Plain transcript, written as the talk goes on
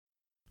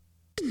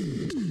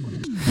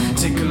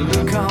Take a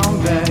look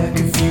on back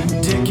a few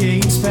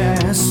decades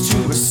past to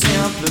a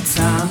simpler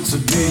time to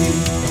be.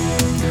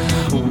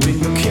 When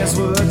your cares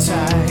were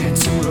tied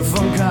to a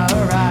phone car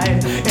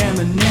ride and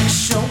the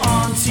next show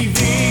on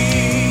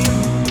TV.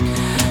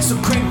 So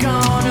crank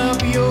on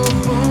up your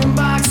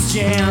boombox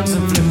jams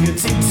and flip your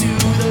tape to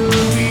the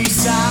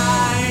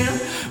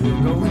B-side.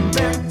 We're going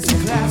back to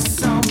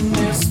class on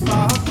this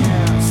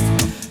podcast.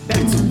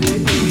 Back to the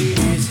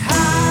 80s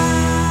high.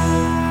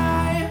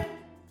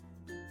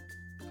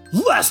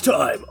 Last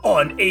time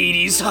on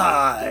 80s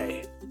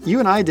High. You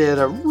and I did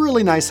a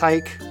really nice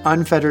hike,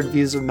 unfettered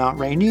views of Mount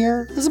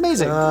Rainier. It was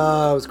amazing.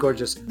 Oh, it was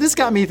gorgeous. This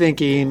got me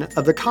thinking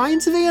of the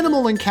kinds of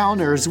animal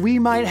encounters we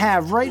might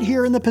have right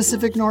here in the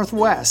Pacific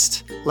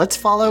Northwest. Let's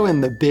follow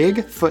in the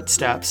big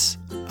footsteps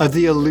of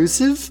the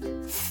elusive,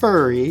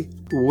 furry,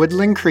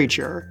 woodland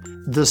creature,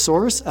 the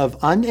source of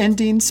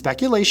unending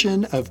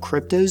speculation of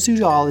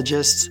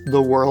cryptozoologists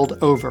the world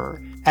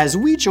over, as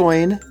we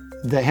join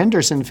the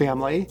Henderson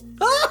family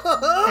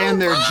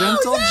and their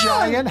gentle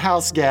giant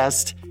house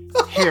guest,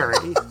 Harry.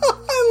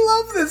 I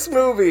love this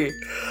movie.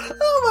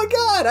 Oh my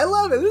God, I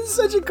love it. This is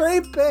such a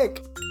great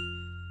pick.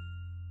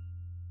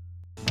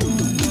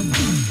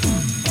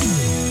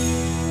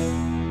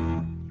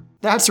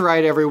 That's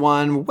right,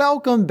 everyone.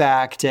 Welcome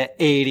back to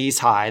 80s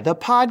High, the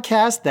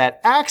podcast that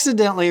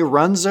accidentally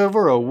runs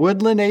over a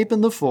woodland ape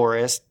in the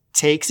forest,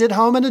 takes it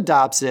home and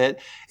adopts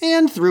it,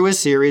 and through a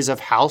series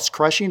of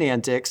house-crushing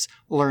antics,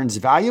 learns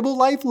valuable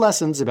life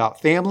lessons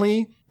about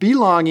family,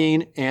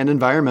 belonging, and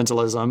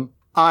environmentalism.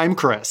 I'm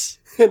Chris.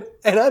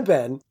 And I'm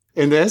Ben.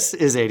 And this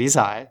is 80s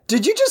High.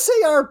 Did you just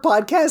say our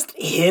podcast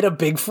hit a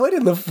Bigfoot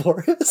in the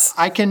forest?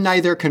 I can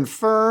neither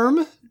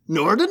confirm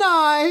nor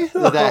deny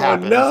that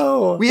happened.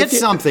 No. We hit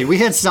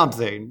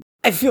something.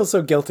 I feel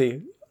so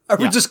guilty. Are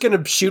we just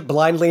going to shoot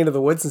blindly into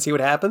the woods and see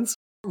what happens?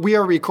 We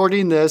are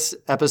recording this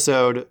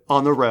episode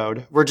on the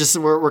road.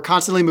 We're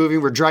constantly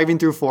moving. We're driving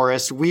through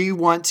forests. We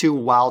want to,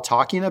 while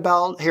talking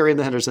about Harry and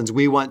the Hendersons,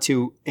 we want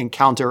to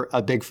encounter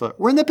a Bigfoot.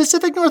 We're in the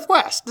Pacific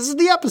Northwest. This is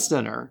the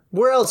epicenter.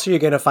 Where else are you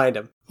going to find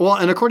him? Well,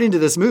 and according to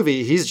this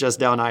movie, he's just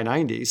down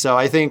I-90. So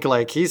I think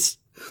he's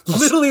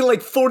literally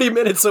 40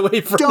 minutes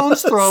away from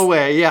Stone's us. throw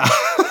away, yeah.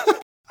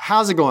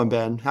 How's it going,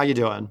 Ben? How you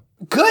doing?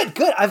 Good.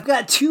 I've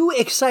got two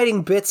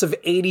exciting bits of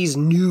 80s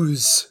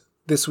news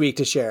this week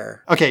to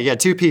share. Okay, yeah,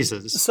 two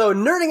pieces. So,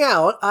 nerding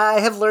out,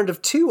 I have learned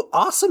of two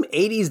awesome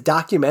 80s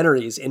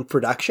documentaries in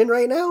production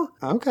right now.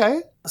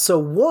 Okay. So,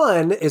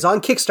 one is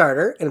on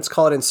Kickstarter, and it's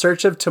called In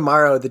Search of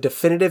Tomorrow, the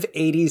definitive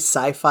 80s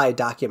sci-fi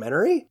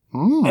documentary.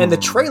 And the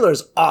trailer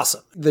is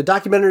awesome. The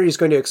documentary is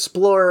going to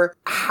explore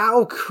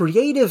how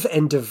creative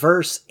and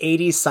diverse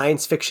 80s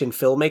science fiction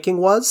filmmaking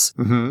was.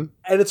 Mm-hmm.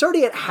 And it's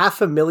already at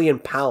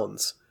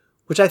 £500,000.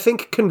 Which I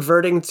think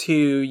converting to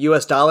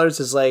US dollars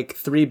is like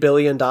 $3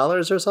 billion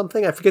or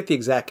something. I forget the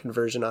exact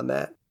conversion on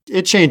that.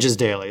 It changes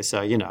daily,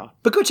 so you know.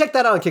 But go check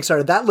that out on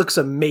Kickstarter. That looks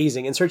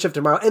amazing. In Search of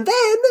Tomorrow. And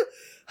then,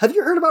 have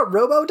you heard about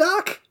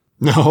RoboDoc?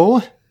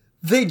 No.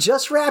 They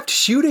just wrapped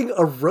shooting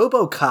a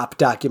RoboCop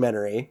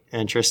documentary.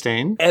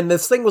 Interesting. And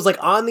this thing was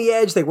on the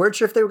edge. They weren't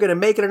sure if they were going to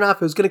make it or not,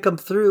 if it was going to come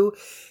through.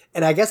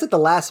 And I guess at the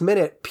last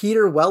minute,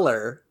 Peter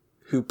Weller,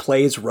 who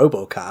plays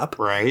RoboCop,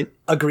 right,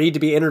 agreed to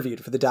be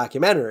interviewed for the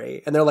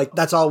documentary. And they're like,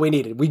 that's all we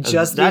needed. We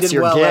just needed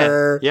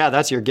Weller. Get. Yeah,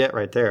 that's your get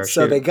right there.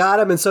 So they got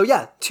him. And so,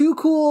 yeah, two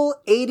cool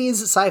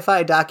 80s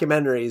sci-fi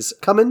documentaries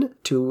coming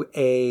to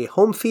a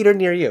home theater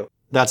near you.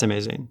 That's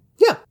amazing.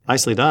 Yeah.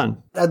 Nicely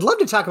done. I'd love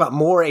to talk about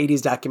more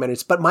 80s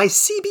documentaries, but my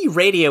CB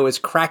radio is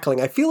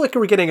crackling. I feel like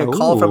we're getting a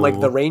call from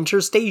the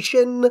ranger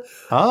station.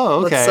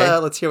 Oh, okay.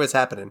 Let's hear what's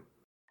happening.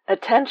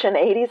 Attention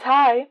 80s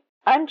High.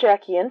 I'm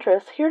Jackie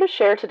Intrus, here to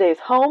share today's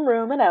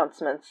homeroom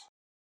announcements.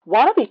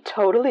 Want to be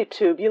totally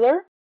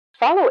tubular?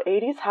 Follow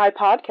 80s High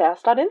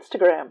Podcast on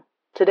Instagram.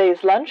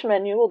 Today's lunch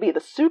menu will be the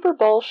Super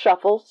Bowl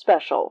Shuffle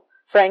Special,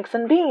 Franks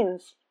and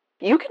Beans.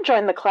 You can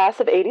join the class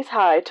of 80s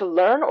High to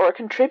learn or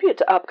contribute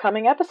to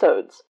upcoming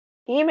episodes.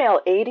 Email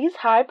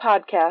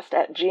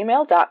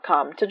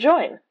 80shighpodcast@gmail.com to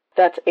join.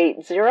 That's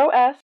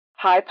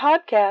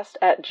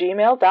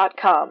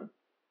 80shighpodcast@gmail.com.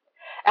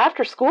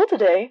 After school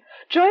today,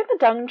 join the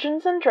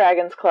Dungeons &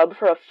 Dragons Club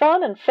for a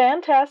fun and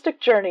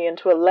fantastic journey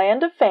into a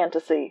land of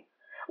fantasy.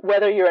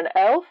 Whether you're an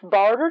elf,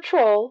 bard, or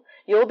troll,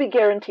 you'll be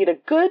guaranteed a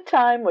good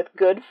time with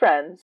good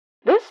friends.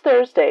 This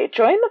Thursday,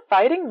 join the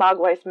Fighting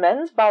Mogwais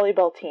men's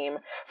volleyball team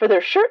for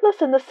their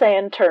Shirtless in the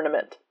Sand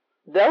tournament.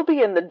 They'll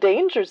be in the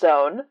danger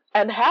zone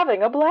and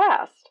having a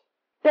blast.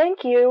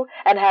 Thank you,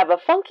 and have a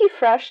funky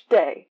fresh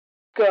day.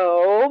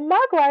 Go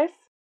Mogwais!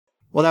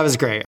 Well, that was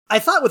great. I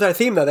thought with our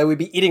theme, though, that we'd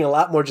be eating a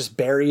lot more just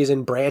berries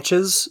and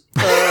branches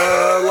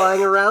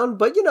lying around,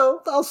 but,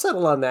 I'll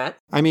settle on that.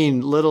 I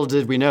mean, little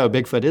did we know,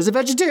 Bigfoot is a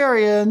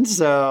vegetarian,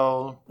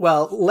 so...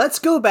 Well, let's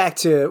go back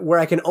to where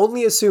I can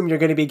only assume you're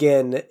going to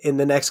begin in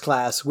the next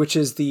class, which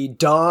is the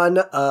dawn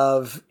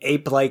of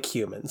ape-like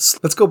humans.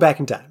 Let's go back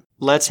in time.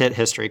 Let's hit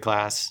history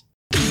class.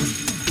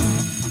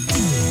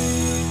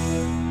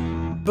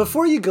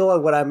 Before you go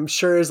on what I'm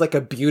sure is a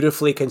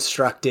beautifully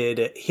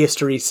constructed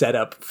history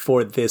setup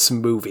for this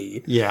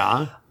movie,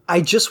 yeah, I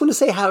just want to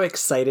say how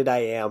excited I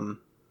am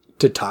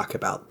to talk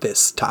about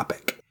this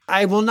topic.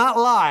 I will not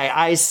lie.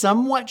 I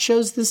somewhat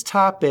chose this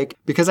topic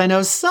because I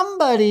know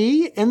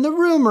somebody in the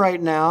room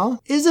right now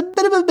is a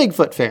bit of a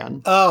Bigfoot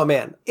fan. Oh,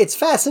 man. It's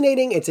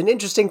fascinating. It's an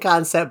interesting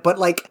concept. But,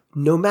 like,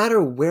 no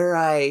matter where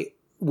I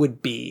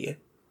would be,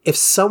 if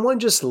someone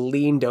just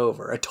leaned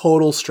over, a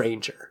total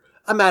stranger,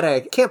 I'm at a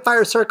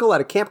campfire circle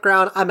at a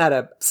campground, I'm at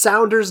a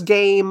Sounders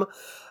game,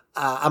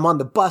 I'm on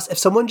the bus. If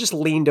someone just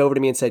leaned over to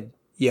me and said,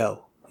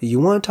 yo, you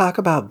want to talk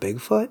about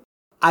Bigfoot?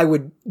 I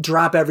would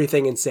drop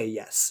everything and say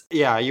yes.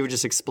 Yeah, you would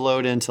just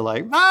explode into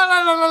like,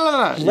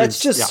 ah, let's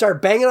just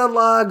start banging on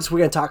logs. We're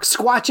going to talk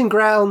squatching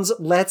grounds.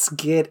 Let's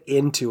get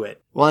into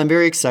it. Well, I'm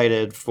very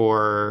excited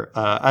for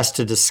us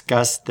to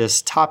discuss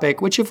this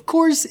topic, which of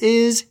course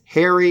is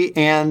Harry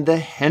and the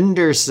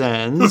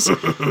Hendersons, a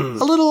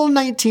little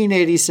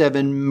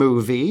 1987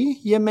 movie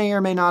you may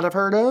or may not have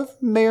heard of,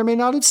 may or may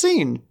not have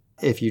seen.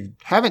 If you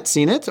haven't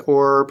seen it,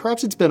 or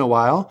perhaps it's been a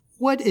while,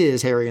 what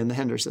is Harry and the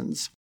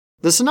Hendersons?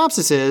 The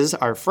synopsis is,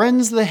 our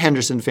friends, the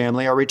Henderson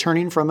family, are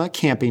returning from a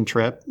camping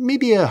trip,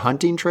 maybe a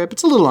hunting trip.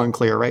 It's a little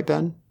unclear, right,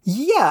 Ben?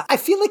 Yeah, I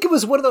feel like it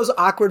was one of those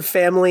awkward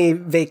family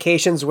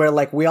vacations where,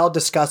 like, we all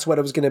discussed what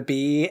it was going to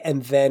be,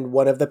 and then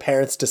one of the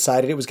parents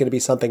decided it was going to be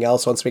something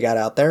else once we got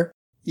out there.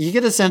 You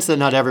get a sense that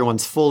not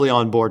everyone's fully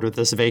on board with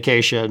this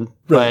vacation,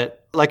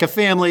 but like a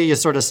family, you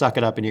sort of suck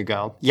it up and you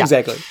go. Yeah,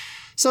 exactly.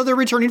 So they're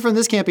returning from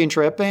this camping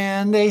trip,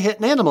 and they hit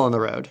an animal on the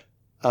road.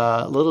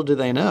 Little do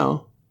they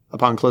know,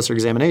 upon closer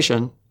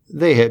examination,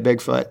 they hit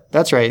Bigfoot.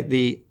 That's right,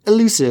 the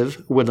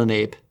elusive woodland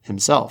ape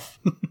himself.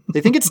 They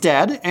think it's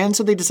dead, and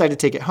so they decide to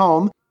take it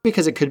home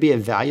because it could be a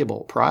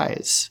valuable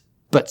prize.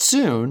 But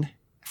soon,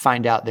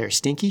 find out their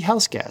stinky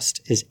house guest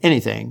is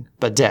anything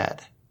but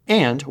dead.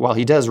 And while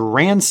he does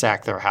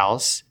ransack their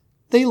house,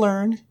 they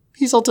learn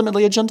he's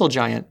ultimately a gentle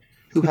giant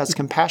who has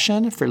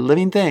compassion for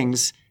living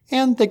things,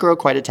 and they grow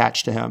quite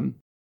attached to him.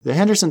 The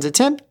Hendersons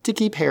attempt to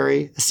keep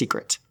Harry a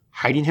secret,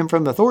 hiding him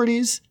from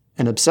authorities,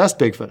 an obsessed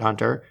Bigfoot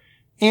hunter,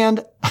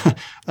 and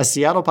a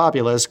Seattle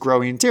populace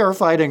growing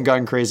terrified and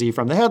gun crazy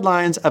from the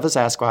headlines of a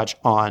Sasquatch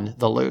on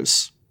the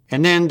loose.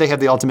 And then they have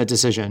the ultimate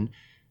decision.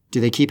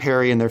 Do they keep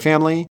Harry and their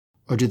family,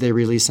 or do they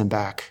release him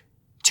back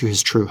to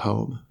his true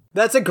home?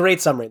 That's a great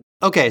summary.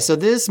 Okay, so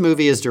this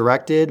movie is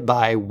directed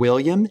by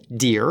William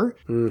Dear.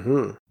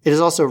 Mm-hmm. It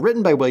is also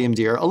written by William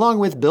Dear, along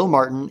with Bill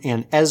Martin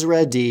and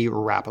Ezra D.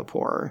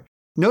 Rappaport.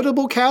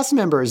 Notable cast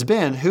members,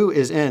 Ben, who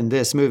is in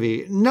this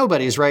movie?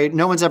 Nobody's, right?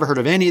 No one's ever heard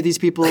of any of these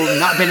people,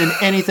 not been in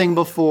anything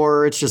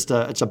before. It's just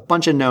it's a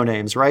bunch of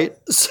no-names, right?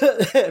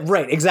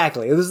 Right,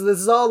 exactly. This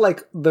is all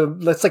like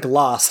that's like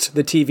Lost,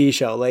 the TV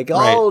show, like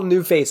all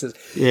new faces.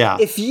 Yeah.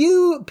 If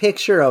you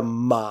picture a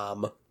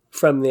mom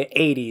from the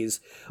 80s,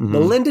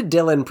 Melinda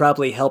Dillon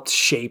probably helped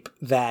shape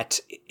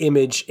that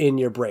image in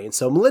your brain.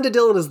 So Melinda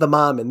Dillon is the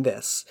mom in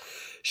this.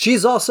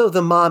 She's also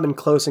the mom in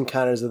Close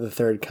Encounters of the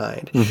Third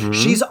Kind. Mm-hmm.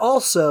 She's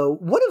also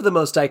one of the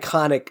most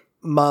iconic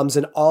moms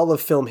in all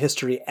of film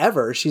history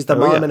ever. She's the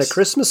mom in A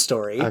Christmas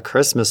Story. A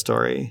Christmas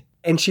Story.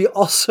 And she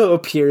also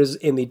appears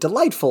in the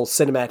delightful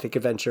cinematic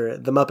adventure,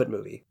 The Muppet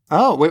Movie.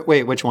 Oh,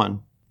 wait, which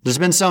one? There's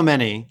been so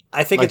many.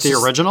 I think like it's the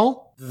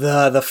original?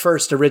 The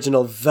first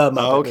original The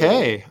Muppet Movie.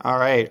 Okay, all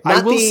right. Not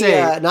I will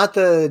say... not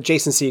the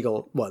Jason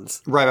Segel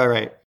ones.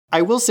 Right.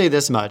 I will say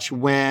this much.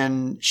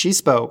 When she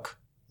spoke,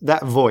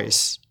 that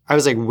voice... I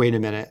was like, wait a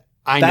minute.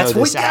 I know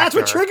this actor. That's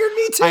what triggered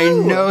me too. I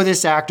know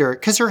this actor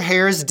because her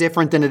hair is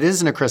different than it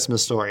is in A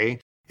Christmas Story.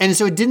 And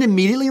so it didn't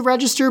immediately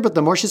register, but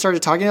the more she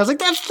started talking, I was like,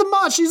 that's the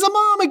mom. She's a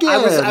mom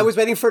again. I was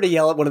waiting for her to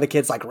yell at one of the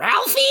kids like,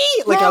 Ralphie!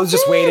 Like I was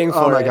just waiting for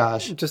it. Oh my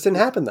gosh. It just didn't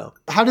happen though.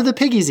 How did the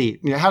piggies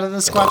eat? How did the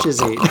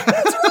squatches eat?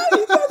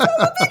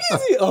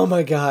 Oh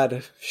my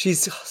God.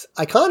 She's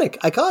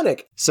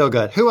iconic. So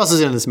good. Who else is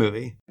in this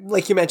movie?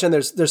 Like you mentioned,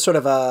 there's sort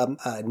of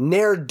a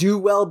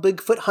ne'er-do-well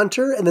Bigfoot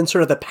hunter, and then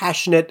sort of the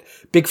passionate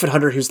Bigfoot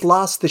hunter who's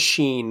lost the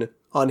sheen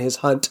on his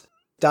hunt,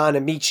 Don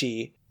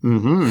Amici,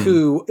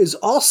 who is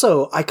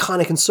also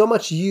iconic in so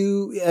much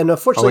and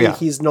unfortunately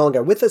he's no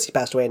longer with us. He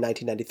passed away in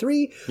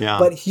 1993. Yeah.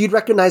 But you'd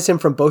recognize him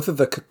from both of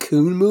the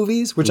Cocoon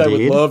movies, which Indeed. I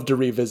would love to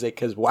revisit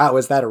because wow,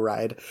 is that a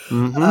ride.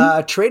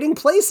 Trading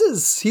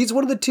Places. He's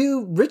one of the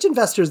two rich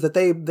investors that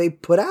they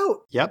put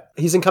out. Yep.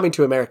 He's in Coming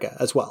to America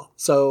as well.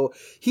 So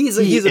he's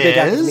a big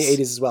actor in the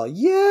 80s as well.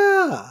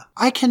 Yeah.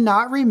 I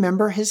cannot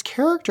remember his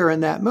character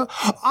in that movie.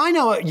 I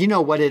know, you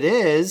know what it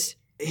is.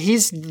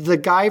 He's the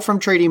guy from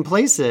Trading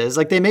Places.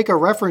 Like, they make a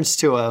reference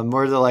to him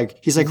where they're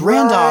like, he's like,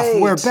 Randolph,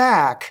 we're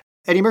back.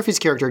 Eddie Murphy's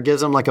character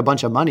gives him like a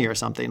bunch of money or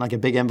something, like a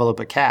big envelope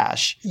of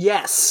cash.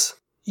 Yes.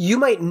 You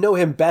might know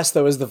him best,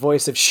 though, as the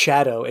voice of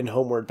Shadow in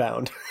Homeward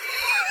Bound.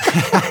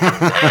 But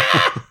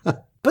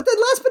then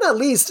last but not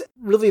least,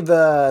 really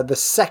the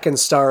second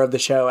star of the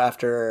show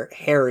after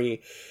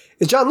Harry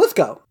is John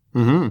Lithgow.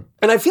 Mm-hmm.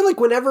 And I feel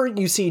like whenever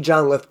you see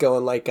John Lithgow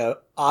in like a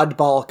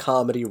oddball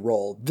comedy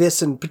role,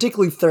 this and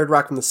particularly Third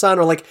Rock from the Sun,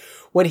 or like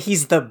when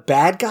he's the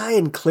bad guy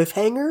in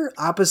Cliffhanger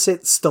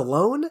opposite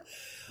Stallone,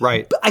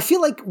 Right. But I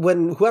feel like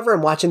when whoever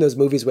I'm watching those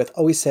movies with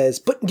always says,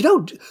 but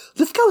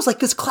Lithgow's like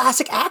this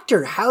classic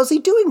actor. How's he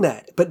doing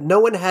that? But no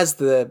one has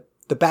the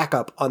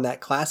backup on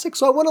that classic.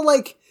 So I want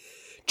to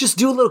just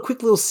do a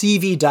quick little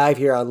CV dive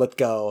here on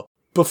Lithgow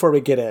before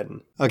we get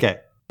in. Okay.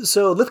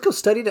 So Lithgow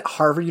studied at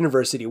Harvard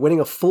University, winning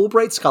a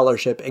Fulbright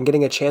scholarship and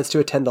getting a chance to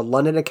attend the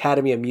London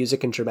Academy of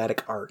Music and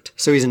Dramatic Art.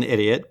 So he's an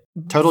idiot.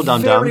 Total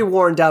dum-dum. Very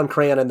worn down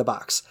crayon in the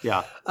box.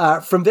 Yeah.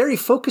 From there, he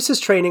focused his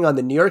training on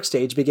the New York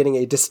stage, beginning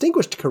a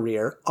distinguished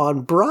career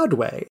on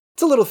Broadway.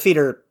 It's a little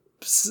theater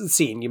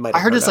scene you might have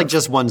I heard it's of.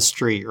 just one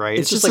street, right?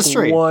 It's just a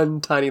street. one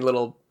tiny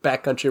little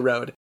backcountry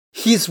road.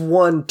 He's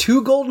won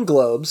 2 Golden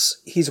Globes.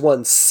 He's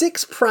won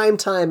 6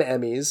 Primetime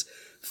Emmys,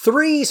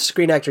 3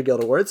 Screen Actor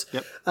Guild Awards, 2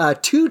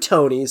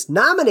 Tonys,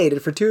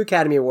 nominated for 2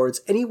 Academy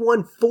Awards, and he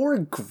won 4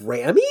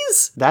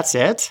 Grammys? That's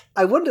it?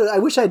 I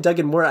wish I had dug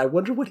in more. I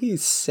wonder what he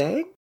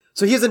sang.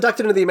 So he was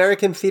inducted into the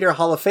American Theater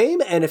Hall of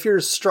Fame, and if you're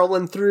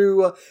strolling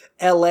through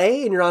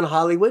LA and you're on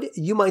Hollywood,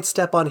 you might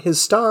step on his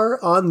star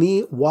on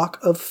the Walk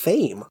of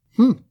Fame.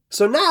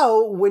 So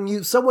now,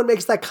 when someone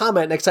makes that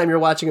comment next time you're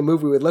watching a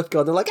movie with Lithgow,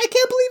 and they're like, I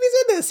can't believe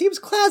he's in this. He was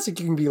classic.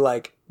 You can be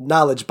like,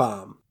 knowledge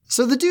bomb.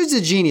 So the dude's a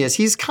genius.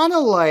 He's kind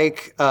of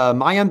like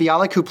Mayim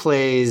Bialik, who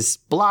plays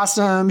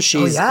Blossom.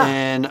 She's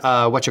in, The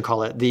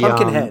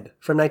Pumpkinhead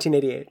from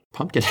 1988.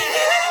 Pumpkinhead.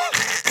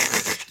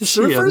 It's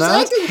her first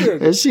acting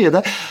gig. Is she in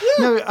that?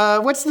 Yeah.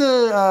 No, what's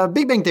the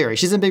Big Bang Theory?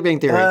 She's in Big Bang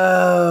Theory.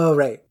 Oh,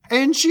 right.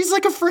 And she's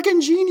like a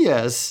freaking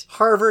genius.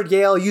 Harvard,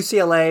 Yale,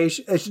 UCLA,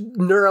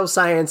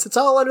 neuroscience. It's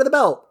all under the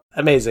belt.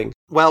 Amazing.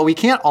 Well, we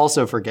can't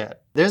also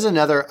forget, there's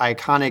another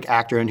iconic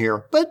actor in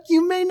here, but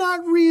you may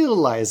not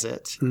realize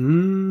it.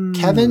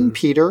 Kevin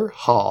Peter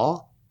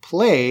Hall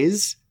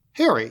plays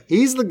Harry.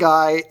 He's the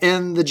guy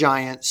in the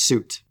giant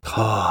suit.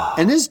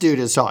 And this dude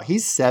is tall.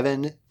 He's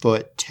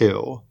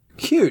 7'2".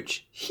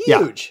 Huge.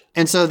 Yeah.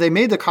 And so they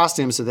made the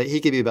costume so that he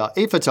could be about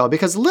 8 foot tall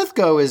because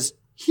Lithgow is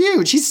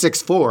huge. He's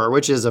 6'4",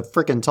 which is a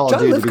freaking tall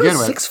dude to begin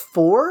with.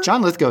 6'4"?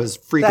 John Lithgow is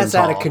freaking tall. That's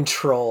out of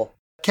control.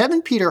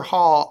 Kevin Peter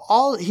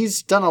Hall,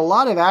 he's done a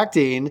lot of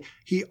acting.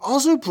 He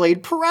also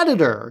played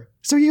Predator.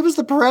 So he was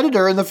the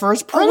Predator in the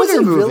first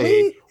Predator movie.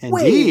 Really?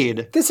 Indeed.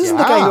 Wait, this isn't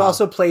the guy who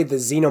also played the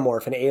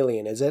Xenomorph in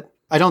Alien, is it?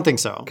 I don't think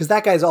so. Because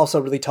that guy's also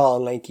really tall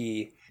and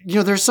lanky.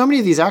 There's so many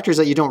of these actors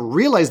that you don't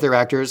realize they're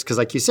actors because,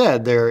 like you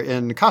said, they're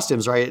in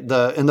costumes, right?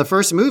 In the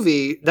first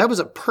movie, that was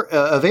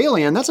of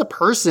Alien. That's a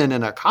person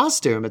in a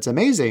costume. It's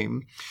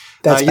amazing.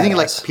 That's you think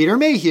like Peter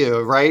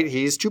Mayhew, right?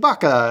 He's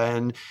Chewbacca,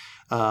 and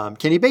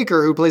Kenny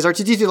Baker, who plays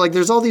R2-D2. Like,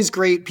 there's all these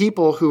great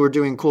people who are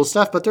doing cool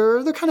stuff, but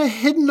they're kind of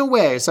hidden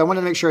away. So I wanted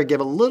to make sure I give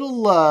a little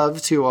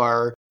love to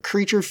our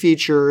creature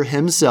feature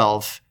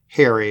himself,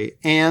 Harry,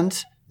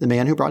 and the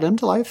man who brought him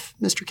to life,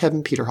 Mr.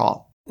 Kevin Peter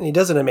Hall. And he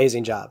does an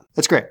amazing job.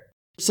 That's great.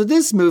 So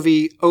this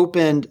movie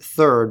opened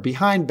third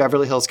behind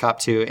Beverly Hills Cop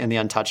 2 and The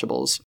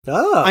Untouchables.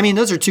 Oh. I mean,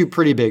 those are 2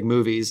 pretty big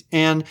movies.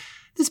 And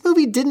this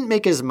movie didn't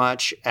make as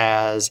much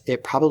as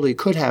it probably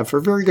could have for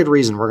very good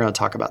reason. We're going to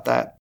talk about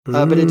that.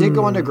 But it did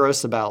go on to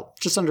gross about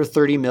just under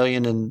 $30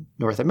 million in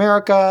North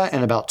America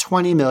and about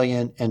 $20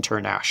 million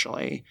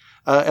internationally.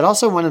 It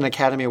also won an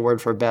Academy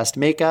Award for Best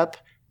Makeup.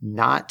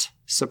 Not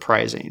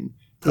surprising.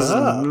 This is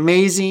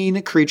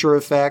amazing creature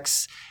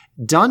effects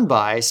done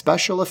by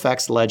special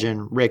effects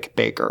legend Rick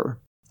Baker.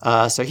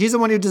 So he's the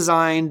one who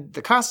designed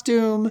the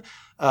costume.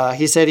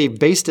 He said he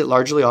based it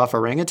largely off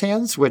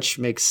orangutans, which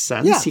makes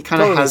sense. Yeah, he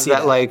kind of has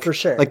that for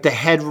sure. like the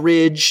head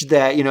ridge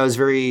that, is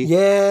very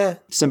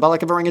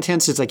symbolic of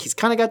orangutans. So it's like he's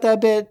kind of got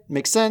that bit.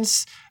 Makes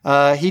sense.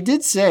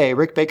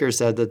 Rick Baker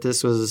said that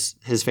this was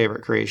his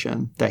favorite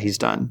creation that he's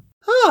done.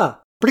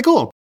 Pretty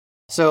cool.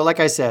 So like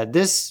I said,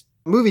 this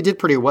movie did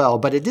pretty well,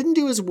 but it didn't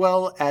do as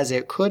well as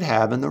it could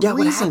have. And the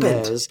reason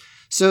is,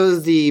 so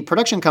the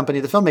production company,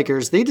 the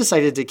filmmakers, they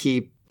decided to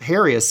keep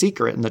Harry a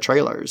secret in the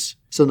trailers.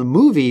 So in the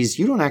movies,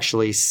 you don't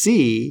actually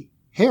see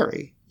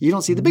Harry. You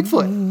don't see the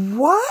Bigfoot.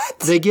 What?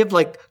 They give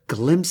like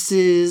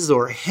glimpses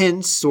or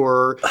hints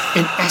or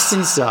an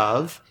essence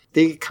of.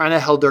 They kind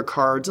of held their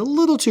cards a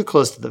little too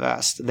close to the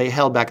vest. They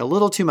held back a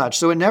little too much.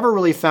 So it never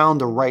really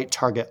found the right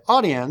target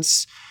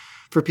audience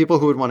for people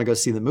who would want to go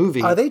see the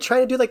movie. Are they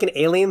trying to do like an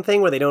Alien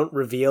thing where they don't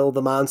reveal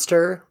the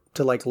monster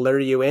to like lure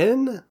you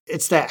in?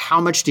 It's that how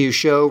much do you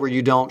show where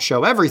you don't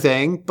show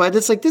everything. But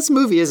it's like this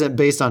movie isn't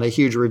based on a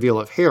huge reveal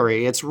of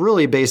Harry. It's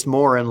really based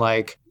more in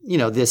like,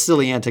 the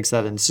silly antics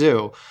that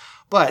ensue.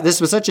 But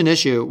this was such an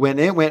issue. When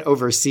it went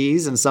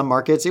overseas in some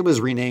markets, it was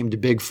renamed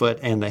Bigfoot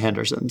and the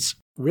Hendersons.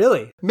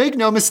 Really? Make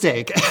no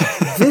mistake.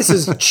 This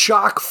is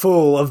chock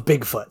full of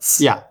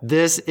Bigfoots. Yeah,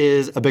 this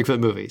is a Bigfoot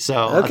movie. So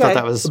I thought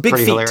that was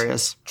pretty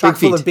hilarious. Chock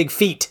full of big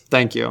feet.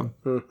 Thank you.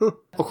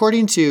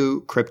 According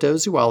to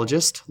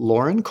cryptozoologist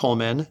Lauren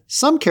Coleman,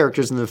 some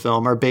characters in the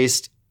film are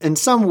based in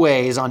some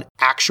ways on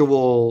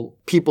actual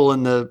people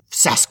in the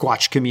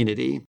Sasquatch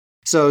community.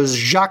 So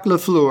Jacques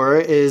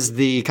Lafleur is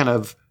the kind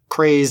of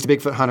crazed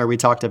Bigfoot hunter we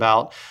talked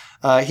about.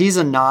 He's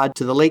a nod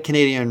to the late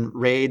Canadian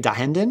Ray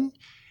Dahinden.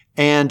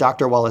 And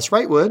Dr. Wallace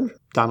Wrightwood,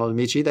 Donald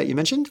Amici that you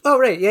mentioned. Oh,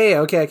 right. Yeah.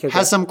 Okay.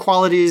 Has some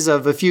qualities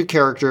of a few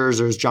characters.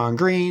 There's John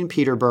Green,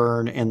 Peter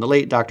Byrne, and the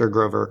late Dr.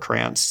 Grover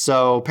Krantz.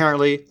 So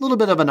apparently a little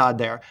bit of a nod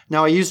there.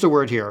 Now I used a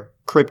word here,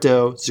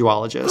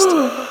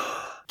 cryptozoologist.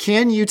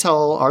 Can you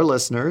tell our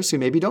listeners who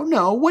maybe don't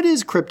know, what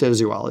is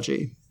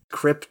cryptozoology?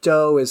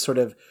 Crypto is sort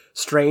of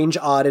strange,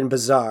 odd, and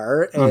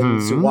bizarre,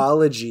 and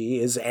zoology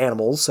is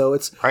animals, so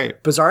it's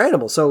bizarre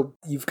animals. So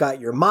you've got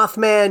your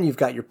Mothman, you've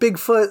got your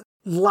Bigfoot,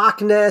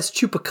 Loch Ness,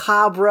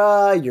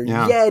 Chupacabra, your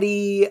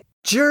Yeti,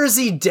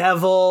 Jersey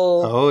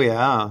Devil. Oh,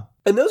 yeah.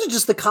 And those are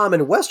just the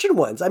common Western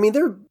ones. I mean,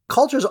 there are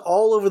cultures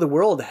all over the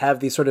world have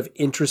these sort of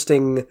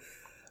interesting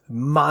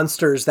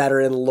monsters that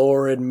are in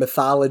lore and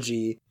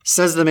mythology.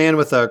 Says the man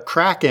with a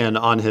kraken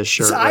on his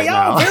shirt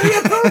now. Very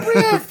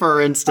appropriate. For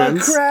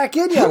instance. A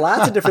kraken, yeah,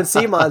 lots of different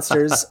sea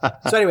monsters.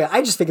 So anyway,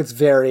 I just think it's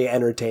very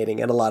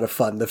entertaining and a lot of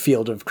fun, the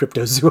field of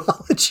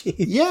cryptozoology.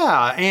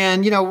 Yeah,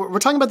 and, we're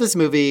talking about this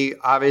movie,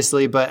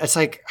 obviously, but it's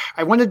like,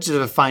 I wanted to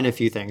define a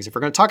few things. If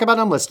we're going to talk about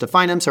them, let's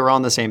define them so we're all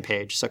on the same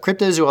page. So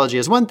cryptozoology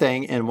is one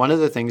thing, and one of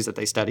the things that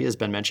they study, has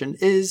been mentioned,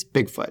 is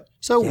Bigfoot.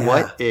 So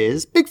what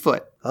is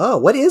Bigfoot? Oh,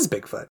 what is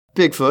Bigfoot?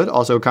 Bigfoot,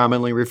 also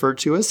commonly referred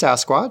to as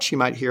Sasquatch, you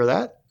might hear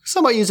that.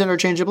 Somewhat used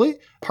interchangeably,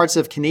 parts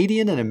of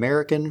Canadian and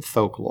American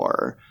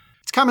folklore.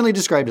 It's commonly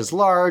described as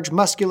large,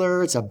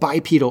 muscular, it's a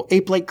bipedal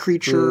ape-like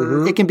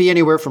creature. It can be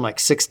anywhere from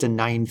 6 to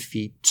 9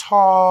 feet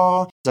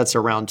tall. That's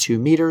around 2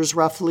 meters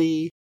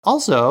roughly.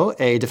 Also,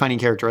 a defining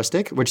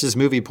characteristic, which this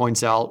movie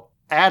points out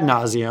ad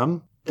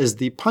nauseum, is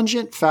the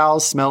pungent,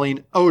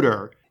 foul-smelling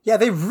odor. Yeah,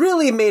 they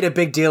really made a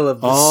big deal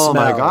of the smell. Oh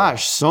my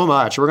gosh, so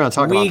much. We're going to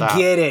talk about that.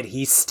 We get it.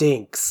 He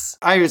stinks.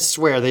 I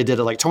swear they did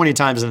it 20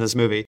 times in this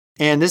movie.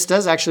 And this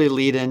does actually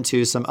lead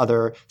into some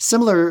other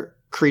similar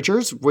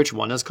creatures, which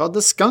one is called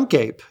the skunk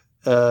ape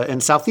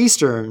in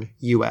southeastern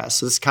U.S.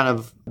 So this is kind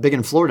of big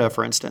in Florida,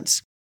 for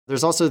instance.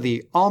 There's also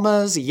the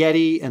Almas,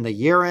 Yeti, and the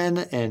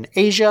Yeren in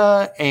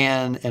Asia.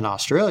 And in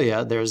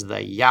Australia, there's the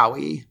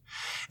Yowie.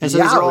 And so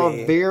these are all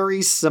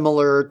very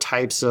similar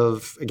types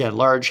of, again,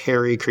 large,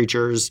 hairy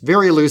creatures,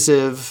 very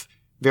elusive,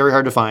 very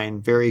hard to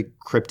find, very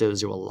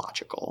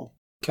cryptozoological.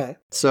 Okay.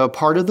 So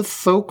part of the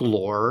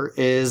folklore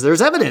is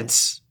there's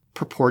evidence.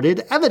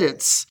 Purported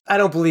evidence. I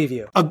don't believe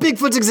you. Of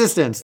Bigfoot's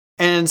existence.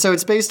 And so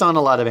it's based on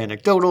a lot of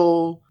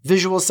anecdotal,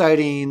 visual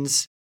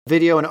sightings,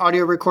 video and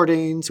audio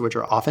recordings, which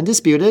are often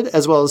disputed,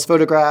 as well as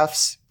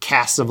photographs,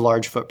 casts of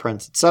large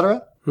footprints,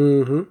 etc.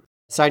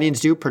 Sightings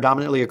do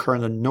predominantly occur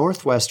in the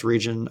northwest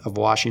region of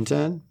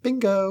Washington,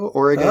 bingo,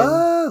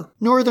 Oregon,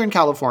 Northern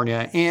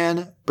California,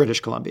 and British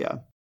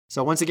Columbia.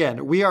 So once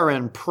again, we are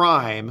in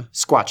prime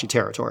Squatchy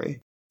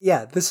territory.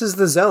 Yeah, this is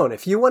the zone.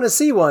 If you want to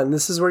see one,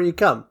 this is where you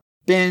come.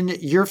 Ben,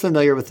 you're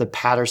familiar with the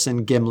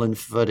Patterson-Gimlin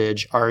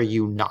footage, are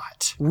you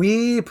not?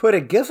 We put a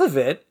GIF of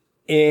it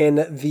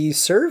in the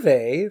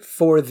survey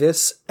for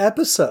this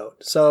episode.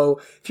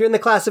 So if you're in the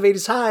class of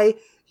 80s High,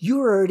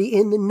 you're already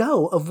in the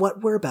know of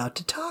what we're about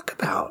to talk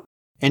about.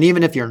 And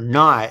even if you're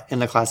not in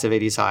the class of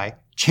 80s High,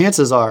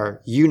 chances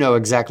are you know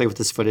exactly what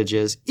this footage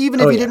is, even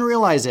if you didn't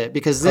realize it,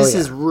 because this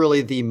is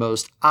really the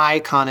most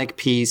iconic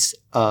piece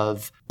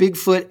of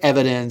Bigfoot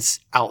evidence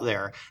out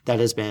there that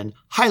has been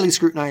highly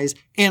scrutinized,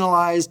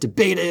 analyzed,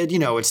 debated.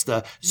 It's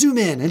the zoom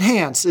in,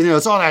 enhance,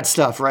 it's all that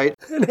stuff, right?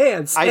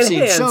 I've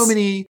seen so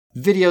many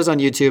videos on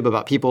YouTube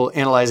about people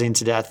analyzing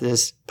to death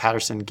this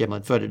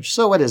Patterson-Gimlin footage.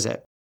 So what is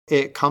it?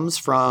 It comes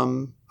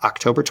from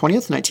October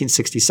 20th,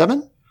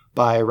 1967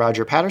 by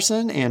Roger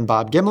Patterson and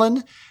Bob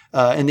Gimlin.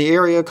 In the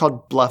area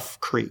called Bluff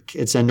Creek.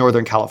 It's in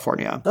Northern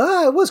California.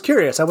 I was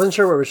curious. I wasn't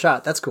sure where it was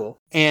shot. That's cool.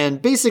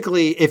 And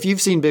basically, if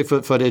you've seen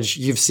Bigfoot footage,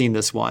 you've seen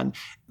this one.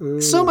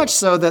 So much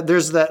so that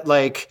there's that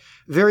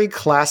very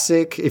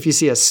classic, if you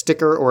see a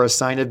sticker or a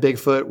sign of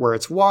Bigfoot where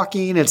it's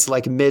walking, it's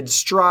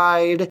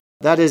mid-stride.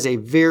 That is a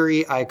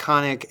very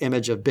iconic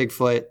image of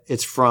Bigfoot.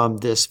 It's from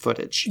this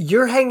footage.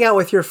 You're hanging out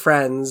with your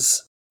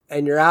friends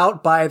and you're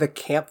out by the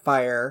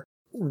campfire.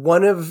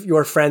 One of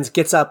your friends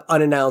gets up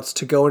unannounced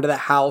to go into the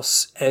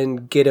house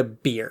and get a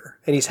beer.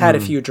 And he's had a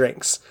few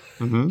drinks.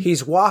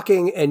 He's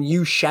walking and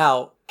you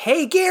shout,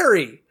 "Hey,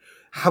 Gary!"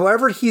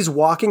 However he's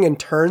walking and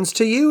turns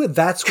to you,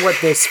 that's what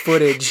this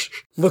footage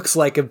looks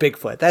like of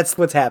Bigfoot. That's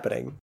what's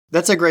happening.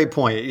 That's a great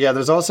point. Yeah,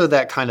 there's also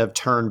that kind of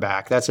turn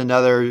back. That's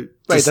another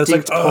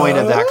distinct point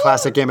of that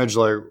classic image,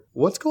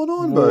 what's going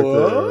on back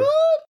there?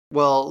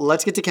 Well,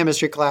 let's get to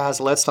chemistry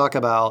class. Let's talk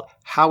about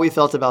how we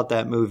felt about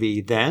that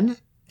movie then.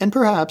 And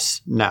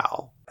perhaps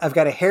now. I've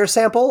got a hair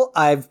sample.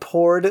 I've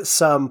poured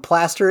some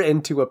plaster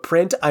into a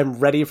print. I'm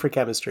ready for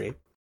chemistry.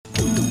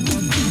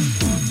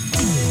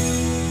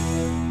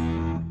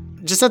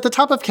 Just at the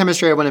top of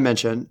chemistry, I want to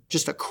mention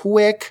just a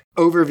quick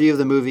overview of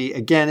the movie.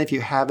 Again, if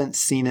you haven't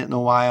seen it in a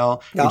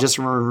while, you just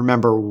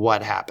remember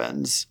what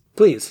happens.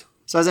 Please.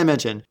 So as I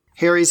mentioned,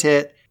 Harry's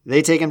hit.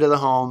 They take him to the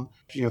home,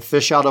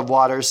 fish out of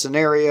water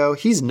scenario.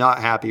 He's not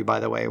happy, by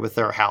the way, with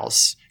their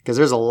house. Because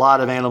there's a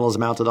lot of animals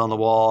mounted on the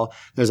wall.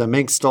 There's a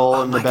mink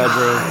stole in the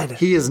bedroom. God.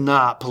 He is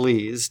not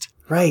pleased.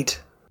 Right.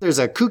 There's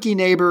a kooky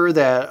neighbor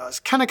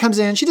that kind of comes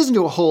in. She doesn't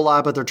do a whole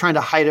lot, but they're trying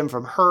to hide him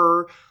from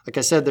her. Like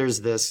I said,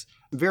 there's this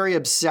very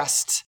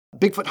obsessed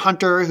Bigfoot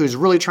hunter who's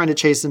really trying to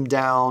chase him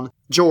down.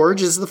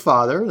 George is the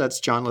father. That's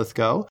John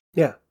Lithgow.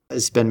 Yeah.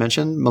 As Ben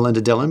mentioned,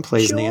 Melinda Dillon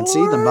plays Nancy,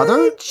 the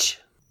mother.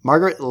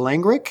 Margaret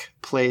Langrick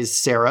plays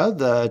Sarah,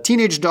 the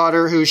teenage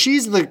daughter who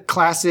she's the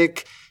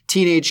classic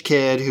teenage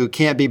kid who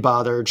can't be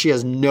bothered. She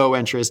has no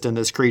interest in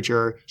this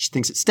creature. She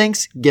thinks it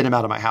stinks. Get him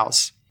out of my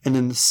house. And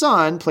then the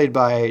son, played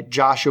by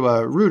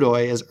Joshua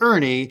Rudoy, is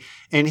Ernie,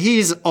 and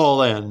he's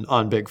all in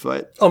on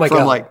Bigfoot. Oh my God.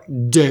 From like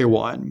day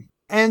one.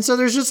 And so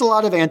there's just a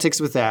lot of antics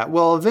with that.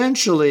 Well,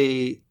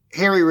 eventually,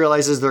 Harry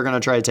realizes they're going to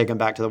try to take him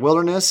back to the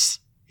wilderness.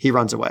 He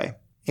runs away.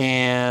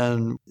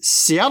 And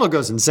Seattle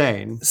goes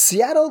insane.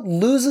 Seattle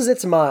loses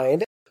its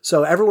mind.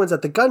 So everyone's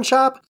at the gun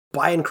shop,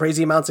 buying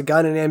crazy amounts of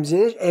gun and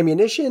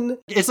ammunition.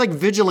 It's like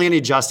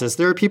vigilante justice.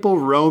 There are people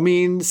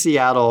roaming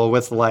Seattle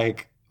with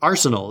like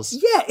arsenals.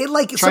 Yeah, it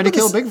like trying to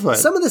kill Bigfoot.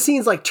 Some of the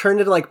scenes like turn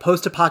into like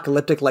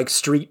post-apocalyptic like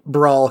street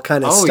brawl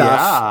kind of stuff.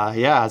 Oh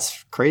yeah,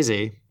 it's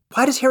crazy.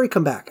 Why does Harry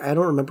come back? I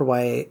don't remember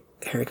why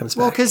Harry comes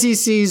back. Well, because he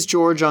sees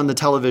George on the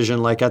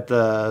television, like at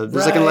there's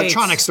like an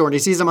electronics store, and he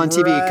sees him on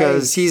TV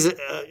because he's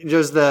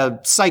there's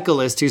the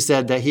cyclist who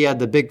said that he had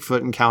the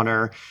Bigfoot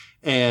encounter,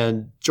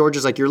 and George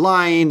is like, "You're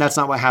lying. That's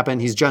not what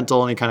happened." He's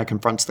gentle, and he kind of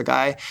confronts the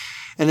guy.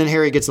 And then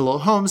Harry gets a little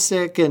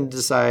homesick and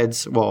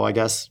decides, well, I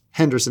guess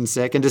Henderson's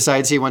sick, and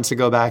decides he wants to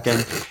go back and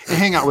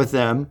hang out with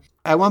them.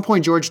 At one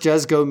point, George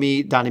does go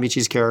meet Don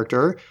Amici's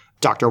character,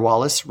 Dr.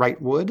 Wallace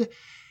Wrightwood.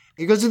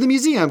 He goes to the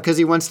museum because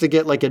he wants to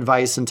get like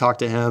advice and talk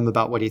to him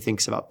about what he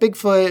thinks about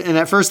Bigfoot. And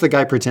at first, the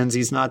guy pretends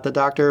he's not the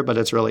doctor, but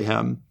it's really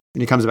him.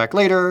 And he comes back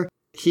later.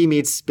 He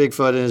meets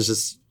Bigfoot and is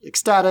just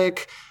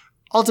ecstatic.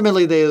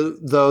 Ultimately,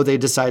 they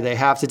decide they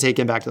have to take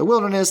him back to the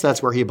wilderness.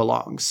 That's where he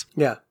belongs.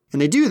 Yeah.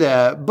 And they do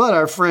that, but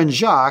our friend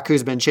Jacques,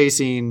 who's been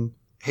chasing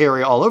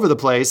Harry all over the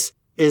place,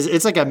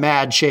 it's like a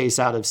mad chase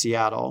out of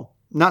Seattle.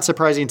 Not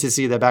surprising to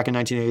see that back in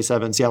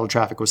 1987, Seattle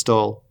traffic was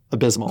still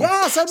abysmal.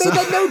 Yes, I made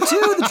that note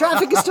too. The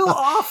traffic is still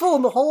awful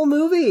in the whole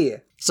movie.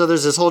 So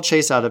there's this whole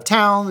chase out of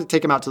town. They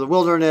take him out to the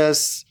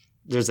wilderness.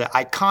 There's that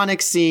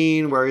iconic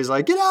scene where he's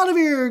like, "Get out of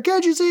here.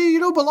 Can't you see you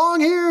don't belong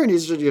here?" And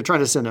he's trying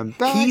to send him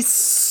back. He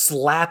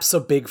slaps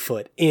a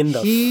Bigfoot in the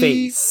face.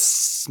 He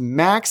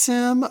smacks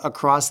him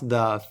across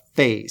the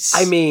face.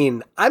 I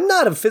mean, I'm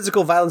not a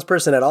physical violence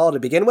person at all to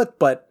begin with,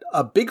 but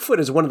a Bigfoot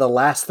is one of the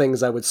last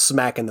things I would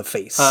smack in the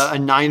face. A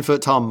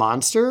 9-foot-tall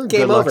monster?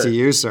 Game Good luck over. to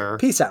you, sir.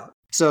 Peace out.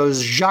 So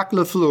Jacques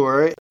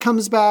Lafleur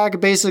comes back.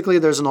 Basically,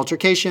 there's an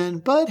altercation,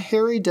 but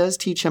Harry does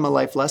teach him a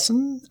life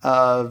lesson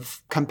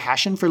of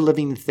compassion for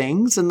living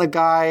things. And the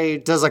guy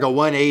does like a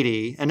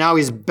 180, and now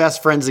he's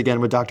best friends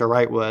again with Dr.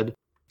 Wrightwood.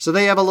 So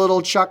they have a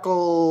little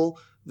chuckle.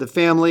 The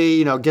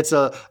family, gets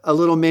a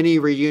little mini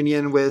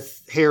reunion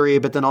with Harry,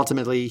 but then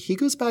ultimately he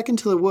goes back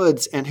into the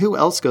woods. And who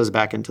else goes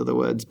back into the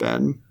woods,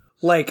 Ben?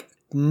 Like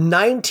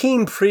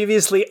 19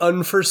 previously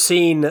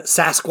unforeseen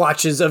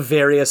Sasquatches of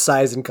various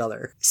size and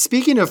color.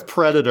 Speaking of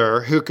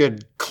Predator, who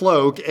could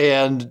cloak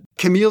and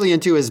chameleon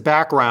to his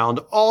background,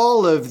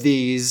 all of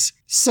these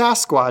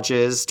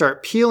Sasquatches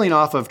start peeling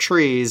off of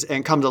trees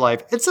and come to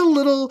life. It's a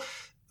little,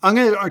 I'm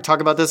going to talk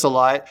about this a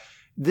lot.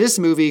 This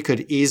movie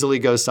could easily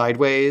go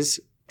sideways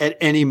at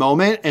any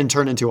moment and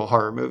turn into a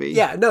horror movie.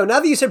 Yeah, no, now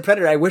that you said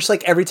Predator, I wish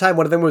like every time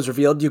one of them was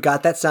revealed, you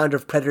got that sound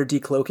of Predator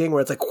decloaking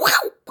where it's like, wow,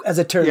 as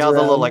it turns around. Yeah,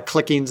 the little like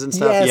clickings and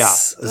stuff.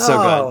 Yes. Yeah, it's so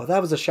good. Oh,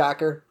 that was a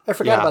shocker. I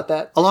forgot about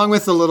that. Along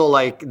with the little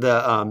like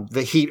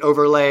the heat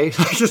overlay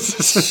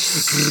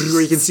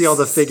where you can see all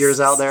the figures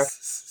out there.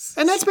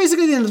 And that's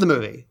basically the end of the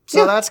movie.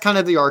 So that's kind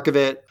of the arc of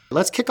it.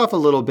 Let's kick off a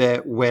little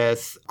bit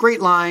with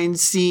great lines,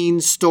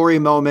 scenes, story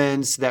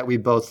moments that we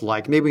both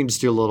like. Maybe we can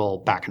just do a little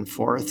back and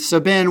forth.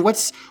 So Ben,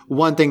 what's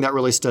one thing that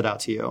really stood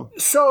out to you?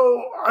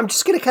 So I'm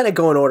just going to kind of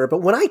go in order,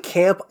 but when I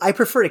camp, I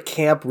prefer to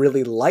camp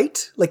really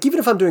light. Like even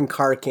if I'm doing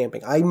car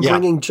camping, I'm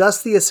bringing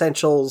just the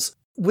essentials.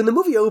 When the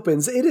movie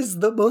opens, it is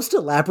the most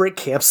elaborate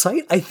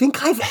campsite I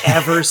think I've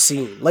ever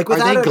seen. Like,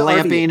 without Are they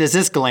glamping? RV. Is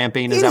this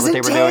glamping? Is that what they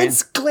were doing?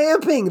 It's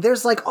glamping.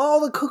 There's like all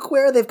the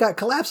cookware. They've got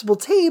collapsible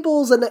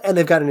tables, and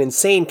they've got an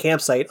insane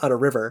campsite on a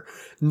river.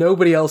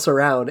 Nobody else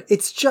around.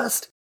 It's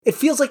just, it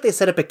feels like they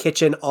set up a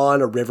kitchen on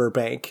a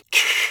riverbank.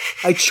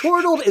 I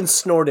chortled and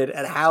snorted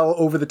at how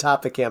over the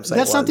top the campsite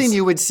was. That's something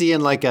you would see in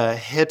like a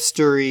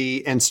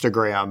hipstery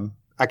Instagram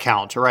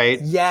account,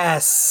 right?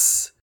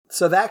 Yes.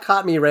 So that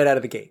caught me right out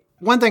of the gate.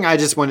 One thing I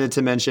just wanted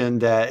to mention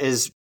that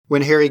is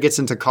when Harry gets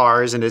into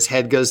cars and his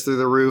head goes through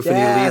the roof and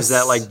he leaves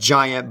that like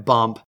giant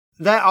bump.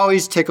 That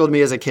always tickled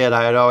me as a kid.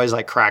 I would always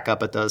like crack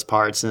up at those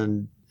parts.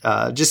 And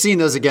just seeing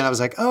those again, I was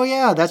like, oh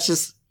yeah, that's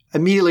just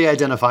immediately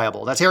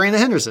identifiable. That's Harry and the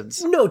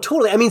Hendersons. No,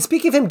 totally. I mean,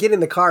 speaking of him getting in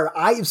the car,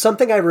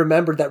 something I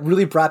remembered that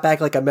really brought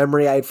back like a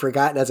memory I had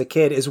forgotten as a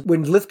kid is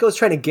when Lithgow's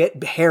trying to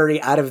get Harry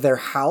out of their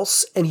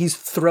house and he's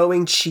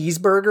throwing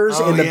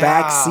cheeseburgers in the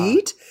back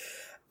seat.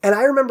 And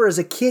I remember as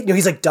a kid,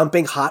 he's like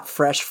dumping hot,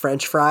 fresh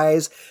French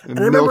fries. And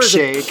I remember as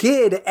a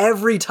kid,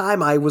 every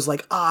time I was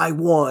like, I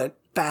want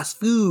fast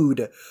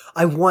food.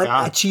 I want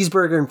a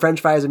cheeseburger and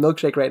french fries and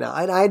milkshake right now.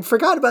 And I had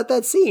forgot about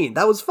that scene.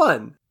 That was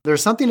fun.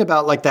 There's something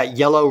about like that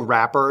yellow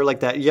wrapper,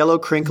 like that yellow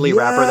crinkly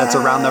wrapper that's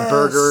around the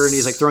burger. And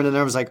he's like throwing it in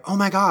there. I was like, oh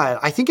my God,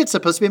 I think it's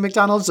supposed to be a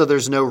McDonald's. So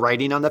there's no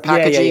writing on the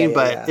packaging,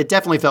 but it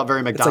definitely felt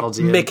very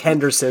McDonald's-y. It's like Mick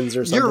Henderson's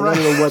or something. You're right.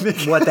 I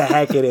don't know what the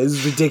heck it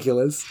is.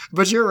 Ridiculous.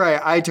 But you're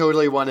right. I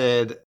totally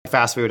wanted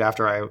fast food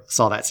after I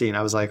saw that scene.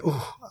 I was like,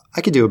 oh,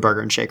 I could do a burger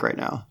and shake right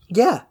now.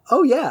 Yeah.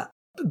 Oh yeah.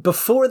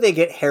 Before they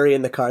get Harry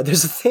in the car,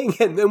 there's a thing,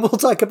 and we'll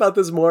talk about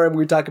this more when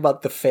we talk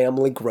about the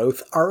family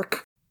growth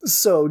arc.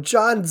 So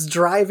John's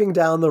driving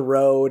down the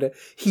road.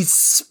 He's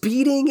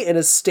speeding in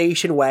a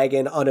station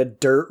wagon on a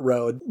dirt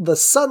road. The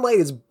sunlight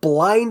is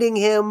blinding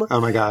him.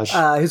 Oh my gosh.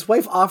 His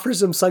wife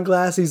offers him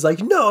sunglasses. He's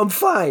like, no, I'm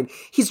fine.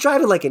 He's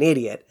driving like an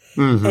idiot.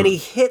 Mm-hmm. And he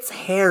hits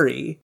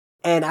Harry.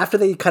 And after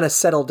they kind of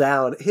settle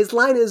down, his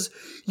line is,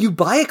 you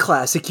buy a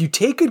classic, you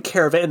take good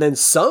care of it, and then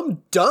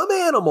some dumb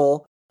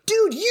animal...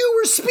 Dude, you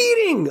were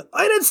speeding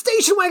in a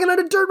station wagon on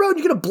a dirt road.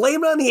 You're going to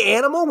blame it on the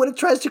animal when it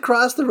tries to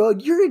cross the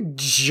road? You're a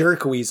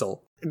jerk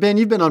weasel. Ben,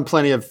 you've been on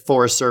plenty of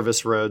Forest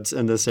Service roads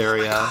in this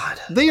area. Oh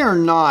they are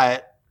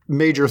not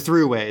major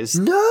throughways.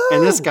 No.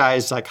 And this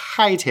guy's like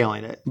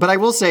hightailing it. But I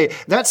will say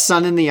that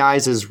sun in the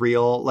eyes is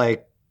real.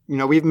 Like, you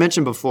know, we've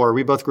mentioned before,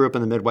 we both grew up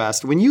in the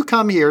Midwest. When you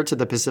come here to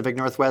the Pacific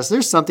Northwest,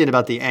 there's something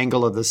about the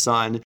angle of the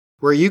sun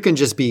where you can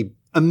just be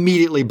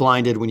immediately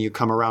blinded when you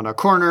come around a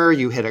corner,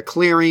 you hit a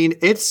clearing.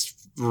 It's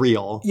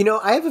real. You know,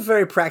 I have a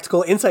very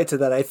practical insight to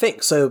that, I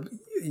think. So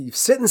you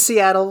sit in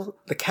Seattle,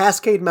 the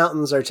Cascade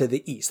Mountains are to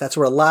the east. That's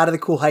where a lot of the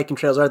cool hiking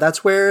trails are.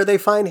 That's where they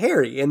find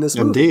Harry in this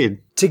movie.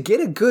 Indeed. To get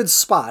a good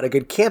spot, a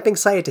good camping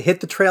site to hit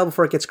the trail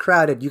before it gets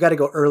crowded, you got to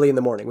go early in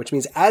the morning, which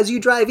means as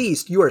you drive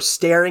east, you are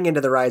staring into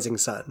the rising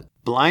sun.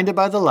 Blinded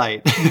by the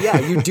light. Yeah,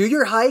 you do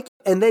your hike,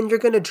 and then you're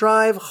going to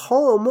drive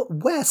home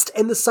west,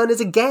 and the sun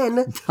is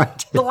again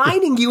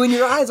blinding you in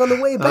your eyes on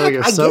the way back. Oh,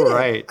 you're so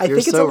right. I think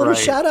it's a little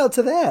shout out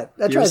to that.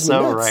 That drives me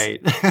nuts.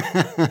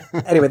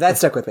 Right. Anyway, that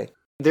stuck with me.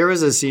 There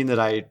was a scene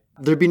that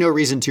there'd be no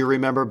reason to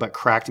remember, but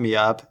cracked me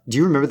up. Do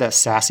you remember that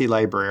sassy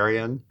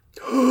librarian?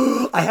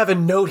 I have a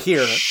note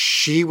here.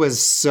 She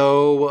was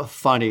so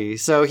funny.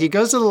 So he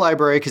goes to the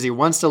library because he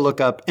wants to look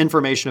up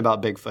information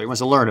about Bigfoot. He wants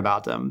to learn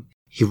about them.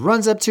 He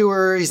runs up to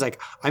her. He's like,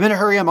 I'm in a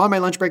hurry. I'm on my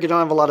lunch break. I don't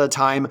have a lot of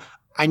time.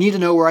 I need to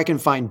know where I can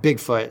find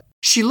Bigfoot.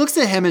 She looks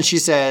at him and she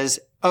says,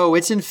 oh,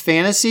 it's in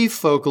fantasy,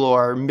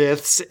 folklore,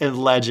 myths, and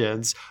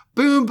legends.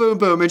 Boom, boom,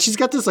 boom. And she's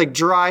got this like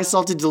dry,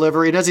 salty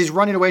delivery. And as he's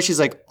running away, she's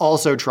like,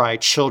 also try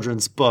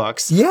children's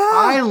books. Yeah.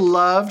 I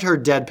loved her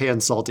deadpan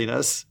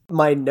saltiness.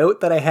 My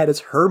note that I had is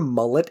her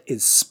mullet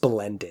is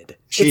splendid.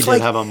 She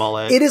did have a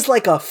mullet. It is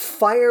like a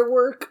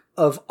firework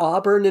of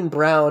auburn and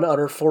brown on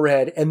her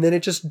forehead, and then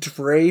it just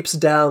drapes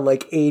down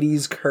like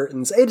 80s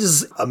curtains. It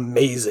is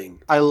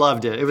amazing. I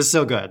loved it. It was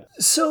so good.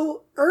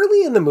 So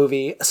early in the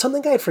movie,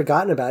 something I had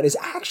forgotten about is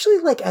actually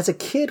like as a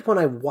kid when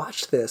I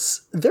watched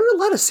this, there were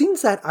a lot of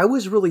scenes that I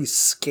was really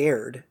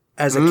scared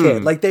as a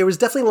kid. Like there was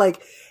definitely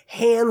like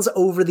hands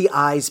over the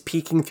eyes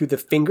peeking through the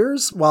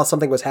fingers while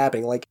something was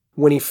happening. Like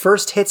when he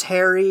first hits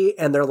Harry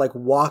and they're like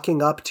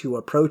walking up to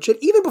approach it,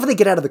 even before they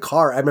get out of the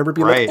car, I remember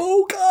being like,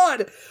 oh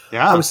God.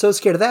 Yeah. I was so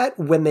scared of that.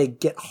 When they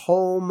get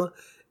home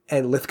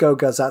and Lithgow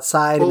goes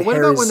outside. Well, and what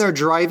Harry's... about when they're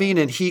driving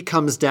and he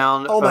comes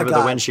down over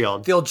the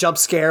windshield? The old jump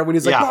scare when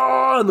he's like,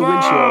 oh, on the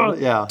windshield.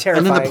 Yeah.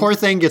 Terrifying. And then the poor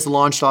thing gets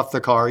launched off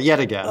the car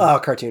yet again.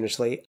 Oh,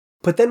 cartoonishly.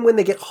 But then when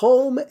they get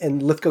home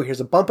and Lithgow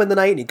hears a bump in the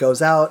night and he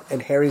goes out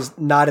and Harry's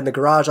not in the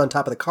garage on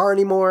top of the car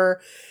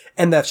anymore.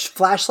 And the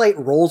flashlight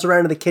rolls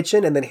around in the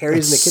kitchen and then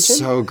Harry's in the kitchen.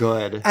 So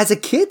good. As a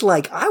kid,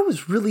 like, I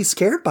was really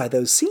scared by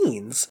those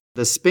scenes.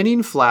 The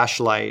spinning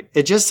flashlight,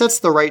 it just sets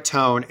the right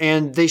tone.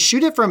 And they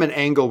shoot it from an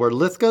angle where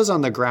Lithgow's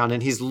on the ground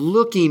and he's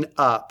looking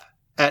up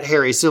at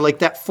Harry. So like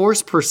that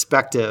forced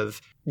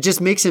perspective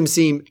just makes him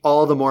seem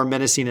all the more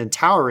menacing and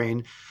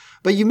towering.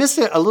 But you missed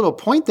a little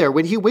point there.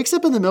 When he wakes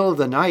up in the middle of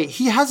the night,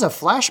 he has a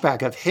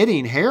flashback of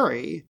hitting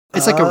Harry.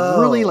 It's like a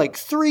really like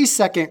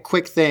 3-second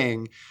quick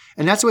thing.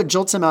 And that's what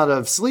jolts him out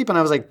of sleep. And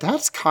I was like,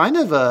 that's kind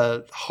of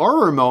a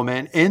horror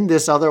moment in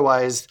this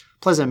otherwise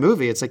pleasant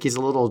movie. It's like he's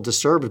a little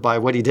disturbed by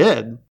what he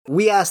did.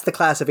 We asked the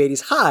class of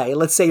 80s, hi,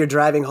 let's say you're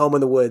driving home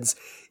in the woods.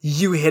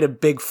 You hit a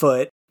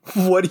Bigfoot.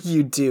 What do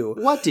you do?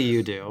 What do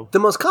you do? The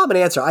most common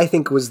answer, I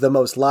think, was the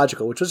most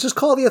logical, which was just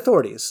call the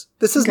authorities.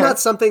 This is not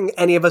something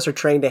any of us are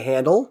trained to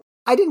handle.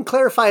 I didn't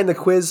clarify in the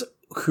quiz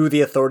who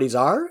the authorities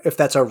are, if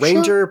that's a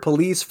ranger,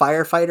 police,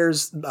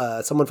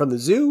 firefighters, someone from the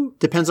zoo.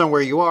 Depends on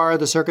where you are,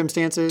 the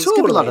circumstances.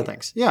 Totally. Could be a lot of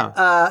things.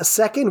 Yeah.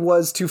 Second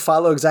was to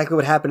follow exactly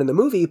what happened in the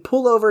movie,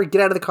 pull over, get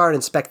out of the car and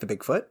inspect the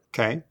Bigfoot.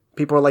 Okay.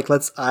 People were like,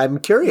 I'm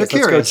curious.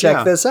 Let's go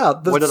check this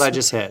out. What did I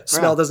just hit?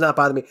 Smell does not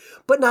bother me.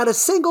 But not a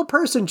single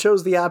person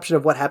chose the option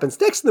of what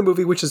happens next in the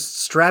movie, which is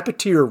strap it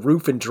to your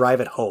roof and drive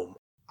it home.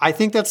 I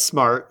think that's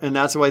smart, and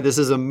that's why this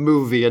is a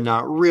movie and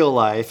not real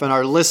life, and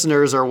our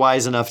listeners are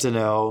wise enough to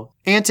know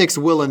antics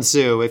will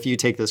ensue if you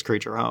take this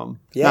creature home.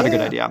 Not a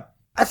good idea.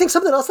 I think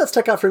something else that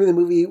stuck out for me in the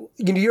movie,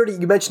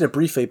 you mentioned it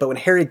briefly, but when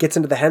Harry gets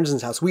into the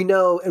Henderson's house, we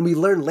know and we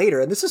learn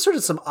later, and this is sort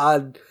of some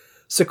odd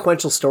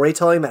sequential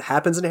storytelling that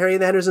happens in Harry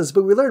and the Hendersons,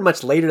 but we learn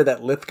much later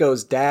that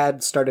Lithgow's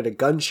dad started a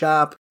gun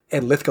shop,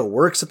 and Lithgow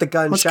works at the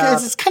gun shop.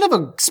 It's kind of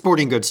a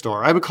sporting goods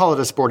store. I would call it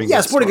a sporting goods store.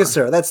 Yeah, sporting goods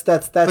store. That's.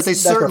 But they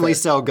certainly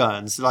sell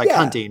guns, like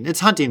hunting. It's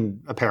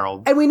hunting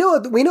apparel. And we know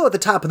at the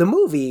top of the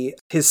movie,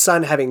 his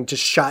son having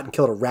just shot and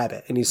killed a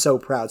rabbit, and he's so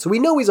proud. So we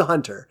know he's a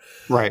hunter.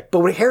 Right. But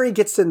when Harry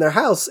gets in their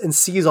house and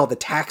sees all the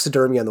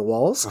taxidermy on the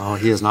walls, oh,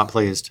 he is not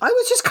pleased. I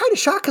was just kind of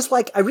shocked because,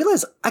 like, I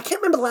realized I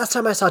can't remember the last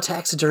time I saw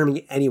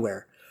taxidermy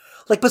anywhere.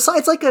 Like,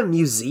 besides like a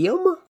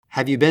museum.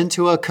 Have you been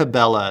to a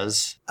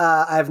Cabela's?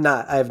 I have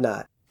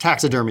not.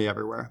 Taxidermy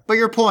everywhere. But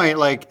your point,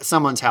 like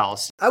someone's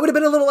house. I would have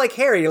been a little like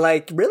Harry,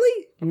 like,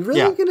 really? You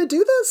really going to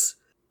do this?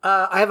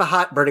 I have a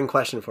hot burning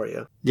question for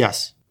you.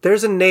 Yes.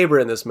 There's a neighbor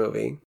in this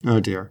movie.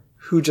 Oh, dear.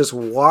 Who just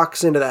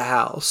walks into the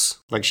house.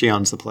 Like she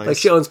owns the place. Like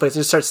she owns the place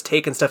and just starts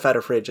taking stuff out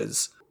of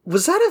fridges.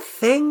 Was that a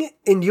thing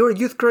in your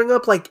youth growing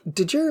up? Like,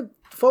 did your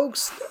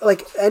folks,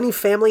 like any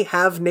family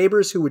have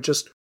neighbors who would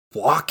just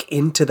walk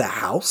into the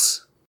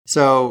house?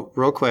 So,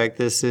 real quick,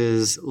 this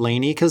is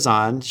Lainey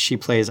Kazan. She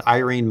plays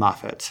Irene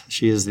Moffat.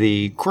 She is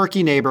the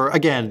quirky neighbor.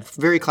 Again,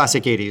 very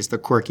classic 80s. The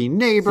quirky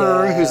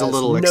neighbor who's a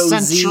little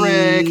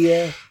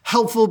eccentric,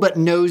 helpful but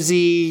nosy.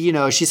 You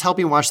know, she's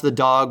helping watch the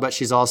dog, but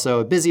she's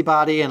also a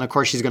busybody. And of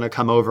course, she's going to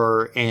come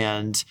over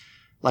and,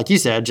 like you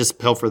said, just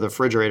pilfer the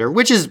refrigerator,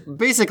 which is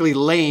basically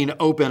laying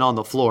open on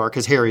the floor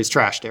because Harry's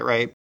trashed it,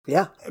 right?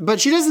 Yeah. But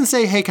she doesn't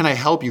say, hey, can I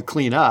help you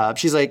clean up?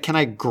 She's like, can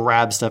I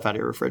grab stuff out of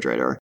your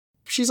refrigerator?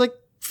 She's like,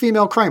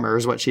 female Kramer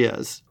is what she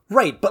is.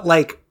 Right, but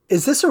like,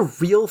 is this a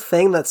real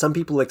thing that some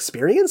people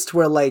experienced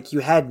where like you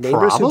had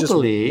neighbors who just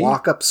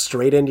walk up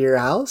straight into your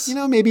house? You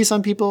know, maybe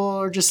some people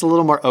are just a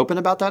little more open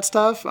about that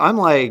stuff. I'm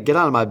like, get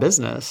out of my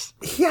business.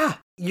 Yeah,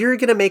 you're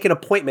going to make an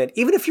appointment.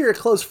 Even if you're a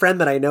close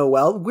friend that I know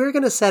well, we're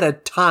going to set a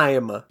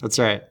time. That's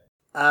right.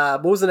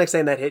 What was the next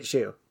thing that hit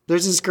you?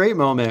 There's this great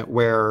moment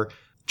where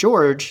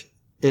George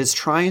is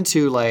trying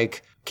to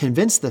like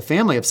convince the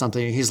family of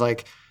something. He's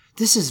like,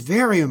 this is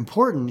very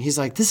important. He's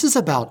like, this is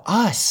about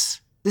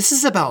us. This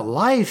is about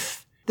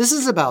life. This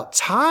is about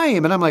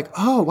time. And I'm like,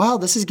 oh, wow,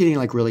 this is getting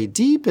like really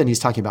deep. And he's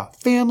talking about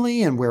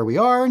family and where we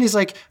are. And he's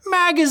like,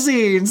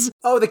 magazines.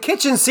 Oh, the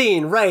kitchen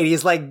scene. Right.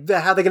 He's like,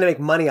 how are they going to make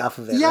money off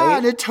of it? Yeah. Right?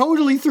 And it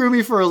totally threw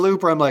me for a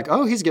loop where I'm like,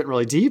 oh, he's getting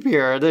really deep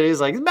here. And then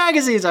he's like,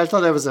 magazines. I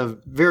thought that was a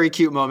very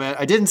cute moment.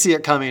 I didn't see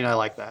it coming. I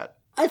like that.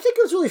 I think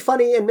it was really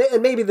funny. And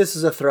maybe this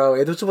is a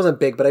throwaway. This wasn't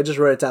big, but I just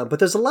wrote it down. But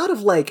there's a lot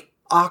of like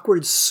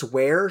awkward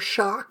swear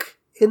shock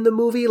in the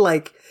movie.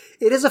 Like,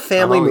 it is a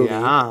family movie.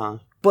 Yeah.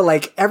 But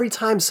like every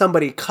time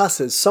somebody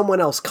cusses,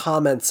 someone else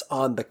comments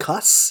on the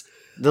cuss.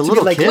 The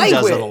little like, kid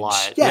language. does it a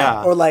lot.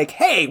 Yeah. Or like,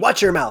 hey,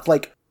 watch your mouth.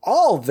 Like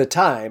all the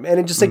time. And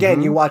it just,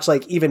 again, you watch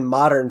like even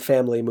modern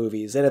family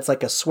movies and it's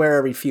like a swear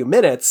every few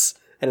minutes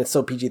and it's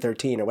still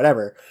PG-13 or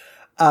whatever.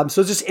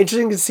 So it's just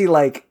interesting to see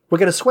like, we're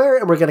going to swear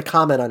and we're going to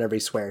comment on every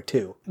swear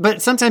too.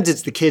 But sometimes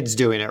it's the kids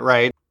doing it,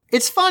 right?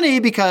 It's funny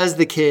because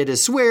the kid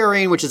is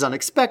swearing, which is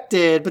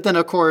unexpected. But then,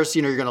 of course,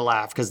 you know, you're going to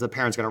laugh because the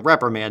parent's going to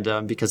reprimand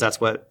them because that's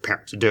what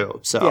parents do.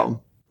 So, yeah.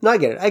 No,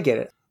 I get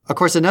it. Of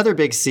course, another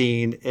big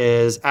scene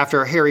is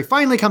after Harry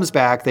finally comes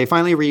back, they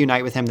finally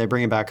reunite with him. They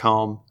bring him back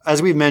home.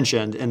 As we've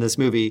mentioned in this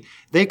movie,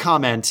 they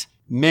comment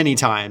many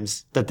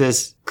times that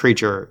this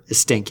creature is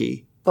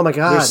stinky. Oh my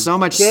God. There's so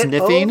much Get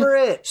sniffing. Over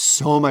it.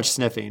 So much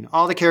sniffing.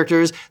 All the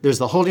characters, there's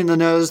the holding the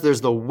nose, there's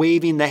the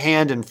waving the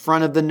hand in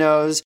front of the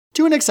nose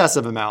to an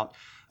excessive amount.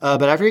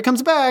 But after he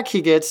comes back,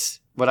 he gets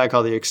what I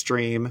call the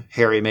extreme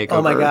Harry makeover.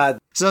 Oh my God.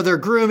 So they're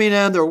grooming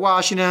him, they're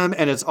washing him,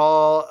 and it's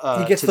all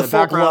he gets to the full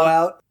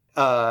background.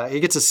 blowout. He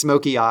gets a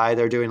smoky eye.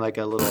 They're doing like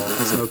a little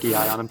smoky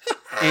eye on him.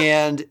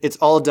 And it's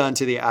all done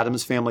to the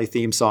Addams Family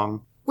theme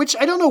song, which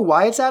I don't know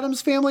why it's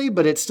Addams Family,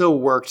 but it still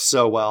worked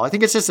so well. I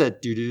think it's just a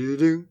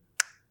do-do-do-do.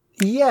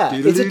 Yeah.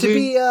 Is it to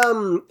be,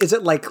 is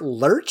it like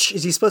Lurch?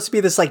 Is he supposed to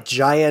be this like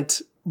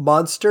giant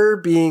monster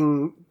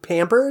being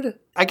pampered?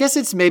 I guess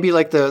it's maybe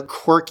like the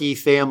quirky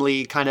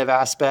family kind of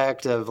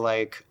aspect of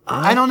like,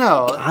 I don't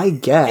know. I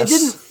guess. It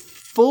didn't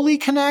fully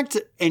connect,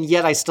 and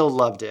yet I still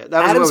loved it.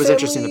 That was what was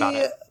interesting about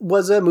it.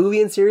 Was a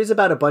movie and series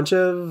about a bunch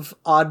of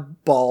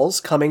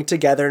oddballs coming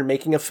together and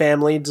making a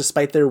family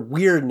despite their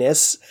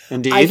weirdness.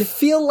 Indeed. I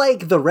feel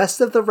like the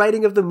rest of the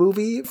writing of the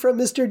movie from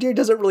Mr. Deere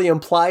doesn't really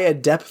imply a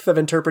depth of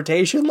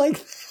interpretation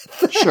like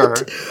that. Sure.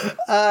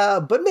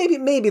 But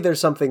maybe there's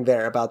something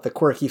there about the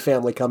quirky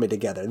family coming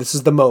together. This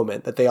is the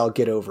moment that they all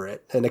get over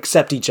it and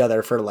accept each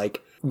other for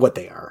like what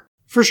they are.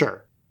 For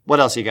sure. What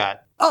else you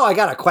got? Oh, I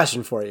got a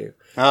question for you.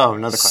 Oh,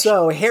 another question.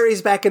 So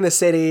Harry's back in the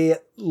city.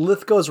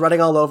 Lithgow's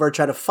running all over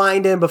trying to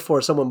find him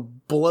before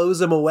someone blows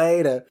him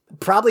away to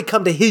probably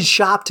come to his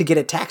shop to get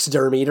it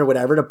taxidermied or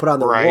whatever to put on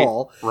the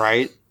wall.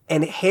 Right.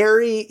 And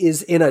Harry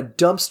is in a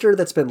dumpster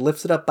that's been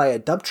lifted up by a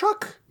dump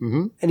truck.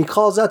 Mm-hmm. And he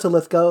calls out to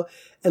Lithgow.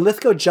 And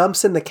Lithgow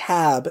jumps in the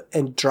cab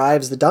and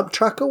drives the dump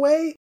truck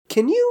away.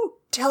 Can you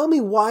tell me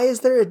why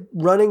is there a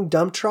running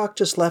dump truck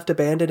just left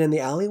abandoned in the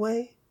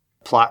alleyway?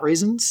 plot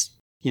reasons.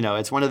 You know,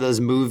 it's one of those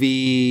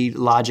movie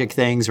logic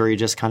things where you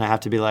just kind of have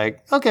to be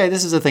like, okay,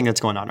 this is a thing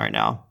that's going on right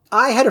now.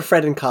 I had a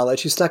friend in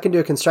college who snuck into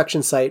a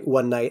construction site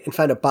one night and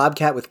found a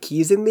Bobcat with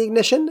keys in the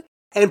ignition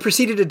and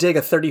proceeded to dig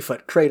a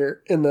 30-foot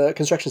crater in the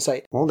construction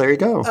site. Well, there you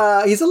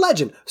go. He's a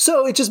legend.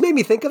 So it just made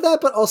me think of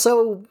that, but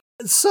also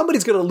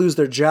somebody's going to lose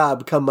their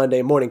job come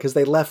Monday morning because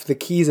they left the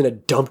keys in a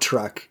dump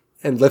truck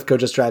and Lithgow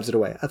just drives it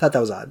away. I thought that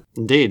was odd.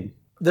 Indeed.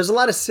 There's a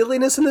lot of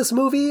silliness in this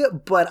movie,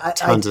 but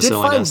I did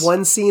find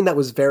one scene that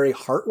was very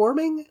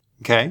heartwarming.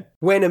 Okay.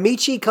 When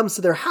Amici comes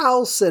to their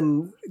house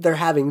and they're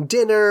having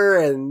dinner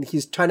and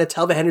he's trying to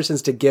tell the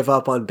Hendersons to give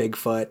up on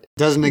Bigfoot.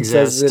 Doesn't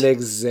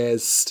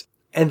exist.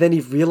 And then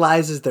he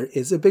realizes there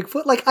is a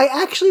Bigfoot. Like, I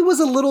actually was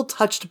a little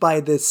touched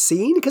by this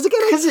scene. Because again,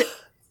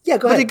 yeah,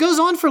 go ahead. But it goes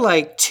on for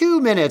like 2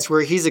 minutes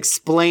where he's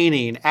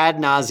explaining ad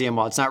nauseum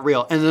why it's not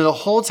real. And then the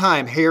whole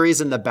time,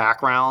 Harry's in the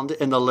background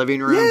in the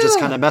living room, just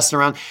kind of messing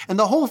around. And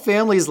the whole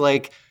family's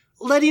like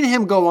letting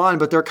him go on,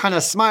 but they're kind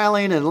of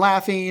smiling and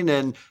laughing.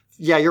 And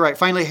yeah, you're right.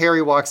 Finally,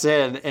 Harry walks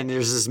in and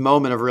there's this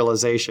moment of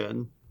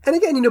realization. And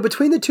again, you know,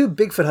 between the two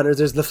Bigfoot hunters,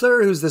 there's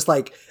Lafleur, who's this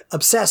like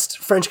obsessed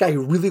French guy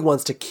who really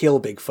wants to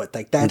kill Bigfoot.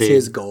 Like that's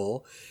his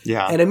goal.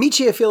 Yeah. And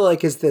Amici, I feel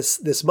like, is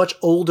this much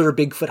older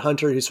Bigfoot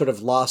hunter who's sort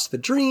of lost the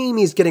dream.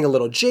 He's getting a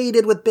little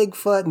jaded with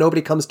Bigfoot.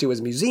 Nobody comes to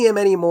his museum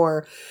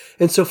anymore.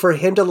 And so for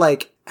him to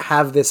like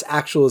have this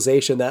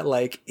actualization that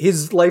like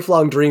his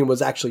lifelong dream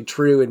was actually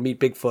true and meet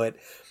Bigfoot.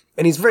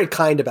 And he's very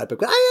kind about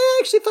Bigfoot. I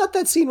actually thought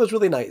that scene was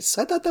really nice.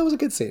 I thought that was a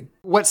good scene.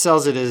 What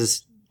sells it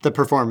is the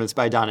performance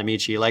by Don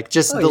Amici. Like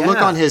just the look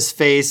on his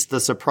face, the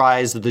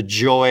surprise, the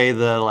joy,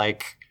 the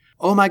like,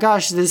 oh my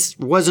gosh, this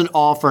wasn't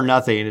all for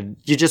nothing.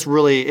 You just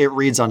really, it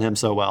reads on him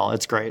so well.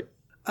 It's great.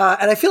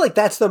 And I feel like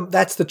that's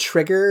the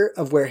trigger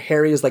of where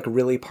Harry is like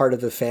really part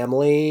of the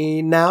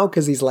family now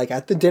because he's like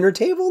at the dinner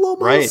table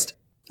almost. Right.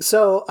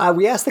 So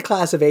we asked the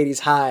class of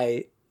 80s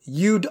high,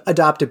 you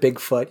adopt a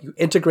Bigfoot, you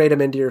integrate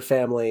him into your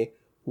family.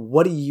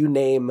 What do you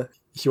name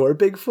your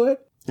Bigfoot?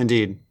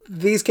 Indeed.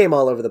 These came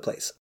all over the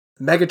place.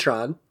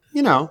 Megatron.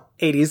 You know.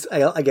 80s,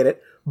 I get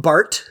it.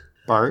 Bart.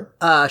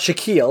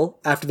 Shaquille,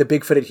 after the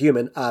big-footed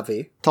human,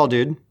 Avi. Tall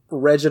dude.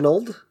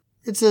 Reginald.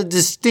 It's a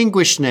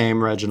distinguished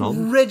name, Reginald.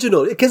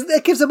 Reginald, because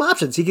that gives him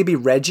options. He could be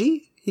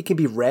Reggie. He could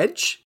be Reg.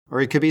 Or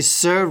he could be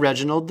Sir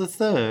Reginald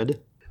III.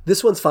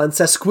 This one's fun.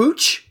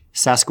 Sasquatch.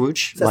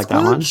 Like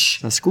that one.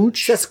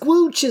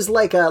 Sasquatch is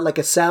like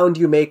a sound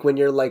you make when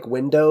you're like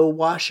window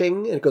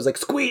washing, and it goes like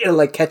squeak and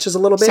like catches a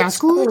little bit.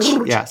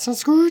 Sasquatch. Yeah,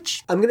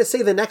 Sasquatch. I'm gonna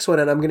say the next one,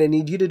 and I'm gonna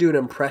need you to do an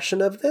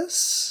impression of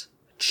this.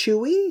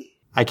 Chewie.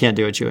 I can't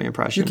do a Chewie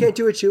impression. You can't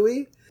do a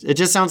Chewie? It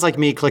just sounds like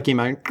me clicking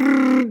my...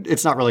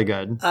 It's not really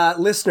good.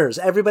 Listeners,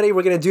 everybody,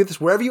 we're going to do this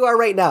wherever you are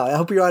right now. I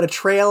hope you're on a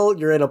trail.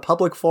 You're in a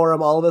public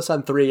forum. All of us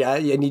on 3. I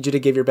need you to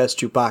give your best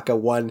Chewbacca.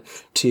 1,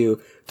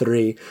 2,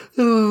 3.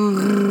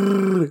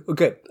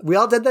 Good. We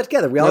all did that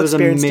together. We all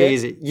experienced it. That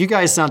was amazing. You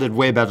guys sounded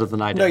way better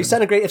than I did. No, you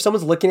sounded great. If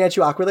someone's looking at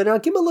you awkwardly now,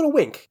 give them a little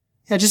wink.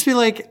 Yeah, just be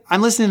like,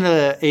 I'm listening to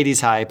the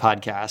 80s High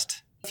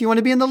podcast. If you want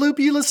to be in the loop,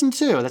 you listen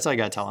too. That's all you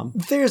got to tell them.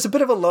 There's a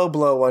bit of a low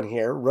blow one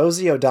here.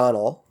 Rosie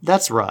O'Donnell.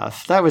 That's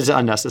rough. That was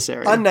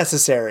unnecessary.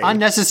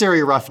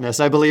 Unnecessary roughness,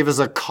 I believe, is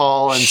a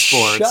call in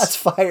sports. Shots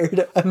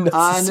fired.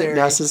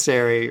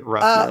 Unnecessary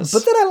roughness.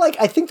 But then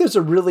I think there's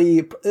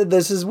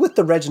this is with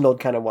the Reginald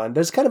kind of one.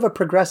 There's kind of a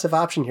progressive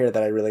option here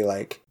that I really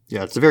like.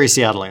 Yeah, it's a very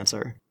Seattle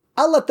answer.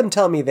 I'll let them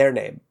tell me their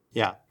name.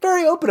 Yeah.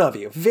 Very open of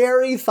you.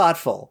 Very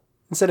thoughtful.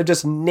 Instead of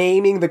just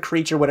naming the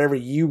creature whatever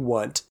you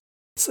want.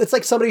 It's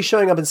like somebody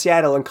showing up in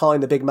Seattle and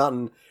calling the big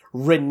mountain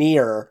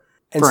Rainier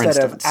instead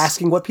of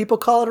asking what people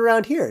call it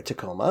around here,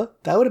 Tacoma.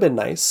 That would have been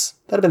nice.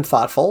 That would have been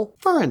thoughtful.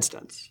 For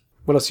instance.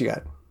 What else you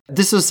got?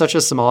 This was such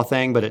a small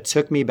thing, but it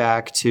took me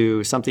back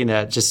to something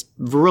that just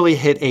really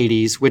hit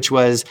 80s, which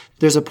was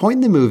there's a point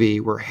in the movie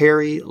where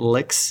Harry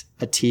licks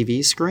a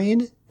TV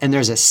screen and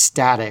there's a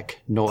static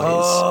noise.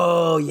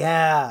 Oh,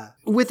 yeah.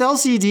 With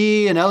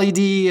LCD and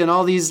LED and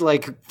all these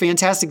like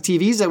fantastic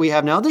TVs that we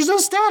have now, there's no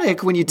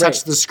static when you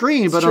touch the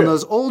screen. But on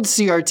those old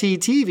CRT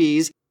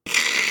TVs,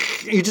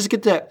 you just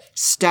get that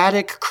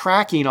static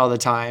cracking all the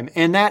time.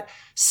 And that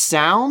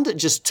sound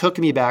just took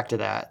me back to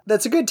that.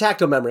 That's a good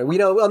tactile memory. We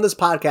know on this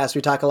podcast,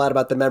 we talk a lot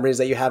about the memories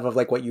that you have of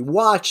like what you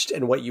watched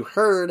and what you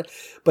heard.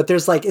 But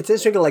there's like, it's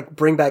interesting to like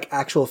bring back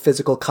actual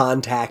physical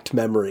contact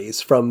memories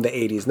from the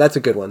 80s. And that's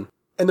a good one.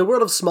 In the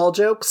world of small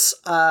jokes,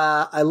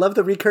 I love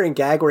the recurring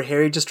gag where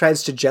Harry just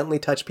tries to gently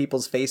touch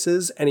people's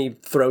faces and he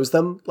throws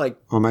them like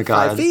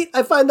 5 feet.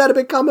 I find that a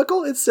bit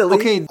comical. It's silly.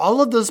 Okay, all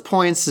of those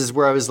points is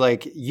where I was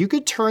like, you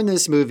could turn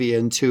this movie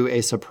into a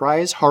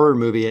surprise horror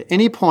movie at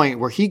any point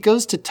where he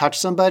goes to touch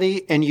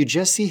somebody and you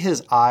just see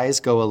his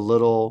eyes go a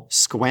little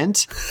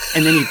squint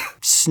and then he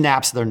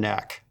snaps their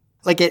neck.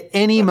 Like at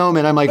any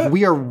moment, I'm like,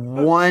 we are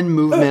one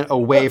movement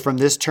away from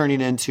this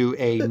turning into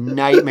a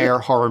nightmare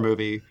horror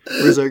movie.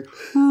 Where he's like,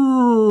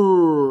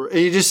 and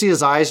you just see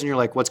his eyes and you're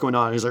like, what's going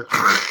on? And he's like,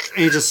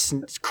 he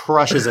just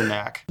crushes a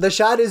neck. The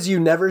shot is you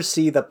never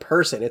see the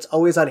person. It's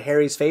always on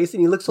Harry's face,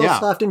 and he looks all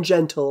soft and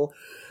gentle.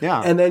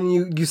 Yeah. And then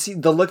you see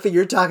the look that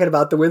you're talking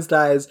about, the Winston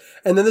eyes,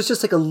 and then there's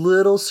just like a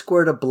little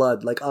squirt of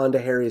blood like onto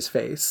Harry's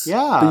face.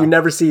 Yeah. But you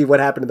never see what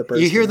happened to the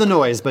person. You hear the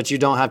noise, but you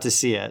don't have to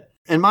see it.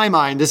 In my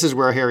mind, this is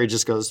where Harry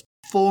just goes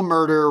full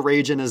murder,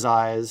 rage in his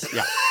eyes.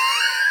 Yeah.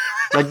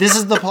 Like, this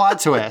is the plot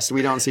twist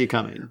we don't see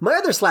coming. My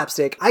other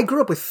slapstick, I grew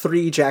up with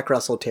 3 Jack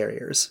Russell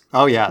Terriers.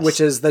 Oh, yes.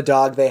 Which is the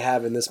dog they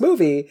have in this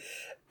movie.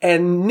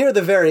 And near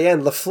the very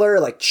end,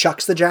 LaFleur like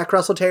chucks the Jack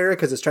Russell Terrier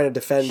because it's trying to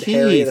defend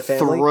Harry and the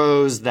family. He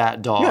throws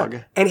that dog.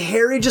 Yeah. And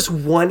Harry just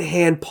one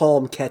hand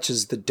palm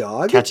catches the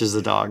dog.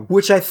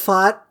 Which I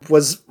thought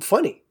was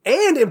funny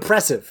and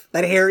impressive.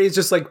 That Harry is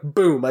just like,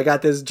 boom, I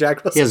got this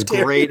Jack Russell Terrier. He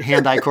has great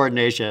hand-eye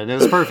coordination. It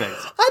was perfect. I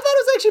thought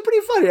it was actually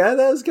pretty funny. I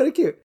thought it was kind of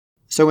cute.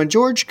 So when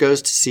George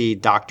goes to see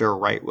Dr.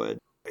 Wrightwood,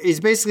 he's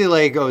basically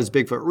like, oh, is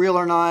Bigfoot real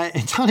or not?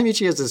 And Don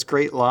Amici has this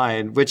great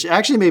line, which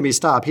actually made me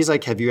stop. He's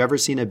like, have you ever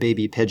seen a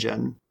baby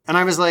pigeon? And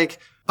I was like,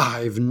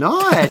 I've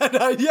not.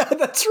 Yeah,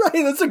 that's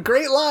right. That's a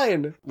great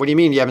line. What do you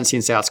mean you haven't seen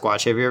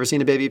Sasquatch? Have you ever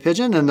seen a baby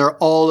pigeon? And they're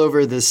all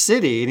over the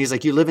city. And he's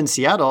like, you live in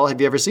Seattle. Have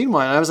you ever seen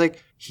one? And I was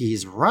like,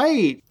 he's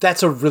right.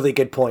 That's a really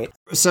good point.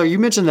 So you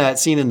mentioned that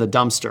scene in the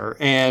dumpster.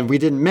 And we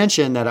didn't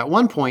mention that at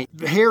one point,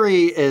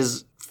 Harry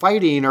is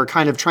fighting or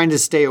kind of trying to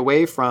stay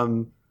away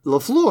from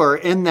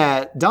LaFleur in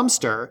that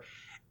dumpster.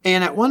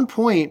 And at one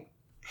point,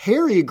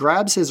 Harry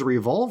grabs his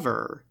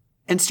revolver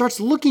and starts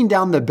looking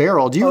down the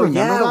barrel. Do you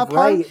remember that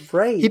part?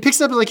 Right. He picks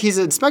up like he's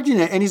inspecting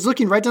it and he's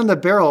looking right down the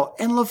barrel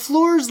and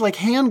LaFleur's like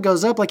hand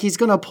goes up like he's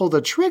going to pull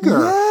the trigger.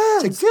 Yeah,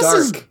 it's like, this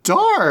is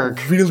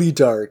dark. Really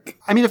dark.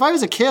 I mean, if I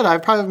was a kid,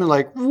 I'd probably been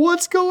like,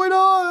 what's going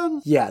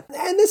on? Yeah.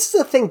 And this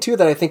is a thing too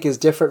that I think is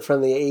different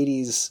from the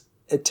 80s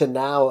to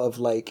now of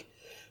like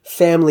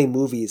family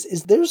movies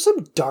is there's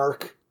some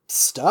dark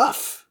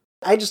stuff.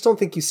 I just don't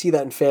think you see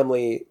that in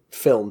family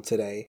film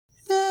today.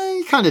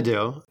 You kind of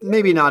do.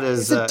 Maybe not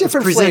as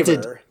different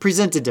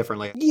presented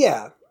differently.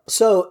 Yeah.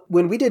 So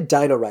when we did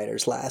Dino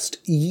Riders last,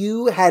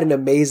 you had an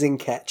amazing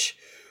catch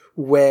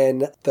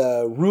when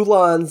the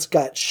Rulons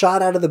got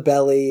shot out of the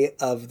belly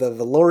of the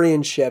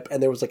Valorian ship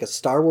and there was like a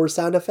Star Wars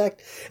sound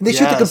effect. And they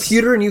shoot the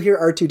computer and you hear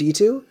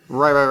R2-D2.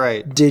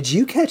 Right. Did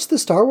you catch the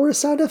Star Wars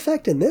sound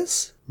effect in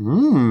this?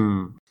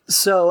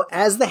 So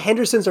as the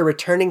Hendersons are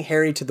returning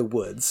Harry to the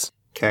woods,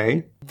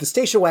 okay, the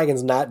station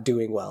wagon's not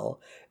doing well.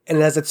 And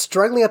as it's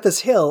struggling up this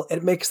hill,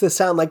 it makes this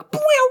sound like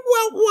wow,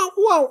 wow, wow,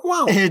 wow,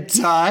 wow. It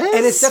does?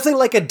 And it's definitely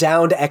like a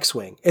downed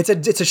X-Wing. It's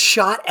a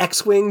shot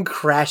X-Wing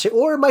crashing,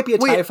 or it might be a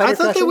TIE fighter I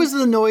thought crashing. that was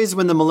the noise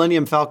when the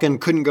Millennium Falcon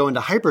couldn't go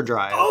into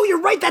hyperdrive. Oh,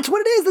 you're right. That's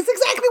what it is. That's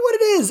exactly what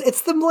it is.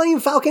 It's the Millennium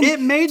Falcon.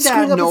 It made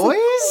that noise?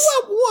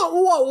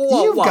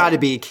 Whoa. You've got to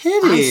be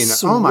kidding. I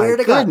swear oh my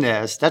to God.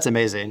 goodness. That's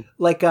amazing.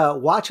 Like,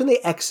 watch when they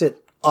exit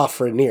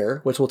off Rainier,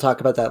 which we'll talk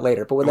about that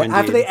later. But when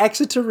after they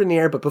exit to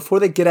Rainier, but before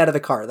they get out of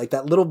the car, like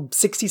that little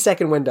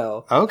 60-second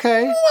window.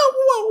 Okay.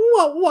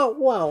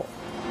 Wow.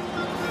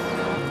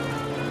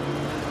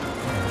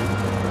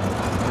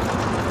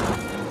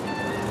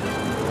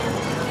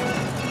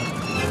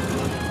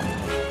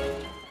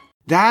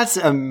 That's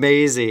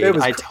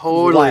amazing. I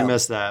totally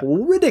missed that.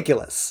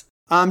 Ridiculous.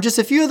 Just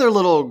a few other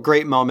little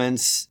great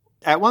moments.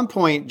 At one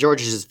point,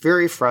 George is just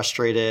very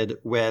frustrated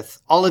with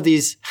all of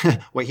these,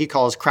 what he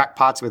calls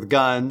crackpots with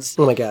guns.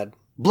 Oh my God.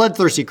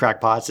 Bloodthirsty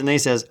crackpots. And then he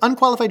says,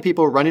 unqualified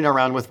people running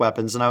around with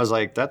weapons. And I was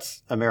like,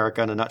 that's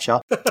America in a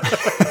nutshell.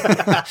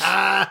 It's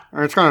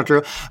kind of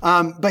true.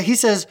 But he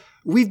says,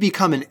 we've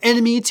become an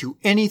enemy to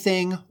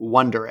anything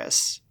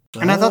wondrous.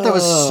 And I thought that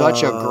was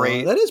such a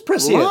great That is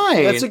prescient.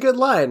 line. That's a good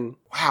line.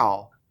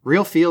 Wow.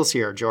 Real feels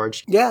here,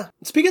 George. Yeah.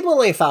 Speaking of the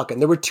Millennium Falcon,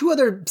 there were 2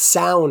 other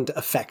sound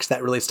effects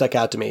that really stuck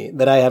out to me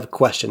that I have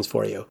questions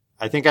for you.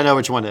 I think I know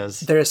which one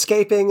is. They're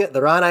escaping.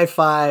 They're on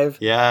I-5.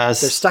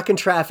 Yes. They're stuck in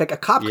traffic. A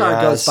cop car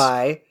goes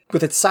by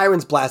with its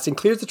sirens blasting,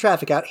 clears the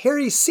traffic out.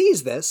 Harry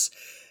sees this,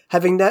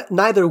 having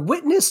neither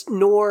witnessed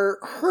nor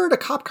heard a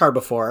cop car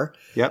before.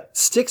 Yep.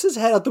 Sticks his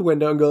head out the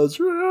window and goes,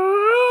 and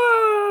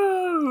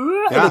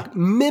like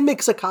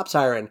mimics a cop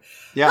siren.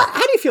 Yeah.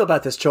 How do you feel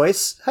about this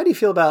choice? How do you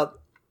feel about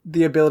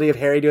the ability of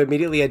Harry to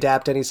immediately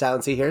adapt any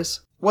sounds he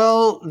hears?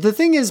 Well, the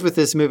thing is with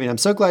this movie, and I'm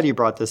so glad you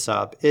brought this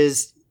up,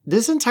 is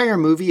this entire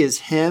movie is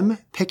him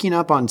picking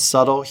up on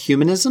subtle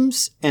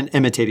humanisms and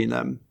imitating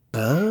them.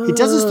 Oh. He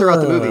does this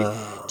throughout the movie.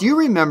 Do you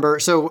remember?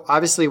 So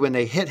obviously when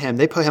they hit him,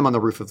 they put him on the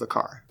roof of the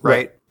car,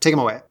 right? Take him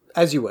away.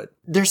 As you would.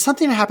 There's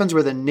something that happens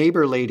where the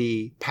neighbor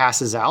lady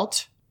passes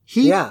out.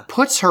 He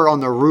puts her on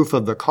the roof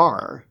of the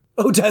car.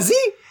 Oh, does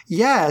he?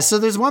 Yeah, so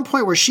there's one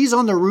point where she's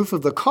on the roof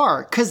of the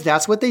car because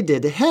that's what they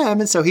did to him,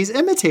 and so he's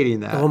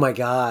imitating that. Oh my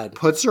God.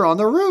 Puts her on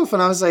the roof,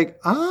 and I was like,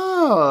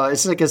 oh,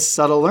 it's like a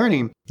subtle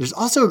learning. There's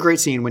also a great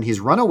scene when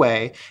he's run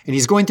away, and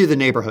he's going through the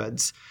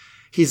neighborhoods.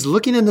 He's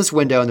looking in this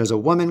window, and there's a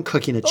woman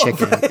cooking a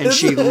chicken, and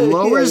she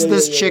lowers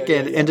this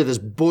chicken into this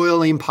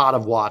boiling pot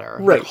of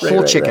water,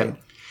 whole chicken.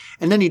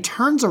 And then he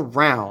turns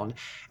around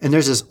and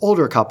there's this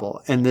older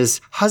couple and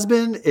this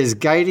husband is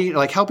guiding,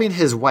 like helping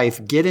his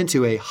wife get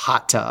into a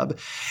hot tub.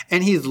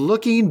 And he's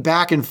looking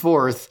back and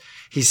forth.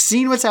 He's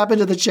seen what's happened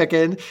to the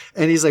chicken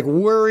and he's like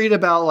worried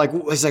about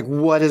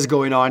what is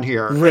going on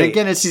here? Right. And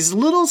again, it's these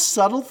little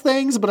subtle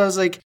things, but I was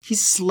like,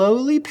 he's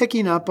slowly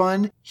picking up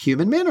on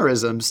human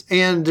mannerisms.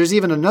 And there's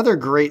even another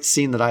great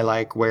scene that I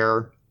like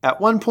where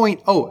at one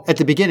point, at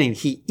the beginning,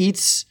 he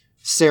eats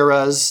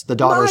Sarah's, the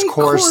daughter's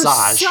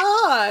corsage.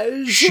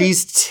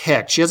 She's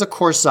ticked. She has a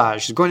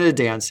corsage. She's going to the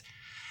dance.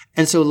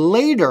 And so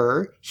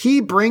later,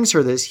 he brings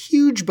her this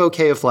huge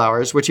bouquet of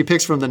flowers, which he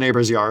picks from the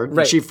neighbor's yard.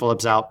 Right. She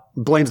flips out,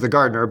 blames the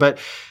gardener. But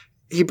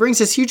he brings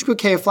this huge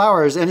bouquet of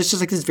flowers, and it's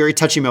just like this very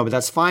touchy moment.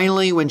 That's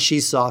finally when she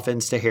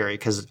softens to Harry.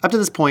 Because up to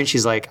this point,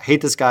 she's like, I hate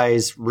this guy.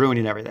 He's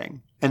ruining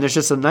everything. And there's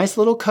just a nice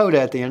little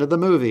coda at the end of the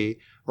movie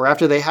where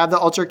after they have the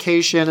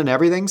altercation and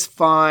everything's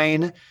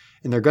fine,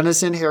 and they're going to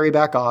send Harry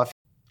back off,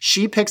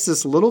 she picks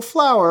this little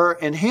flower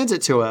and hands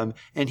it to him,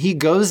 and he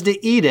goes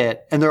to eat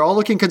it, and they're all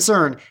looking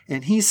concerned,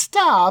 and he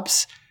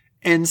stops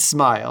and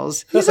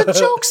smiles. He's a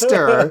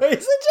jokester. Oh,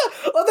 that's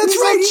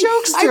He's right. a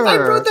jokester. I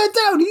wrote that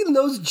down. He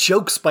knows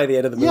jokes by the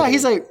end of the movie. Yeah,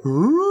 he's like,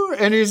 ooh,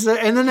 and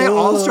then they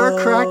all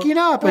start cracking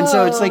up, and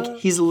so it's like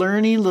he's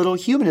learning little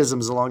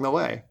humanisms along the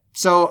way.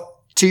 So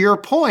to your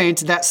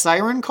point, that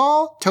siren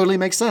call totally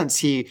makes sense.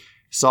 He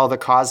saw the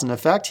cause and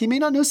effect. He may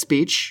not know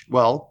speech.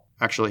 Well,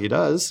 actually, he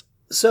does.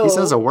 So, he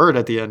says a word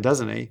at the end,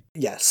 doesn't he?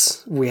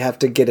 Yes, we have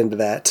to get into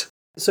that.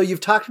 So you've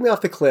talked me off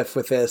the cliff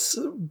with this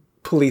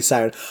police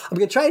siren. I'm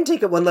going to try and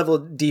take it one level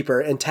deeper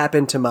and tap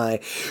into my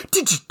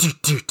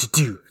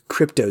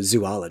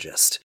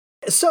cryptozoologist.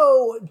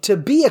 So to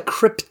be a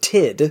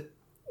cryptid,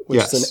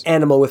 which is an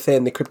animal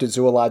within the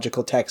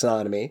cryptozoological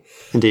taxonomy,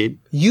 indeed,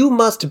 you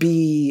must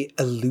be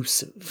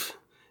elusive.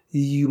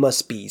 You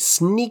must be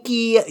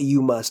sneaky.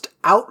 You must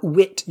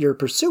outwit your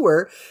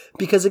pursuer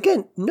because,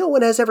 again, no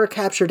one has ever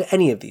captured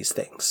any of these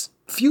things.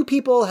 Few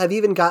people have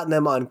even gotten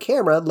them on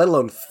camera, let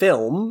alone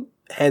film,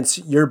 hence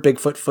your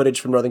Bigfoot footage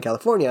from Northern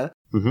California.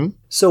 Mm-hmm.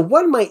 So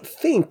one might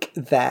think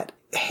that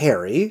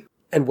Harry,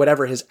 and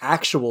whatever his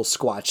actual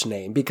Squatch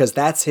name, because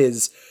that's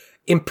his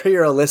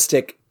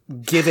imperialistic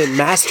given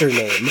master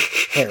name,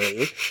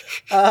 Harry,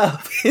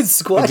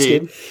 his Squatch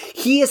name,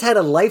 he has had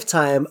a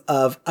lifetime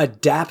of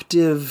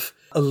adaptive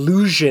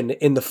illusion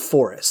in the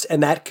forest.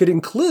 And that could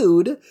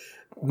include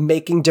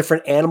making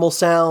different animal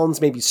sounds,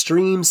 maybe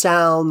stream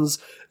sounds,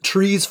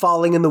 trees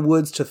falling in the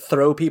woods to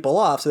throw people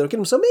off so they don't get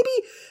him. So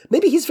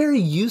maybe he's very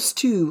used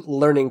to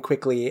learning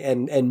quickly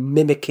and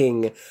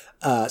mimicking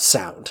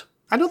sound.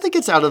 I don't think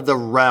it's out of the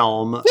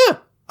realm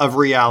of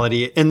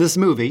reality in this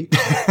movie.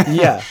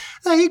 Yeah.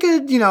 He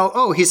could,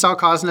 he saw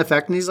cause and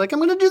effect and he's like, I'm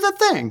going to do that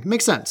thing.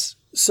 Makes sense.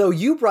 So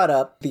you brought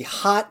up the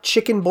hot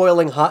chicken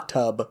boiling hot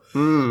tub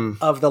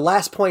of the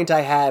last point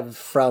I have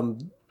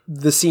from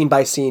the scene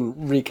by scene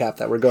recap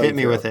that we're going Hit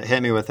me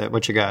with it.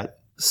 What you got?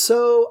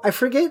 So I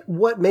forget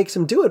what makes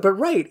him do it, but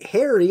right,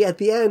 Harry at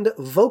the end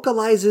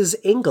vocalizes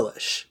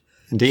English.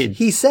 Indeed.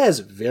 He says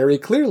very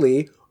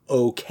clearly,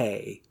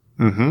 okay.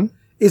 Mm-hmm.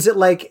 Is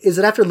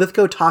it after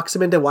Lithgow talks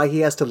him into why he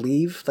has to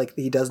leave? Like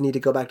he does need to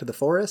go back to the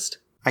forest?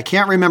 I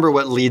can't remember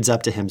what leads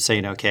up to him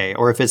saying okay,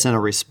 or if it's in a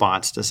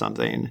response to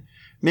something.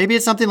 Maybe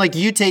it's something like,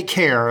 you take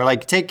care,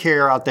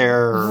 out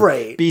there,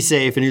 right? Be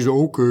safe. And he's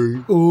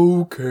okay.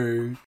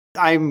 Okay.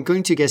 I'm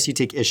going to guess you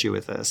take issue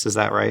with this. Is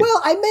that right?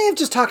 Well, I may have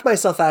just talked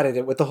myself out of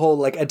it with the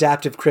whole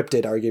adaptive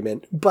cryptid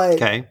argument,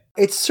 but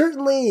It's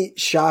certainly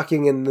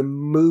shocking in the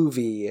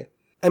movie.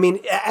 I mean,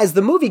 as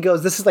the movie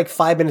goes, this is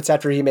 5 minutes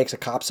after he makes a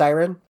cop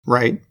siren.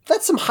 Right.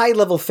 That's some high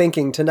level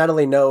thinking to not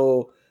only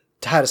know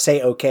how to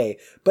say okay,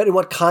 but in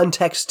what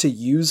context to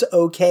use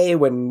okay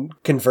when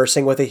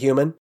conversing with a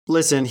human.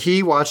 Listen,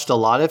 he watched a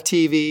lot of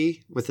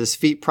TV with his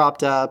feet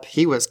propped up.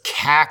 He was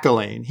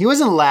cackling. He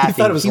wasn't laughing.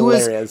 He thought it was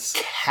hilarious.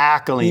 Was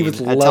cackling he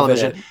was at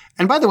television. It.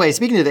 And by the way,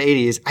 speaking of the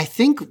 80s, I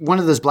think one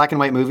of those black and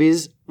white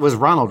movies was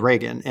Ronald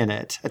Reagan in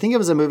it. I think it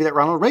was a movie that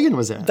Ronald Reagan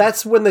was in.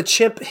 That's when the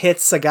chimp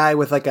hits a guy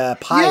with a pie or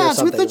something, Yeah,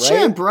 it's with the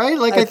chimp, right?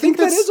 I think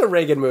that is a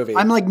Reagan movie.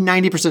 I'm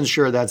 90%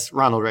 sure that's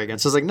Ronald Reagan.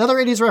 So it's another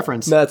 80s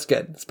reference. No, that's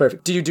good. It's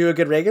perfect. Do you do a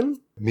good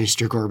Reagan?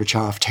 Mr.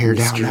 Gorbachev, tear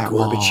down that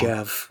wall.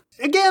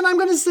 Again, I'm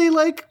going to say,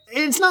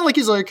 it's not like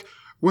he's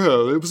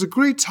well, it was a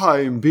great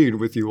time being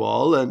with you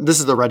all. And this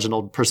is the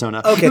Reginald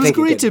persona. Okay, it was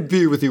great to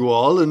be with you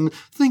all. And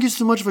thank you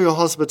so much for your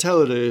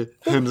hospitality,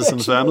 Henderson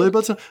family.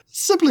 But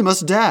simply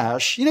must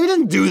dash. He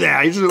didn't do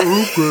that. He just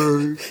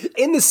okay.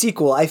 In the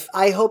sequel,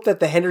 I hope that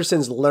the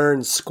Hendersons learn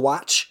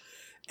Squatch.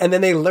 And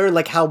then they learn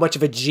how much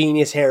of a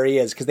genius Harry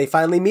is because they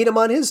finally meet him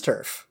on his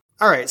turf.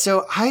 All right.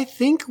 So I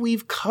think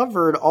we've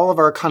covered all of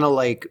our kind of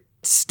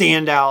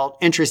standout,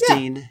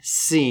 interesting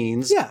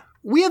scenes. Yeah.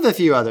 We have a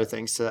few other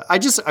things to.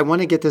 I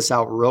want to get this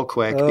out real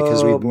quick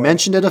because we've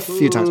mentioned it a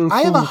few times.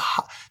 I have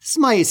this is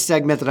my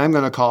segment that I'm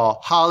going to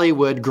call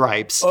Hollywood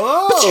Gripes.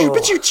 Oh.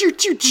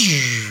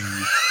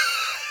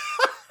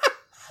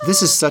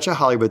 This is such a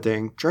Hollywood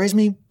thing. Drives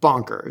me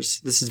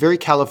bonkers. This is very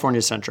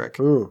California centric.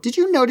 Did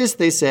you notice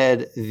they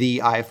said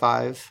the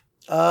I-5?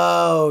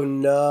 Oh,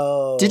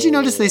 no. Did you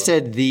notice they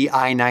said the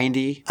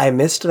I-90? I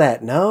missed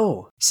that.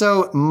 No.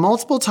 So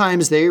multiple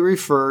times they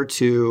refer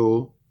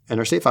to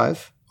Interstate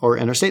 5 or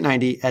Interstate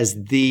 90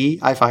 as the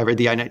I-5 or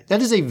the I-90.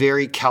 That is a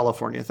very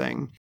California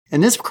thing.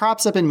 And this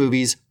crops up in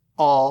movies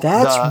all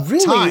That's the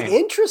really time.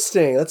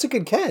 interesting. That's a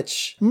good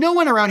catch. No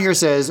one around here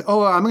says,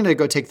 oh, I'm going to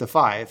go take the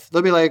 5.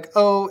 They'll be like,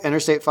 oh,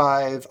 Interstate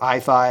 5,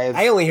 I-5.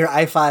 I only hear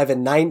I-5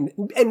 and 9.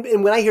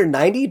 And when I hear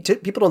 90,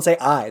 people don't say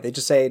I. They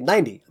just say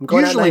 90. I'm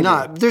going Usually on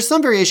 90. not. There's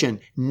some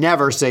variation.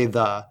 Never say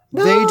the.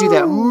 No. They do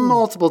that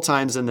multiple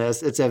times in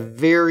this. It's a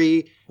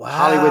very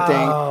Hollywood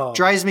thing.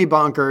 Drives me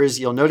bonkers.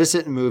 You'll notice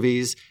it in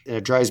movies, and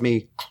it drives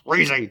me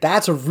crazy.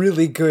 That's a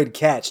really good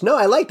catch. No,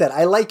 I like that.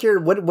 I like your,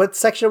 what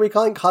section are we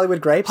calling?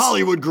 Hollywood Gripes?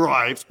 Hollywood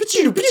gripes.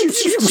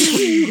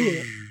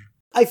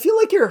 I feel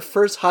like your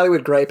first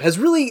Hollywood gripe has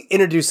really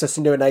introduced us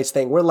into a nice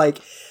thing where, like,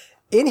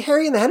 in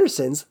Harry and the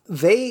Hendersons,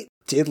 they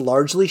did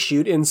largely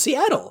shoot in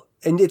Seattle.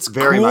 And it's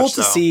Very cool much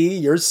to so. see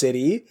your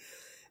city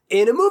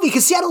in a movie,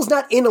 because Seattle's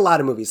not in a lot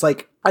of movies.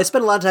 Like, I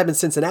spent a lot of time in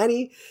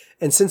Cincinnati,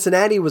 and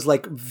Cincinnati was,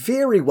 like,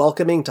 very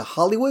welcoming to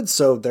Hollywood,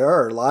 so there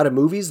are a lot of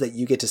movies that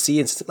you get to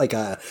see. Like,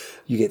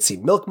 you get to see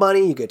Milk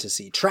Money, you get to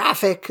see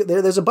Traffic.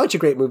 There's a bunch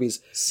of great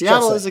movies.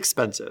 Seattle is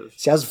expensive.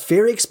 Seattle's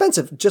very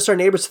expensive. Just our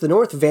neighbors to the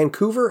north,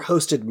 Vancouver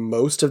hosted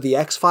most of the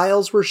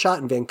X-Files were shot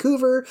in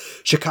Vancouver.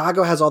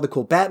 Chicago has all the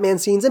cool Batman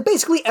scenes, and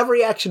basically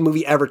every action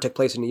movie ever took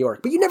place in New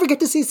York. But you never get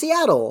to see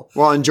Seattle.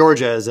 Well, and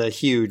Georgia is a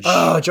huge...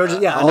 Oh, Georgia,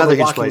 yeah, all another the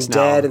huge Walking place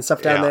Dead now. and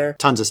stuff down there.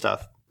 Tons of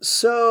stuff.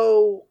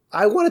 So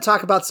I want to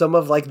talk about some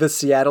of, like, the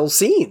Seattle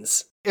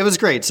scenes. It was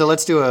great. So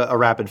let's do a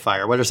rapid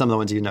fire. What are some of the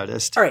ones you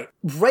noticed? All right.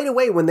 Right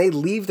away, when they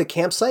leave the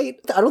campsite,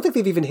 I don't think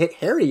they've even hit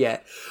Harry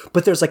yet,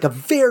 but there's like a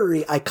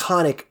very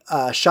iconic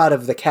shot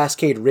of the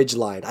Cascade Ridge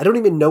line. I don't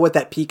even know what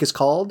that peak is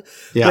called,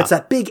 Yeah. but it's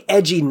that big,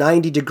 edgy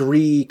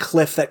 90-degree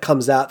cliff that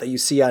comes out that you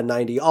see on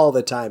 90 all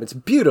the time. It's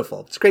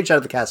beautiful. It's a great shot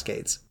of the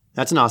Cascades.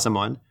 That's an awesome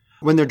one.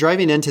 When they're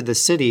driving into the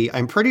city,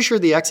 I'm pretty sure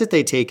the exit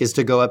they take is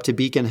to go up to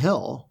Beacon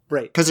Hill.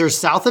 Right. Because they're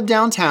south of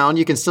downtown.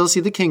 You can still see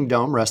the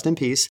Kingdome, rest in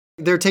peace.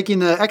 They're taking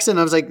the exit, and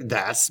I was like,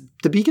 that's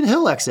the Beacon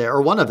Hill exit,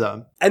 or one of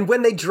them. And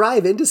when they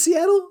drive into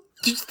Seattle,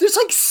 there's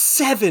like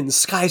 7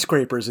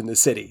 skyscrapers in the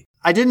city.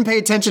 I didn't pay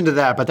attention to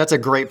that, but that's a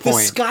great The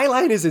point.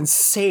 skyline is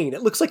insane.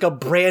 It looks like a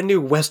brand new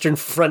Western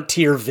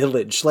frontier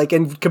village, like,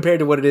 and compared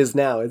to what it is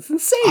now. It's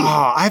insane.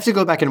 Oh, I have to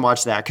go back and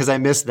watch that because I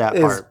missed that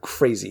It's part.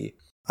 crazy.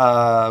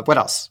 What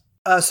else?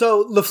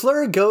 So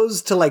LaFleur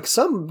goes to like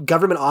some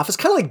government office,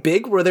 kind of like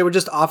Big, where they were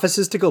just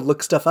offices to go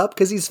look stuff up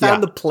because he's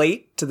found Yeah. the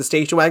plate to the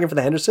station wagon for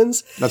the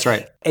Hendersons. That's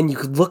right. And you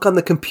could look on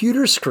the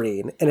computer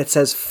screen and it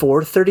says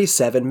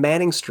 437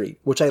 Manning Street,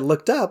 which I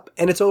looked up,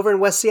 and it's over in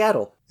West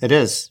Seattle. It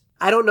is.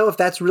 I don't know if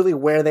that's really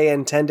where they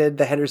intended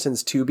the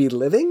Hendersons to be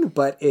living,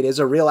 but it is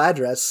a real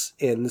address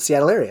in the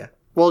Seattle area.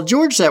 Well,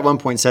 George at one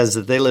point says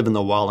that they live in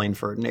the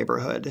Wallingford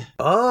neighborhood.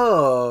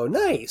 Oh,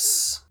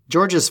 nice.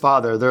 George's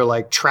father, they're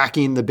like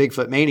tracking the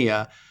Bigfoot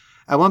mania.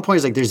 At one point,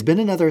 he's like, there's been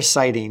another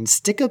sighting.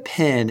 Stick a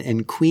pin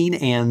in Queen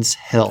Anne's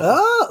Hill.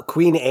 Oh,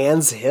 Queen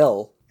Anne's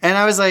Hill. And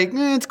I was like,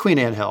 it's Queen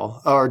Anne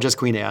Hill, or just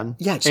Queen Anne.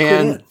 Yeah, just Queen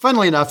and Anne.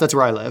 funnily enough, that's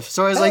where I live.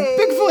 So I was like,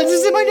 Bigfoot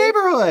is in my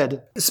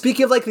neighborhood.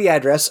 Speaking of like the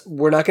address,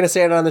 we're not going to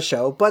say it on the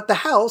show, but the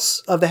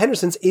house of the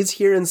Hendersons is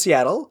here in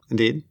Seattle.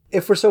 Indeed.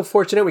 If we're so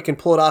fortunate, we can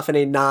pull it off in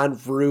a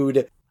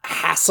non-rude,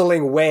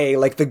 hassling way,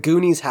 like the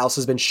Goonies house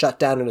has been shut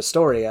down in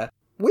Astoria.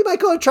 We might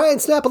go try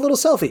and snap a little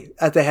selfie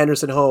at the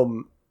Henderson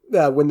home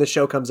when the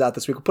show comes out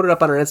this week. We'll put it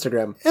up on our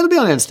Instagram. It'll be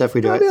on Insta if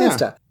we do It'll it. be on Yeah.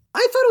 Insta. I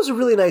thought it was a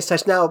really nice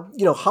touch. Now,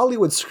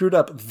 Hollywood screwed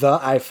up the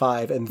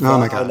I-5 and the Oh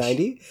my gosh.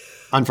 I-90.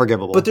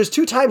 Unforgivable. But there's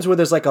 2 times where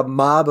there's like a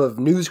mob of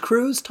news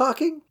crews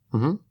talking.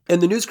 Mhm.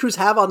 And the news crews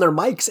have on their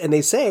mics and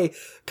they say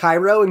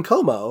Cairo and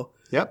Como,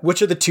 Yep.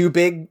 which are the 2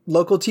 big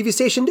local TV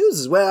station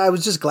newses. Well, I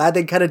was just glad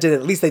they kind of did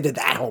it. At least they did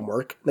that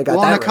homework. They got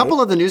Well, that and a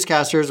couple of the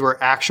newscasters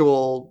were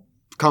actual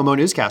Como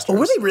newscasters. Oh,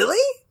 were they really?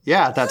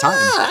 Yeah, at that time.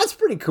 Ah, that's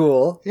pretty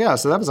cool. Yeah,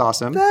 so that was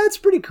awesome. That's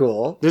pretty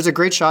cool. There's a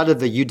great shot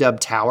of the UW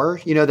Tower.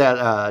 You know,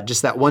 that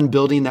just that one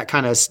building that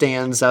kind of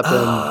stands up in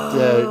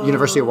the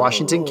University of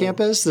Washington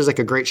campus. There's like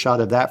a great shot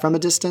of that from a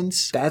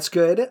distance. That's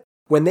good.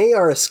 When they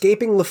are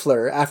escaping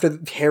LaFleur after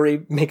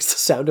Harry makes the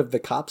sound of the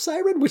cop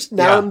siren, which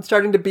now Yeah. I'm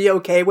starting to be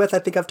okay with. I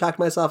think I've talked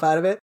myself out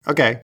of it.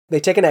 Okay. They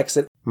take an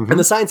exit, Mm-hmm. and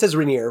the sign says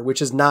Rainier,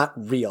 which is not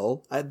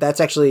real. That's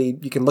actually,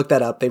 you can look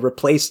that up. They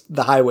replaced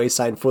the highway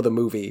sign for the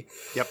movie.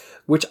 Yep.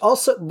 Which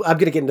also, I'm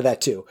going to get into that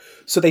too.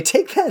 So they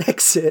take that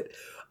exit.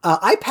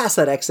 I pass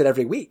that exit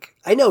every week.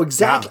 I know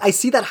exactly. Yeah. I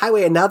see that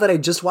highway, and now that I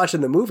just watched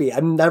in the movie,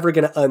 I'm never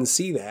going to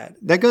unsee that.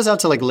 That goes out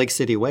to like Lake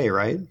City Way,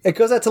 right? It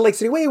goes out to Lake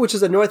City Way, which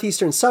is a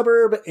northeastern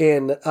suburb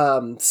in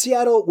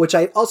Seattle, which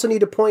I also need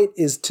to point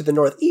is to the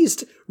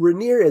northeast.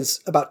 Rainier is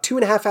about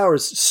 2.5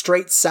 hours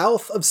straight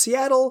south of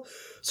Seattle.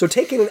 So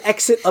taking an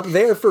exit up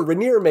there for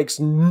Rainier makes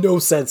no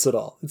sense at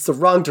all. It's the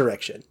wrong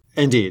direction.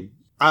 Indeed.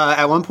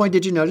 At one point,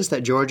 did you notice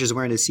that George is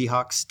wearing a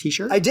Seahawks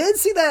t-shirt? I did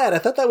see that. I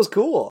thought that was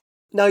cool.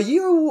 Now,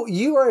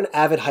 you are an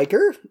avid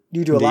hiker.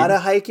 You do a lot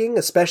of hiking,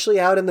 especially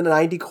out in the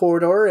 90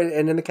 corridor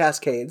and in the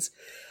Cascades.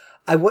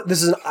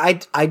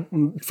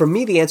 For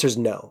me, the answer is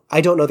no.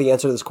 I don't know the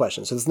answer to this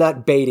question, so it's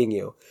not baiting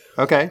you.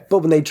 Okay. But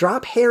when they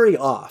drop Harry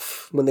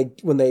off, when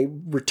they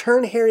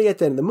return Harry at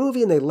the end of the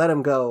movie and they let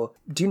him go,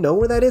 do you know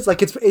where that is?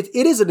 Like it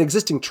is an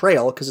existing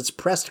trail because it's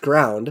pressed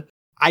ground.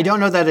 I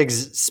don't know that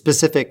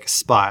specific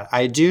spot.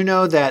 I do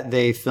know that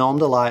they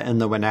filmed a lot in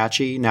the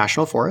Wenatchee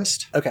National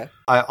Forest. Okay.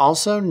 I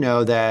also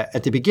know that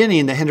at the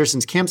beginning, the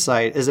Henderson's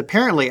campsite is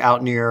apparently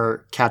out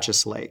near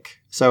Catchess Lake,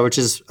 which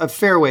is a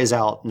fair ways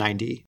out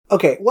 90.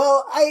 Okay,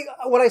 well,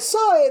 when I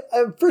saw it,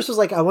 I first was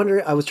like, I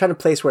was trying to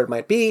place where it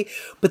might be,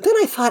 but then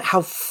I thought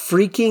how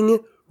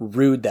freaking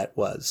rude that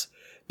was.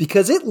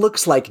 Because it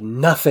looks like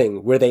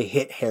nothing where they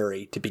hit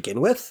Harry to begin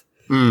with.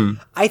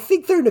 I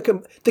think they're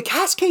the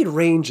Cascade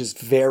Range is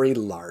very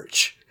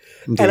large.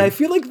 Indeed. And I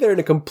feel like they're in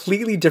a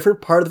completely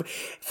different part of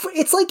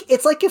it's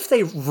like if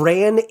they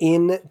ran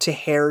into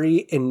Harry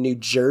in New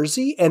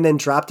Jersey and then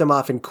dropped him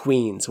off in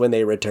Queens when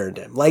they returned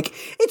him. Like,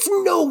 it's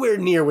nowhere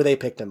near where they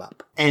picked him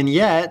up. And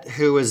yet,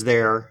 who was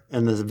there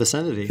in the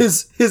vicinity?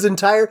 His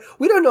entire,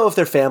 we don't know if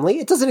they're family.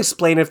 It doesn't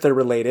explain if they're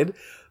related,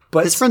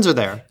 but his friends are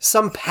there.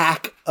 Some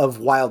pack of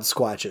wild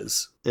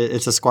squatches.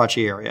 It's a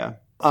squatchy area.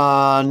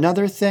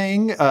 Another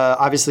thing,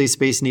 obviously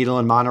Space Needle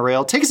and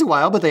Monorail. Takes a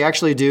while, but they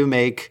actually do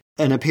make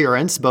an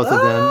appearance, both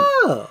of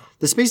them.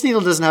 The Space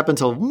Needle doesn't happen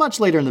until much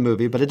later in the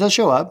movie, but it does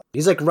show up.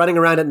 He's like running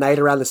around at night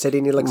around the city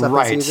and he looks up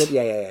and sees it.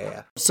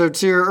 Yeah. So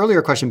to your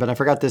earlier question, Ben, I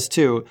forgot this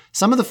too.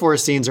 Some of the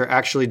forest scenes are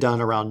actually done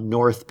around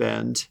North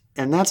Bend.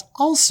 And that's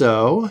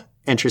also,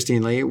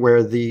 interestingly,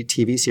 where the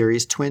TV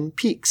series Twin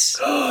Peaks.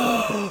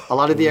 A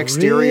lot of the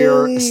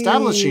exterior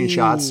establishing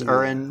shots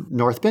are in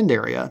North Bend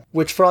area.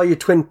 Which, for all you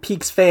Twin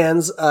Peaks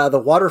fans,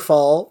 the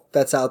waterfall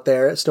that's out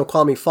there,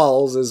 Snoqualmie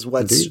Falls, is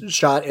what's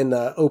shot in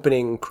the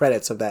opening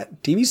credits of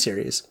that TV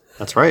series.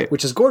 That's right.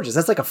 Which is gorgeous.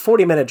 That's like a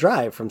 40-minute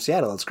drive from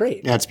Seattle. It's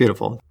great. Yeah, it's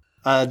beautiful.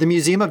 The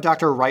Museum of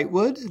Dr.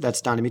 Wrightwood,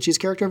 that's Don Amici's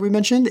character we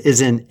mentioned,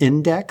 is in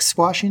Index,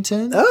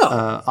 Washington,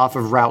 off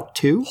of Route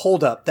 2.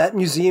 Hold up. That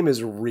museum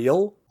is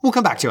real? We'll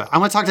come back to it. I'm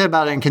going to talk to you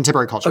about it in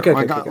contemporary culture. Okay.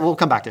 We'll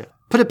come back to it.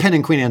 Put a pin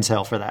in Queen Anne's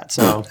Hill for that.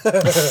 So,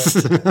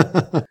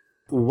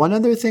 one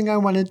other thing I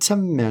wanted to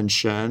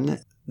mention,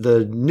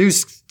 the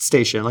news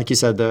station, like you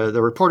said,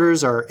 the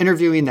reporters are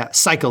interviewing that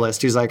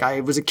cyclist who's like,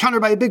 I was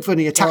encountered by a Bigfoot and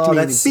he attacked me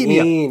and he beat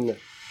me up.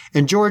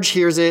 And George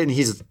hears it and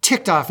he's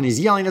ticked off and he's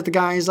yelling at the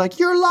guy. He's like,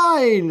 you're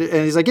lying.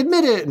 And he's like,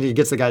 admit it. And he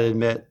gets the guy to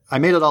admit, I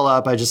made it all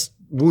up. I just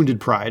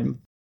wounded pride.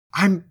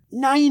 I'm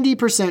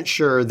 90%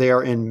 sure they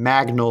are in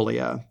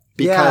Magnolia.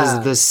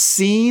 Because the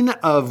scene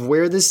of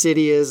where the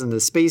city is and the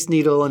Space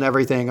Needle and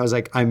everything, I was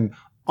like, I'm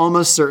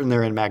almost certain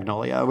they're in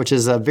Magnolia, which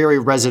is a very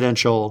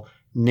residential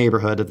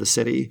neighborhood of the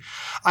city.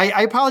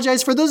 I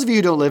apologize for those of you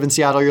who don't live in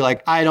Seattle. You're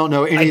like, I don't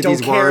know any of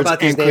these words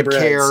and could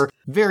care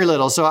very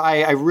little. So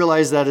I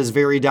realize that is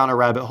very down a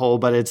rabbit hole,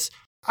 but it's,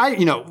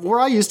 where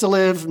I used to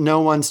live, no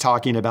one's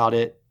talking about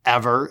it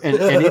ever in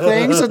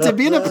anything. So to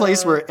be in a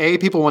place where A,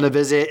 people want to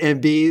visit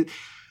and B,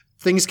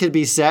 things could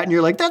be set and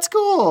you're like, that's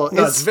cool.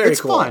 No, it's very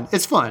cool. Fun.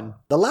 It's fun.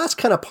 The last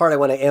kind of part I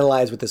want to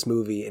analyze with this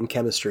movie in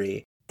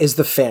chemistry is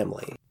the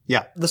family.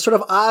 Yeah. The sort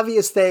of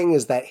obvious thing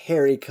is that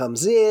Harry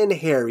comes in,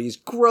 Harry's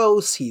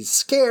gross, he's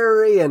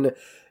scary, and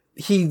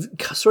he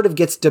sort of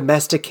gets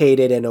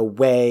domesticated in a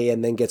way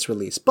and then gets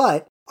released.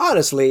 But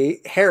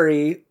honestly,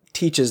 Harry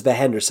teaches the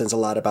Hendersons a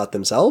lot about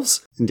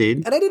themselves.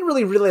 Indeed. And I didn't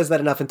really realize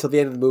that enough until the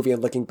end of the movie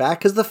and looking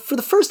back, because for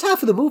the first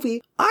half of the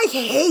movie, I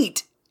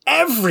hate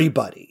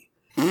everybody.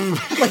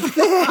 Like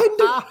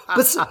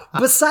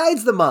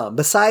besides the mom,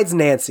 besides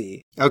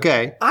Nancy.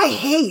 Okay. I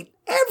hate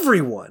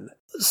everyone.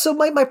 So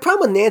my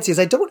problem with Nancy is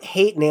I don't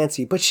hate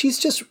Nancy, but she's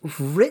just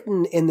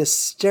written in this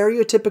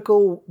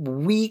stereotypical,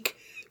 weak,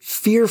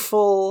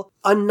 fearful,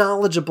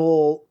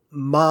 unknowledgeable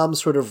mom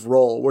sort of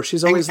role where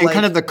she's always and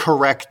kind of the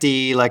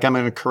correcty, like I'm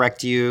going to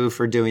correct you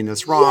for doing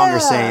this wrong or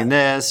saying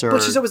this. Or...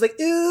 But she's always like,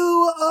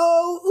 ooh,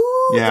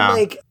 oh, ooh. Yeah. And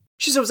like,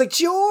 she's always like,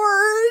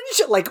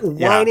 George, like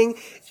whining.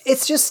 Yeah.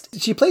 It's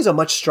just, she plays a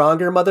much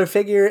stronger mother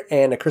figure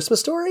in A Christmas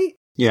Story.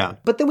 Yeah.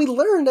 But then we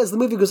learned as the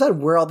movie goes on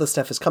where all this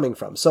stuff is coming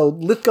from. So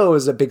Lithgow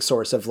is a big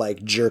source of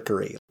like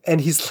jerkery. And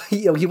he's,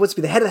 he wants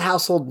to be the head of the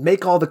household,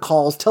 make all the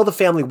calls, tell the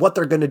family what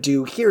they're going to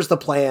do. Here's the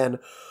plan.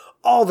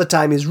 All the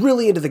time. He's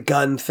really into the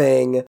gun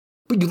thing.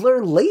 But you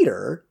learn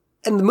later,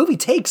 and the movie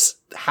takes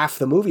half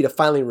the movie to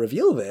finally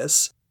reveal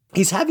this.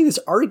 He's having this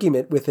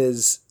argument with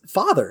his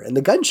father in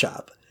the gun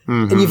shop.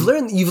 Mm-hmm.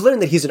 And you've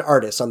learned that he's an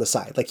artist on the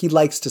side. Like, he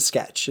likes to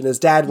sketch. And his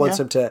dad wants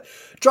him to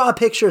draw a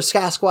picture of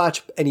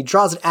Sasquatch, and he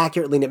draws it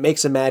accurately, and it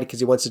makes him mad because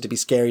he wants it to be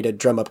scary to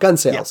drum up gun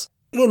sales.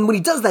 Yeah. And when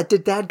he does that,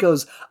 dad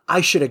goes,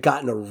 I should have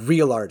gotten a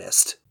real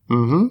artist.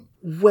 Mm-hmm.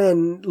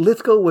 When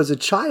Lithgow was a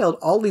child,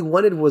 all he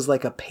wanted was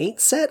like a paint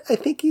set, I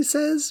think he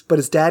says. But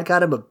his dad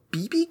got him a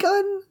BB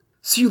gun.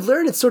 So you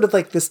learn it's sort of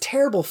like this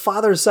terrible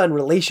father-son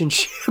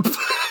relationship.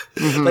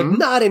 Mm-hmm. Like,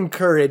 not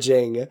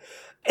encouraging.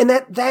 And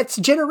that's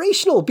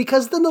generational,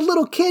 because then the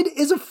little kid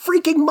is a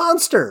freaking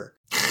monster.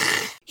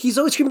 he's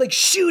always screaming like,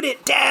 shoot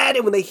it, Dad!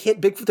 And when they hit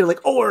Bigfoot, they're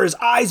like, oh, his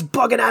eyes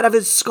bugging out of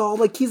his skull.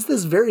 Like, he's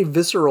this very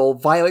visceral,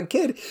 violent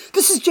kid.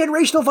 This is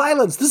generational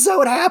violence. This is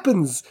how it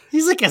happens.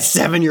 He's like a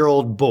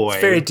 7-year-old boy.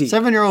 It's very deep.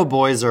 7-year-old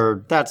boys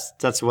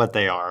that's what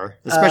they are,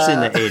 especially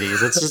in the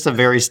 80s. It's just a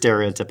very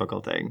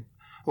stereotypical thing.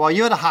 Well,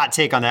 you had a hot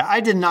take on that. I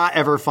did not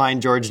ever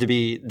find George to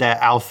be that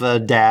alpha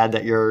dad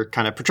that you're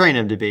kind of portraying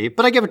him to be,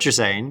 but I get what you're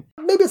saying.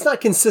 Maybe it's not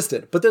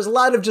consistent, but there's a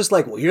lot of just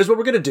like, well, here's what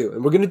we're going to do,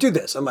 and we're going to do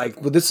this. I'm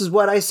like, well, this is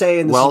what I say,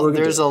 and this is what we're going to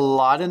do. Well, there's a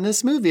lot in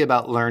this movie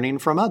about learning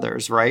from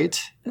others,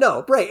 right?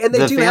 No, right, and they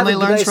the do family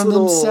have a learns nice from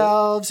little...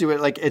 themselves.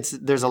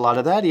 There's a lot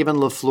of that. Even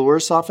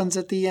LaFleur softens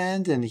at the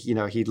end, and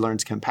he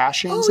learns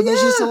compassion. So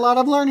there's just a lot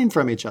of learning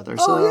from each other.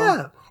 So,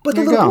 yeah. But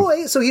the little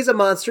boy, so he's a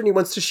monster and he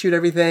wants to shoot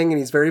everything and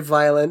he's very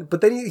violent. But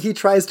then he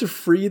tries to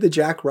free the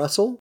Jack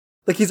Russell.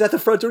 Like he's at the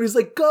front door and he's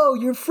like, go,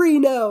 you're free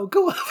now.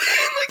 Go up.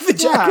 Like the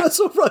Jack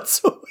Russell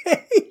runs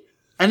away.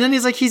 And then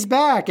he's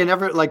back. And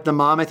the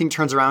mom, I think,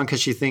 turns around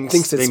because she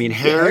thinks they mean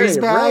Harry's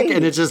back. Right.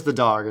 And it's just the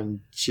dog and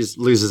she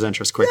loses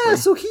interest quickly. Yeah,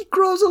 so he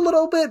grows a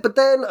little bit. But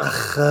then,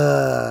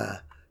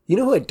 you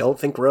know who I don't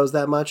think grows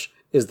that much?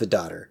 Is the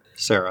daughter.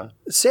 Sarah.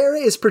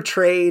 Sarah is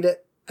portrayed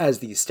as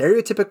the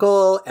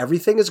stereotypical,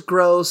 everything is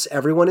gross,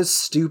 everyone is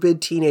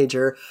stupid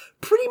teenager,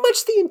 pretty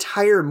much the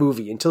entire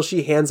movie until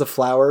she hands a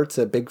flower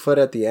to Bigfoot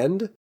at the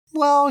end.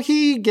 Well,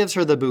 he gives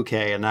her the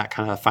bouquet and that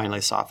kind of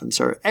finally softens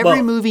her.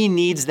 Every movie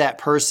needs that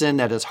person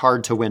that is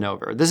hard to win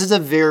over. This is a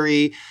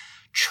very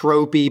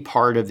tropey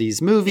part of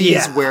these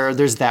movies where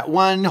there's that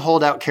one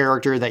holdout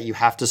character that you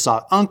have to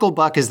solve. Uncle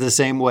Buck is the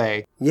same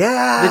way.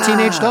 Yeah. The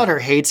teenage daughter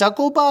hates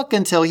Uncle Buck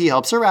until he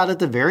helps her out at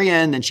the very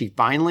end and she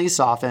finally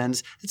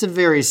softens. It's a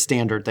very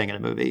standard thing in a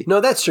movie.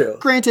 No, that's true.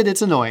 Granted,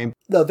 it's annoying.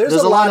 No, there's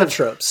a lot of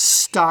tropes.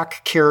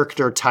 Stock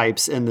character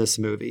types in this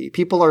movie.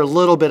 People are a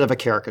little bit of a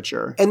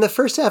caricature. In the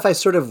first half, I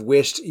sort of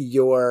wished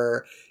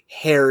your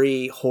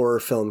Harry horror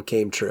film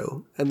came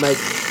true. And like...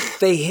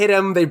 They hit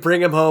him, they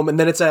bring him home, and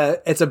then it's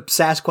a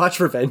Sasquatch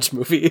revenge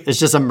movie. It's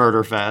just a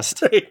murder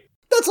fest. Right.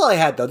 That's all I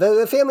had, though.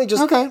 The family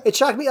just... Okay. It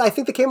shocked me. I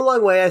think they came a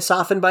long way. I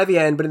softened by the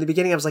end, but in the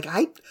beginning I was like,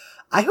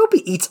 I hope he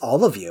eats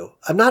all of you.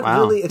 I'm not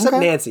really... Except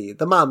Nancy,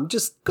 the mom.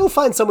 Just go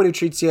find someone who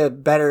treats you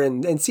better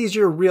and sees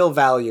your real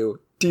value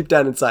deep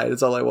down inside.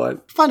 Is all I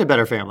want. Find a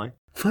better family.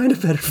 Find a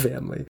better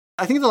family.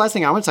 I think the last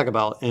thing I want to talk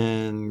about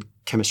in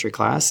chemistry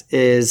class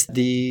is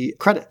the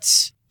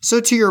credits. So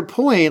to your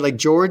point, like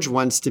George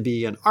wants to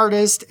be an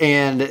artist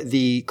and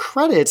the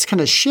credits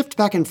kind of shift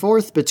back and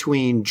forth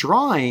between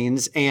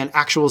drawings and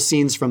actual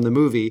scenes from the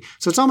movie.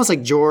 So it's almost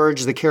like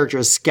George, the character,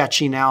 is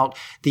sketching out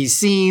these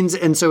scenes.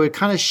 And so it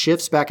kind of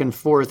shifts back and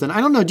forth. And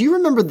I don't know, do you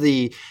remember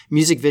the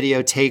music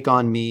video Take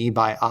On Me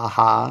by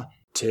a-ha?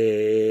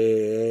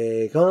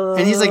 Take on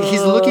And he's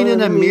looking in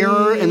a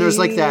mirror and there's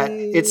like that,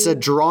 it's a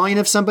drawing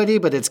of somebody,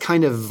 but it's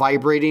kind of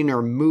vibrating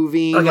or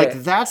moving. Okay.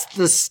 Like that's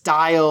the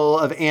style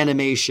of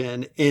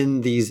animation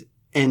in these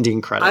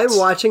ending credits. I'm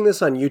watching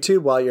this on YouTube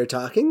while you're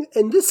talking,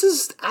 and this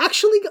is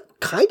actually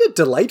kind of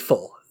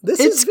delightful.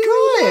 It's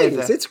good.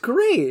 Nice. It's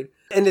great.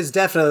 And it's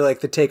definitely like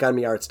the Take On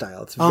Me art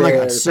style. It's my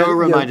God, so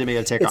reminded me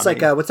of Take On Me. It's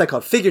like, what's that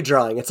called? Figure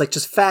drawing. It's like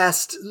just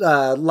fast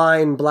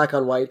line, black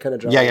on white kind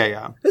of drawing.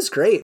 Yeah. It's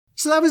great.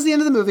 So that was the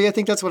end of the movie. I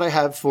think that's what I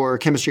have for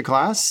chemistry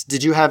class.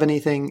 Did you have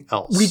anything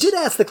else? We did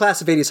ask the class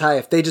of 80s High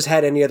if they just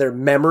had any other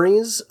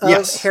memories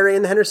of Harry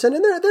and the Henderson,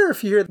 and there are a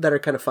few here that are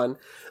kind of fun.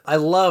 I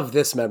love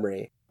this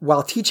memory.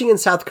 While teaching in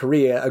South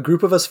Korea, a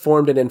group of us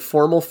formed an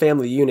informal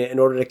family unit in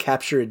order to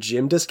capture a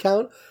gym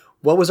discount.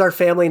 What was our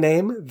family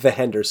name? The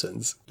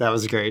Hendersons. That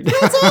was great.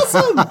 That's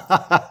awesome.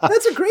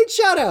 That's a great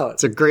shout out.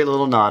 It's a great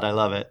little nod. I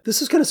love it.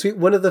 This is kind of sweet.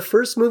 One of the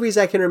first movies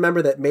I can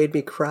remember that made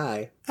me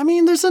cry. I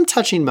mean, there's some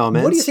touching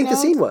moments. What do you think the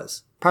scene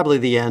was? Probably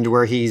the end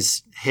where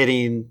he's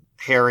hitting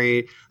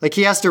Harry. Like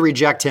he has to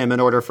reject him in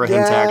order for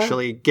him to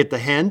actually get the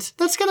hint.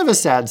 That's kind of a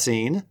sad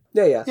scene.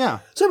 Yeah.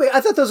 So anyway,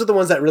 I thought those are the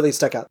ones that really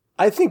stuck out.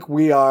 I think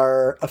we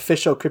are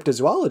official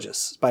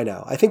cryptozoologists by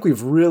now. I think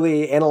we've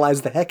really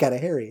analyzed the heck out of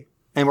Harry.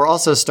 And we're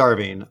also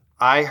starving.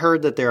 I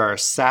heard that there are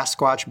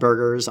Sasquatch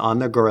burgers on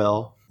the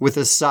grill with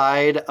a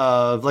side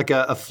of like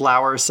a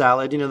flour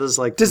salad. You know, those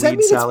like Does that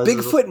mean salads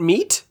it's Bigfoot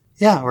meat?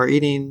 Yeah, we're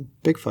eating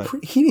Bigfoot.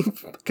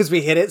 Because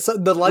we hit it. So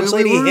the lunch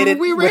lady hit it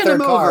we with ran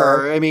her car.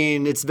 Over. I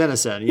mean, it's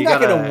venison. You're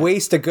not going to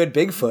waste a good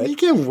Bigfoot. You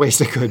can't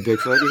waste a good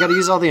Bigfoot. You got to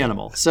use all the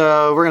animal.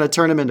 So we're going to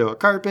turn him into a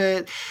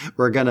carpet.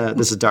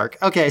 This is dark.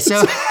 Okay,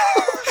 so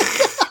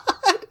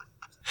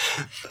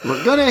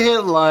we're going to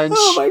hit lunch.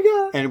 Oh my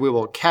God. And we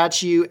will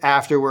catch you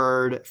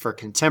afterward for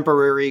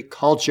contemporary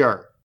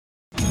culture.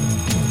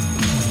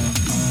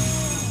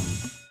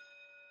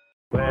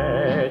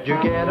 Where'd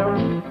you get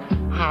 'em?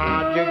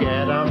 How'd you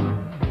get 'em?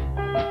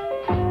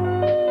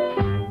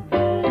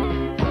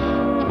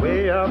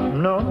 Way up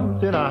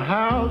north in a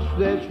house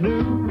that's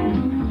new.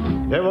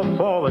 There were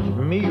forwards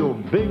for me, your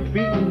big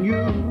feet and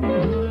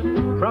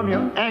you. From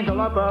your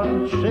ankle up,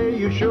 I'd say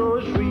you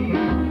sure sweet.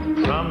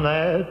 From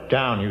there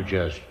down, you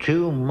just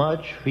too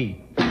much feet.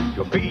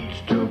 Your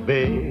feet's too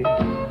big.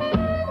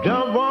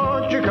 Don't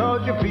want you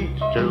 'cause your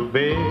feet's too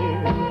big.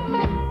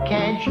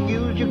 Can't you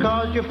use you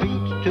 'cause your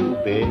feet's too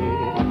big?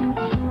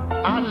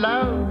 I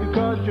love you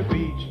 'cause your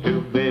feet's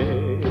too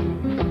big.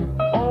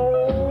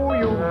 Oh,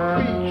 your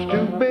feet's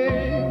too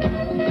big.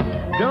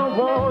 Don't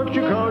want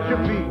you 'cause your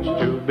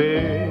feet's too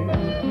big.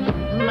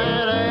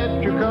 Mad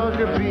at you 'cause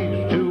your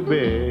feet's too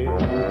big.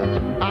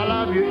 I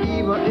love you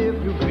even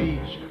if your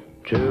feet's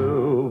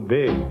too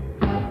big.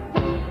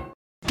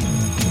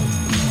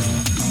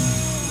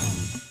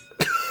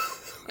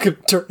 Gonna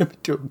turn him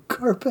into a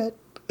carpet.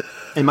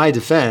 In my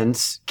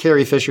defense,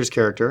 Carrie Fisher's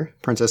character,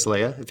 Princess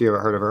Leia, if you ever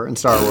heard of her in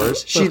Star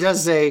Wars, she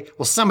does say,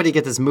 "Will somebody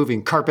get this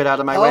moving carpet out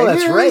of my way?"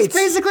 That's right. It's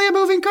basically a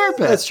moving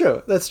carpet. That's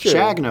true. That's true.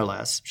 Shag no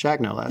less.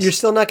 Shag no less. You're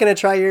still not going to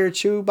try your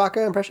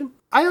Chewbacca impression?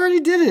 I already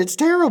did it. It's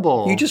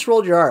terrible. You just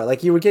rolled your R.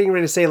 Like you were getting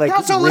ready to say like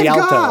That's all I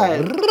Rialto.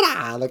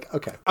 got. Like,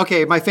 okay.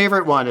 Okay, my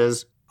favorite one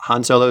is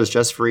Han Solo is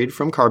just freed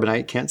from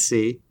carbonite, can't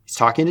see. He's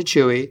talking to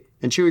Chewie,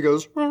 and Chewie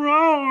goes,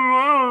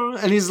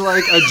 and he's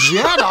like, a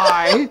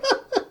Jedi?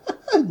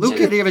 Luke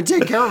can't even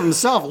take care of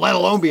himself, let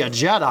alone be a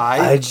Jedi.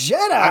 A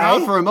Jedi? I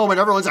know for a moment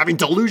everyone's having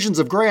delusions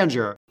of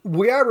grandeur.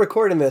 We are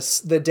recording this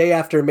the day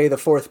after May the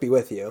 4th be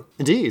with you.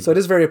 Indeed. So it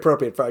is very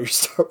appropriate for all your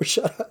Star Wars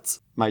shoutouts.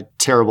 My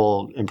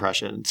terrible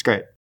impression. It's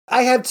great.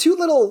 I have two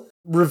little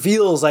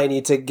reveals I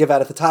need to give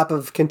out at the top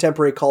of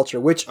contemporary culture,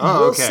 which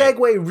will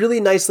segue really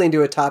nicely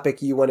into a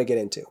topic you want to get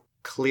into.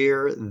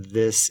 Clear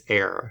this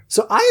air.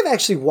 So I have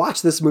actually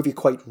watched this movie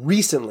quite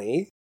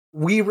recently.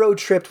 We road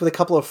tripped with a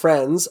couple of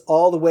friends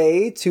all the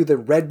way to the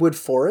Redwood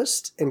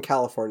Forest in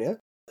California.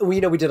 We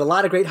did a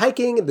lot of great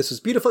hiking. This was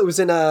beautiful. It was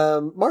in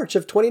March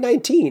of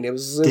 2019.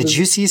 Did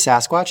you see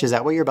Sasquatch? Is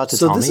that what you're about to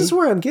tell me? So this is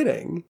where I'm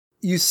getting.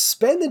 You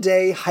spend the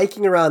day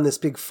hiking around this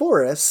big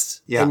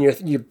forest, and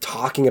you're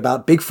talking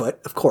about Bigfoot,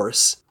 of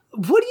course.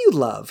 What do you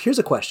love? Here's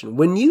a question.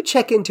 When you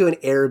check into an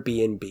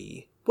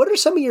Airbnb, what are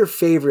some of your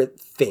favorite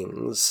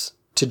things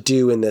to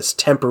do in this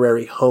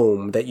temporary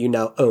home that you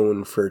now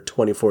own for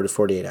 24 to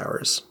 48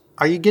 hours?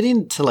 Are you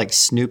getting to like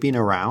snooping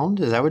around?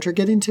 Is that what you're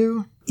getting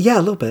to? Yeah, a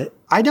little bit.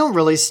 I don't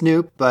really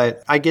snoop,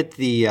 but I get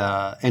the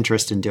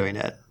interest in doing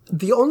it.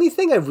 The only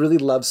thing I really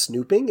love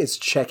snooping is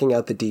checking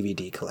out the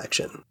DVD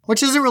collection.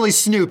 Which isn't really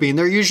snooping.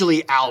 They're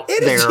usually out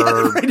there.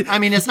 Right. I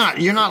mean,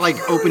 you're not like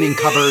opening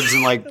cupboards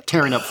and like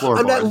tearing up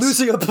floorboards. I'm not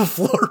losing up a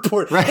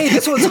floorboard. Right. Hey,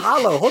 this one's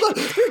hollow. Hold on.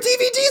 Their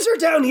DVDs are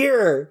down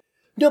here.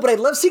 No, but I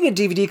love seeing a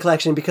DVD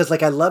collection because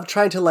like I love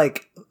trying to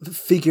like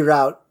figure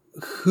out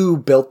who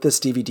built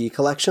this DVD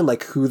collection,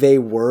 like who they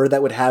were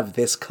that would have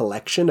this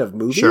collection of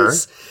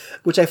movies,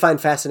 which I find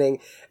fascinating.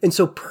 And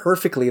so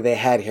perfectly they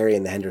had Harry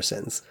and the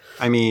Hendersons.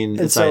 I mean,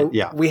 and so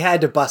we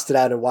had to bust it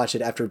out and watch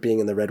it after being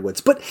in the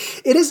Redwoods. But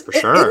it is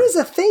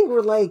a thing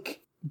where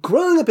like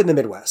growing up in the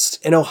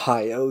Midwest in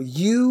Ohio,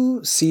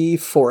 you see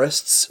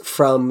forests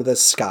from the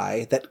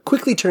sky that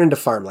quickly turn into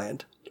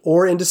farmland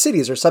or into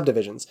cities or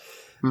subdivisions.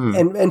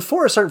 And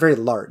forests aren't very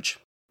large.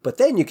 But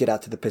then you get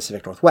out to the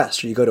Pacific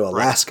Northwest, or you go to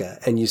Alaska,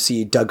 and you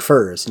see Doug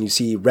firs, and you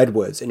see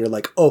redwoods, and you're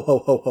like, oh, ho,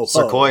 ho, ho, ho.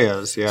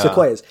 Sequoias, yeah.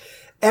 Sequoias.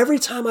 Every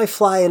time I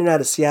fly in and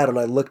out of Seattle and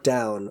I look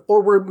down,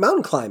 or we're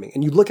mountain climbing,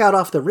 and you look out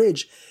off the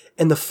ridge,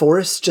 and the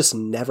forests just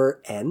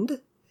never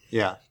end.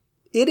 Yeah.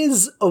 It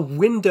is a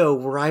window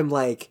where I'm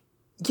like,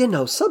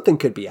 something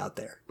could be out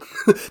there.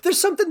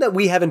 There's something that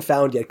we haven't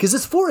found yet, because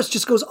this forest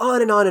just goes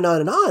on and on and on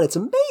and on. It's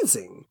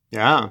amazing.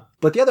 Yeah.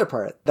 But the other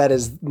part, that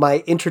is my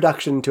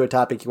introduction to a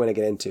topic you want to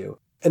get into.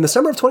 In the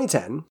summer of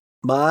 2010,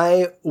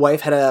 my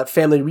wife had a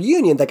family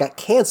reunion that got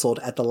canceled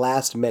at the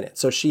last minute.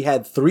 So she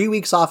had 3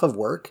 weeks off of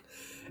work,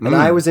 and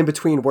I was in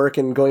between work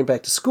and going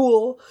back to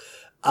school.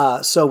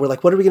 So we're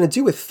like, what are we going to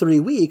do with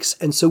 3 weeks?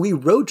 And so we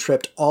road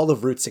tripped all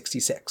of Route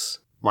 66.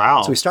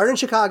 Wow. So we started in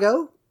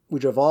Chicago. We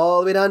drove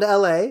all the way down to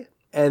LA.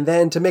 And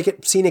then to make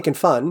it scenic and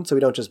fun, so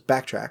we don't just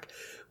backtrack,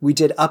 we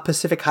did up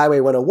Pacific Highway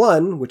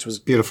 101, which was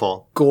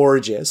beautiful,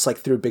 gorgeous, like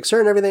through Big Sur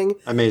and everything.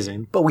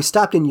 Amazing. But we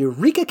stopped in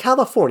Eureka,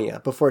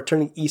 California before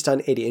turning east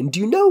on 80. And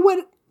do you know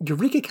what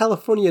Eureka,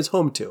 California is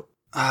home to?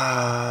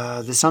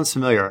 This sounds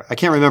familiar. I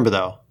can't remember,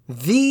 though.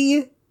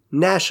 The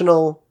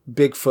National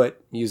Bigfoot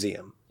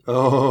Museum.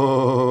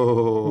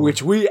 Oh.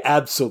 Which we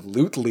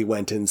absolutely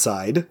went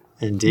inside.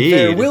 Indeed.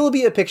 There will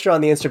be a picture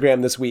on the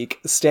Instagram this week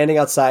standing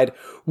outside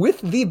with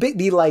the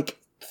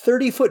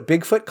 30-foot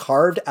Bigfoot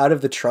carved out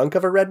of the trunk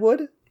of a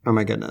redwood. Oh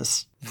my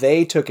goodness.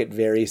 They took it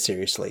very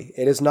seriously.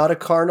 It is not a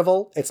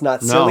carnival. It's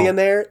not silly in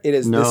there.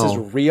 This is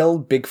real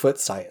Bigfoot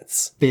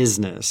science.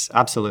 Business.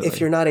 Absolutely.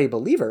 If you're not a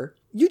believer,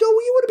 you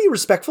want to be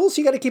respectful,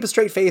 so you got to keep a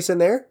straight face in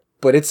there,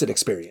 but it's an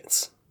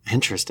experience.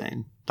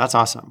 Interesting. That's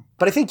awesome.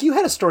 But I think you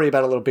had a story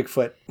about a little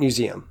Bigfoot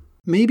museum.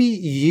 Maybe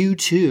you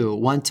too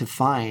want to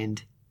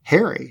find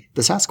Harry,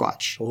 the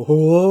Sasquatch.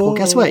 Oh. Well,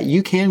 guess what?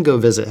 You can go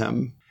visit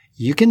him.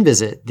 You can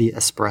visit the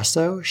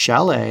Espresso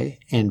Chalet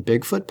and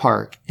Bigfoot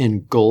Park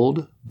in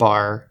Gold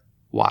Bar,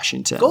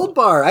 Washington. Gold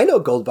Bar. I know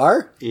Gold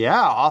Bar.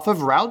 Yeah, off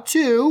of Route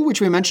 2,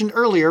 which we mentioned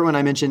earlier when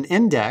I mentioned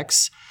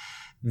Index.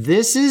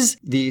 This is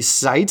the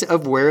site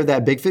of where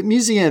that Bigfoot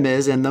Museum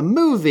is in the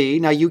movie.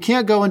 Now, you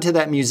can't go into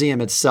that museum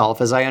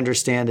itself. As I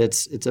understand,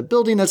 it's a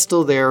building that's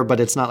still there, but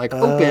it's not like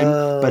open.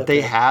 But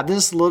they have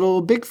this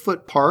little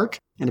Bigfoot park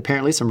and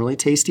apparently some really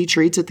tasty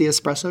treats at the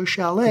Espresso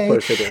Chalet. Of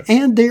course they do.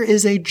 And there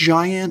is a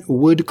giant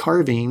wood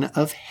carving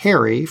of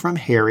Harry from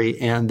Harry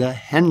and the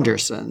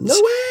Hendersons. No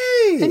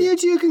way! And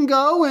you can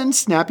go and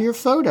snap your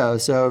photo.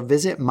 So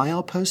visit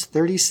milepost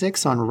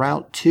 36 on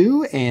Route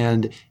 2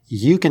 and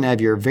you can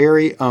have your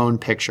very own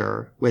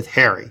picture with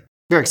Harry.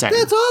 Very exciting.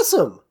 That's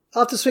awesome.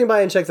 I'll have to swing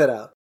by and check that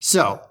out.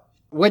 So,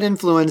 what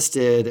influence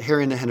did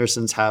Harry and the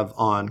Hendersons have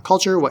on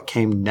culture? What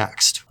came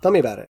next? Tell me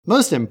about it.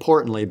 Most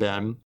importantly,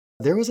 Ben,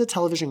 there was a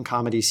television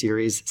comedy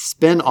series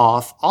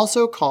spin-off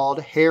also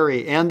called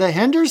Harry and the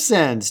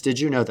Hendersons. Did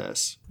you know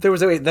this? There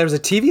was a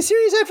TV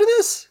series after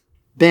this?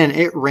 Ben,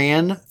 it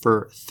ran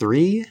for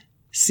 3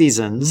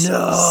 seasons.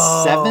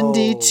 No.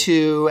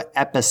 72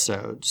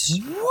 episodes.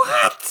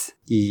 What?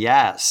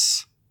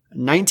 Yes.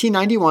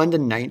 1991 to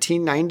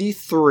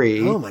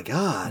 1993. Oh my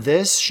God.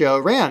 This show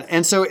ran.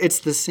 And so it's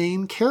the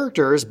same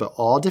characters, but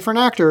all different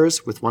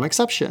actors with one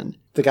exception.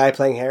 The guy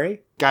playing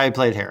Harry? Guy who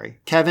played Harry.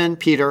 Kevin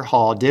Peter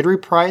Hall did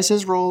reprise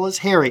his role as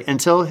Harry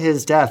until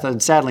his death,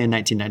 and sadly in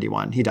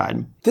 1991. He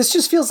died. This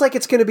just feels like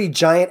it's going to be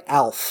Giant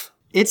Alf.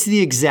 It's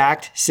the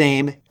exact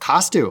same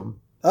costume.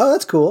 Oh,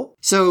 that's cool.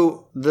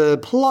 So the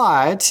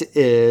plot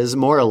is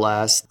more or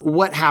less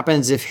what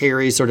happens if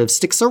Harry sort of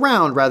sticks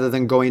around rather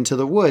than going to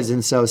the woods.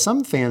 And so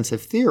some fans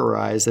have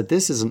theorized that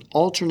this is an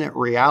alternate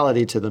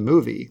reality to the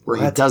movie where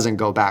he doesn't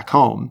go back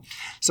home.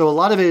 So a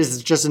lot of it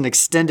is just an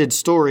extended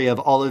story of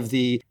all of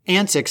the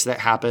antics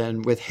that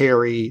happen with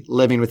Harry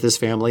living with his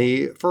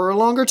family for a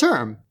longer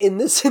term. In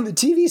the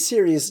TV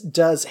series,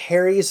 does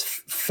Harry's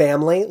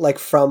family, like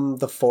from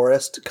the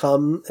forest,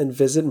 come and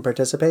visit and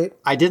participate?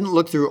 I didn't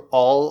look through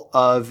all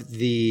of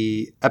the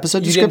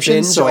episode You didn't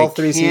descriptions, binge so all I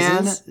 3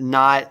 seasons?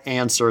 cannot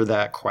answer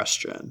that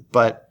question.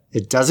 But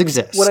it does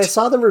exist. When I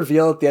saw them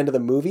reveal at the end of the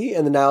movie,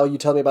 and then now you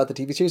tell me about the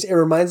TV series, it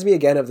reminds me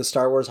again of the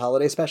Star Wars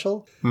Holiday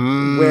Special,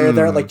 where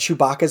they're at like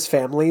Chewbacca's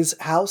family's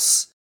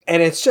house.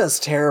 And it's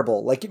just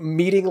terrible. Like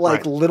meeting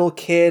like little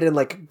kid and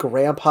like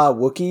grandpa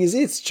Wookiees.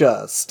 It's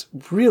just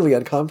really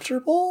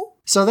uncomfortable.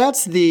 So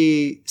that's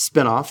the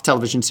spin-off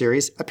television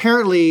series.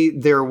 Apparently,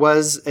 there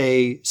was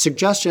a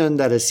suggestion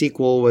that a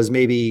sequel was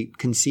maybe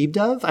conceived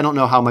of. I don't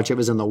know how much it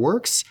was in the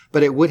works,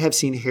 but it would have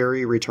seen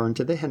Harry return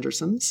to the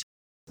Hendersons.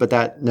 But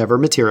that never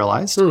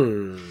materialized.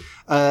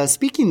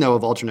 Speaking, though,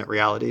 of alternate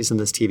realities in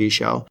this TV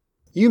show,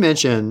 you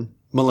mentioned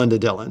Melinda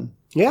Dillon,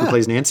 who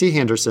plays Nancy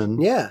Henderson.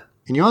 Yeah.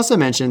 And you also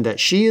mentioned that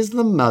she is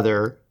the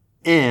mother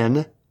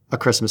in A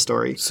Christmas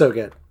Story. So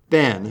good.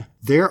 Ben,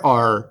 there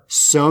are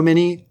so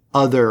many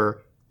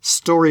other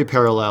story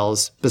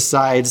parallels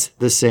besides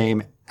the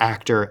same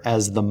actor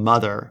as the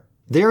mother.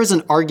 There is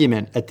an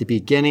argument at the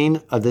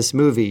beginning of this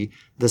movie.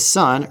 The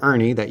son,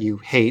 Ernie, that you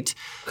hate,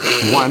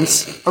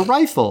 wants a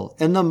rifle.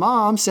 And the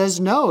mom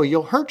says, no,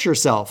 you'll hurt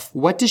yourself.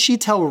 What does she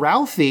tell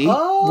Ralphie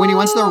when he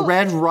wants the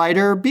Red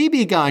Ryder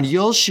BB gun?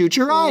 You'll shoot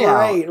your eye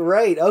out.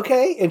 Right.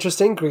 Okay.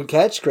 Interesting. Great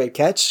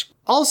catch.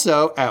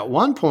 Also, at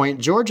one point,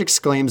 George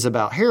exclaims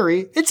about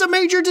Harry, it's a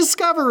major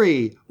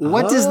discovery.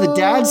 What does the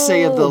dad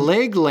say of the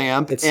leg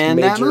lamp in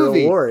that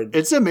movie? Reward.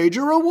 It's a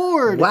major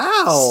reward.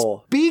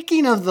 Wow.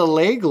 Speaking of the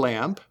leg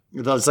lamp,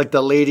 it's like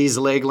the lady's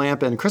leg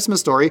lamp in Christmas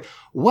Story.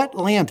 What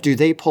lamp do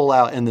they pull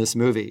out in this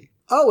movie?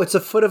 Oh, it's a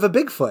foot of a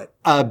Bigfoot.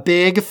 A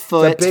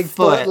Bigfoot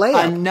Bigfoot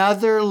lamp.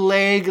 Another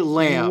leg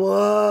lamp.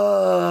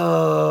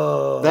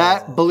 Whoa.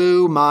 That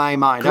blew my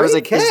mind. I was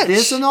like, Great catch. is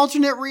this an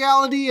alternate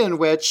reality in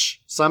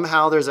which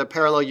somehow there's a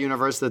parallel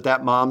universe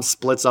that mom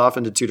splits off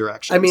into 2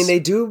 directions? I mean,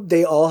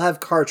 they all have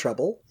car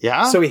trouble.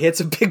 Yeah. So he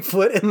hits a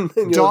Bigfoot and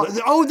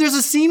there's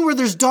a scene where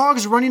there's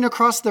dogs running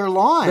across their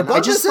lawn. I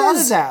just thought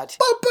of that.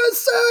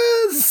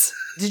 Bumpuses!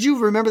 Did you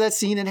remember that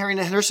scene in Harry and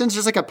the Hendersons?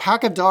 There's like a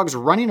pack of dogs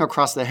running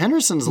across the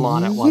Hendersons'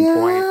 lawn at one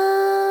point.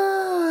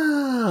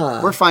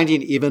 We're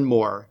finding even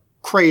more.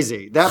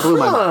 Crazy. That blew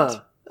my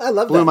mind. I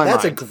love Blew that. my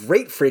That's mind. a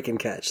great freaking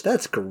catch.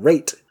 That's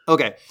great.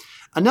 Okay.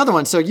 Another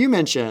one. So you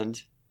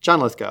mentioned John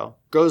Lithgow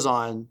goes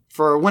on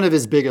for one of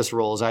his biggest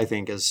roles, I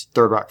think, is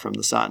Third Rock from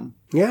the Sun.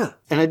 Yeah.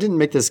 And I didn't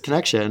make this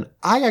connection.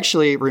 I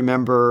actually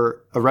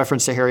remember a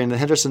reference to Harry and the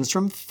Hendersons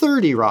from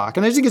 30 Rock.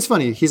 And I think it's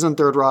funny. He's on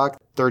Third Rock,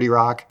 30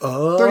 Rock.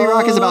 Oh. 30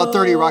 Rock is about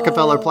 30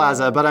 Rockefeller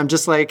Plaza. But I'm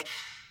just like,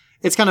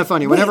 it's kind of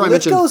funny. Whenever I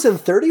mention... Lithgow's in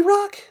 30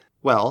 Rock?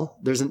 Well,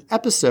 there's an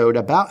episode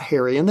about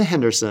Harry and the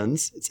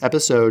Hendersons. It's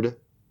episode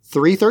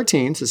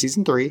 313, so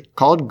season 3,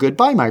 called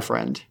Goodbye, My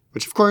Friend.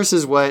 Which, of course,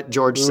 is what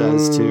George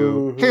says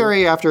to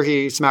Harry after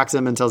he smacks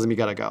him and tells him you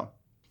gotta go.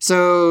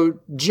 So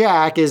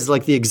Jack is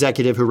like the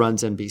executive who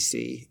runs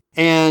NBC.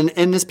 And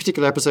in this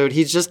particular episode,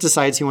 he just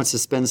decides he wants to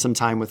spend some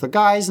time with the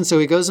guys. And so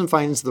he goes and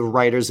finds the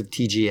writers of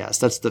TGS.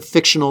 That's the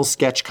fictional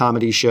sketch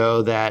comedy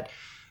show that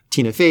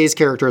Tina Fey's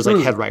character is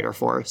like head writer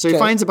for. So he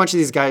finds a bunch of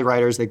these guy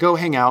writers, they go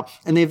hang out,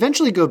 and they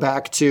eventually go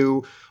back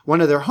to one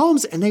of their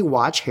homes and they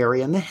watch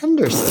Harry and the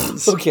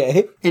Hendersons.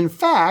 Okay. In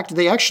fact,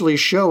 they actually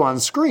show on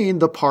screen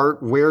the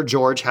part where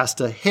George has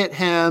to hit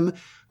him.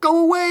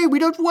 Go away, we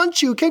don't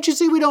want you. Can't you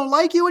see we don't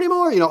like you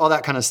anymore? You know, all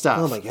that kind of stuff.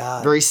 Oh my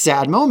God. Very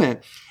sad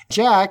moment.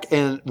 Jack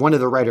and one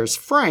of the writers,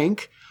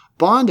 Frank,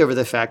 bond over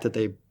the fact that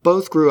they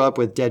both grew up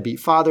with deadbeat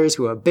fathers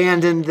who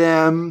abandoned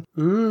them.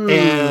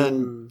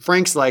 And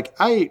Frank's like,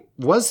 I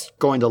was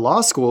going to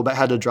law school, but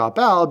had to drop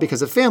out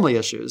because of family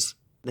issues.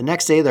 The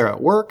next day they're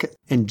at work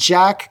and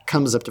Jack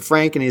comes up to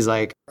Frank and he's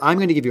like, I'm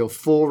going to give you a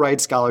full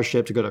ride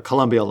scholarship to go to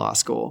Columbia Law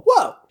School.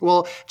 Whoa.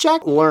 Well,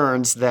 Jack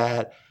learns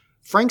that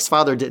Frank's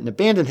father didn't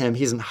abandon him.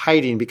 He's in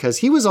hiding because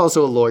he was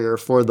also a lawyer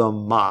for the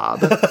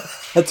mob.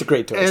 That's a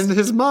great twist. And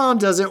his mom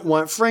doesn't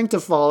want Frank to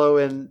follow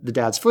in the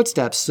dad's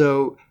footsteps.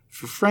 So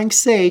for Frank's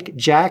sake,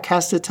 Jack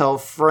has to tell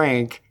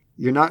Frank,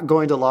 you're not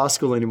going to law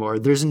school anymore.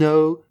 There's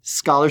no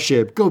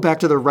scholarship. Go back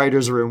to the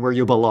writer's room where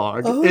you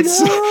belong. Oh,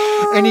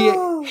 no.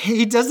 And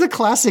he does the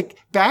classic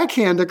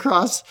backhand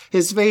across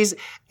his face,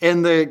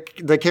 and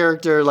the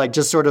character like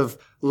just sort of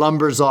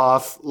lumbers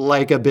off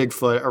like a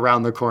Bigfoot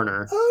around the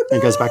corner. Oh, no.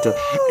 And goes back to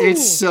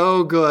it's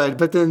so good.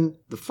 But then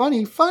the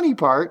funny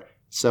part,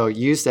 so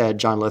you said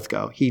John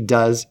Lithgow. He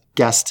does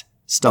guest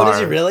star. Oh, does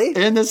he really?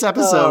 In this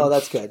episode. Oh,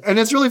 that's good. And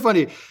it's really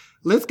funny.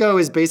 Lithgow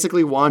is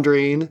basically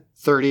wandering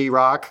 30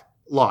 Rock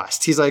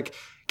lost. He's like,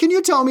 can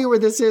you tell me where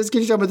this is?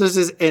 Can you tell me where this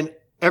is? And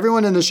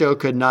everyone in the show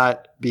could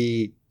not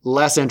be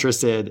less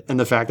interested in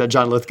the fact that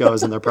John Lithgow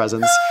is in their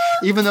presence.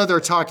 Even though they're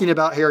talking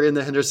about Harry and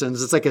the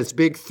Hendersons, it's like this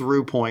big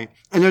through point.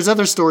 And there's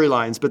other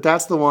storylines, but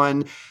that's the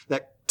one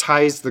that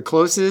ties the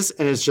closest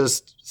and is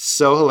just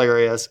so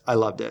hilarious. I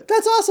loved it.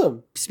 That's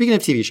awesome. Speaking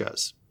of TV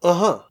shows,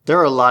 Uh-huh. there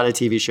are a lot of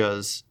TV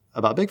shows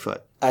about Bigfoot.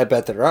 I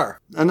bet there are.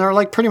 And they're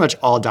like pretty much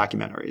all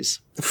documentaries.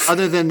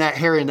 Other than that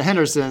Harry and the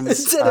Hendersons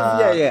Instead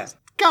of,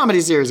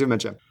 comedy series we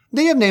mentioned.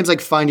 They have names like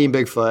Finding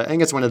Bigfoot. I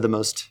think it's one of the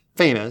most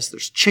famous.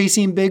 There's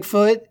Chasing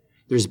Bigfoot.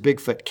 There's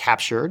Bigfoot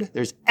Captured.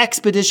 There's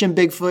Expedition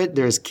Bigfoot.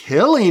 There's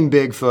Killing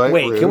Bigfoot.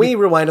 Wait, Rude. can we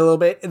rewind a little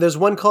bit? There's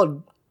one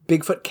called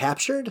Bigfoot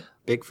Captured.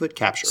 Bigfoot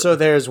Captured. So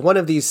there's one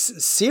of these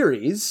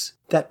series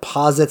that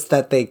posits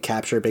that they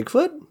capture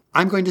Bigfoot.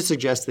 I'm going to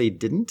suggest they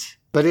didn't,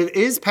 but it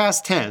is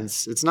past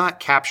tense. It's not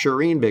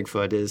capturing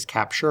Bigfoot. It is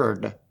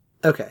captured.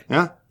 Okay.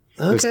 Yeah.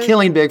 There's Okay.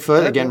 Killing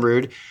Bigfoot, again,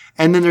 rude.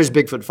 And then there's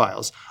Bigfoot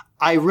Files.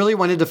 I really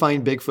wanted to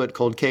find Bigfoot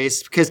Cold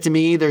Case because to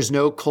me, there's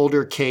no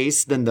colder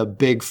case than the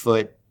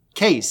Bigfoot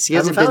case. He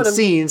hasn't been found him.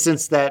 seen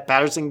since that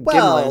Patterson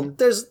Well, Gimlin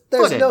there's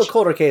footage. no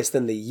colder case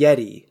than the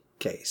Yeti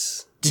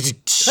case.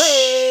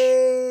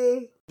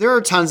 Hey! There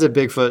are tons of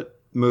Bigfoot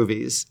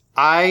movies.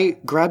 I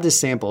grabbed a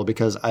sample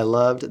because I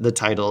loved the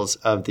titles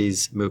of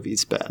these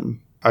movies,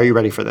 Ben. Are you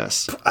ready for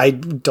this? I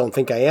don't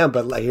think I am,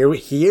 but like,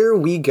 here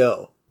we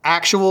go.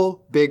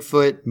 Actual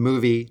Bigfoot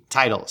movie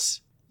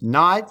titles.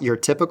 Not your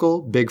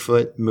typical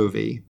Bigfoot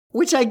movie.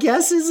 Which I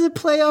guess is a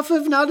playoff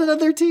of Not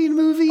Another Teen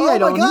Movie. Oh I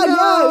don't my God, know.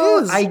 yeah,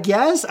 it is. I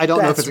guess. I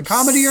don't know if it's a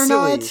comedy or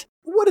silly. not.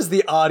 What is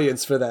the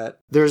audience for that?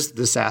 There's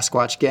the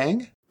Sasquatch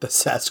Gang. The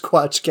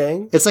Sasquatch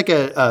Gang? It's like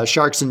a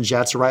Sharks and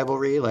Jets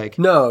rivalry. Like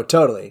No,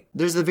 totally.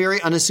 there's the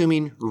very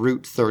unassuming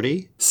Route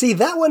 30. See,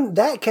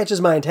 that catches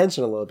my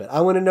attention a little bit.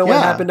 I want to know what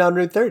Yeah. happened on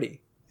Route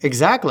 30.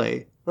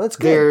 Exactly. That's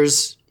good.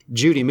 There's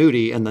Judy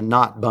Moody and the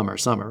Not Bummer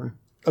Summer.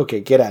 Okay,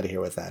 get out of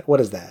here with that.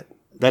 What is that?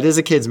 That is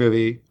a kid's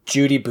movie.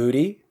 Judy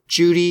Booty?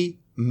 Judy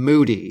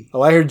Moody.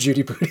 Oh, I heard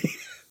Judy Booty.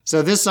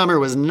 So this summer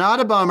was not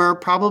a bummer,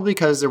 probably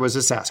because there was a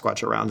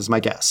Sasquatch around, is my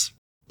guess.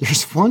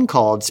 There's one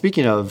called,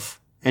 speaking of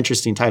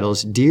interesting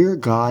titles, Dear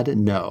God,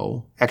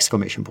 No!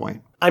 Exclamation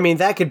point. I mean,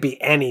 that could be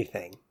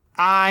anything.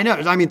 I know.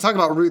 I mean, talk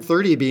about Route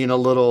 30 being a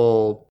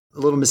little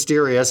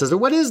mysterious as to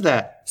what is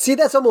that? See,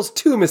 that's almost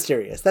too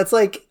mysterious. That's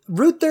like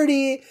Route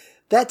 30,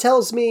 that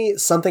tells me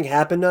something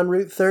happened on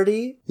Route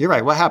 30. You're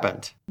right. What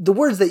happened? The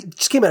words that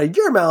just came out of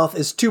your mouth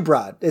is too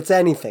broad. It's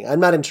anything. I'm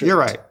not intrigued. You're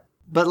right.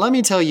 But let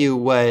me tell you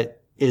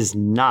what is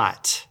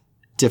not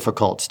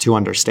difficult to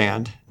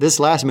understand. This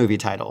last movie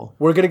title,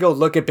 We're going to go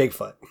look at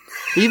Bigfoot.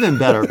 even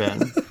better,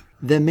 Ben.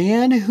 The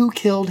Man Who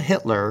Killed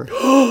Hitler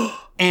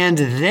and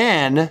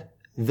Then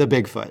the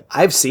Bigfoot.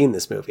 I've seen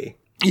this movie.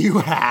 You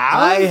have?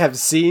 I have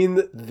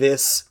seen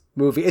this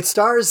movie. It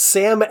stars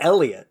Sam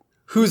Elliott,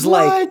 who's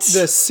like What?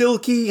 the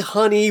silky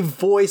honey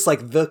voice,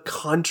 like the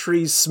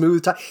country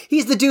smooth talk.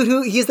 He's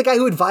the guy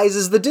who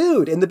advises the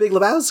dude in The Big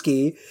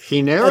Lebowski.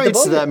 He narrates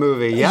moment. that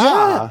movie.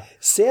 Yeah.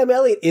 Sam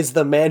Elliott is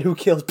the man who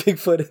killed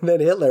Bigfoot and then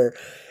Hitler.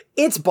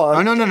 It's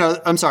bonkers. Oh, no.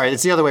 I'm sorry.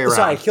 It's the other way around.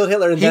 Sorry, killed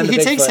Hitler and then the He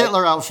takes Bigfoot.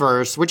 Hitler out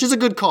first, which is a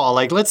good call.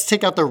 Like, let's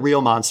take out the real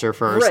monster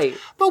first. Right.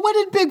 But what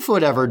did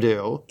Bigfoot ever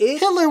do? It-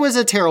 Hitler was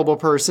a terrible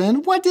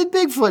person. What did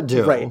Bigfoot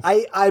do? Right.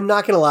 I'm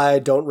not going to lie. I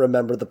don't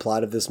remember the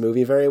plot of this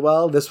movie very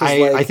well. This was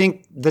I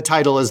think the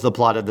title is the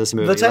plot of this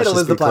movie. the title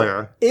Let's is just the be plot.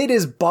 clear. It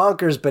is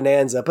bonkers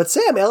bonanza, but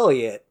Sam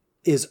Elliott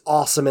is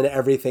awesome in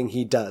everything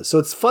he does. So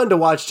it's fun to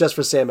watch just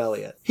for Sam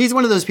Elliott. He's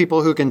one of those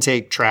people who can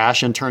take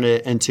trash and turn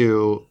it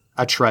into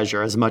a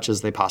treasure as much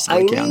as they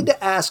possibly I can. need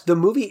to ask, the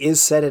movie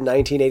is set in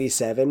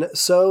 1987,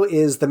 so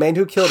is The Man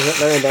Who Killed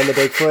Hitler and Then the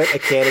Bigfoot a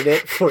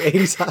candidate for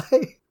 80s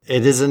High?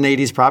 It is an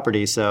 80s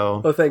property,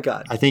 so Oh, thank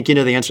God. I think you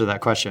know the answer to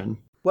that question.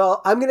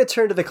 Well, I'm going to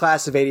turn to the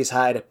class of 80s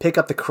High to pick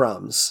up the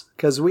crumbs,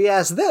 because we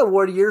asked them,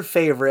 what are your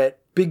favorite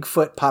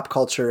Bigfoot pop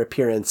culture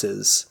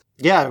appearances?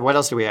 Yeah, what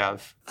else do we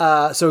have?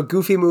 So a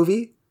Goofy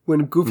movie.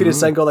 When Goofy and his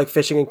son go like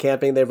fishing and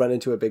camping, they run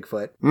into a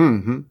Bigfoot.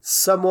 Mm-hmm.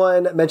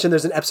 Someone mentioned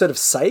there's an episode of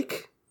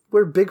Psych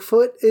where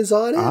Bigfoot is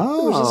on it.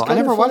 Oh, I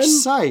never watched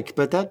Psych,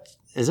 but that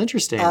is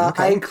interesting.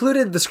 Okay. I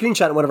included the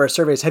screenshot in one of our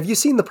surveys. Have you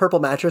seen the purple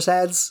mattress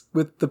ads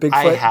with the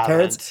Bigfoot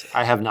parents?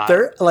 I have not.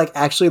 They're like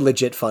actually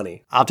legit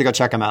funny. I'll have to go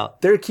check them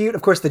out. They're cute.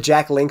 Of course, the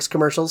Jack Links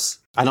commercials.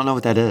 I don't know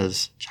what that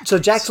is. So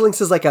Jack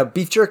Links is like a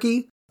beef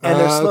jerky. And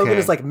their slogan okay.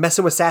 is like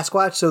messing with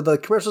Sasquatch. So the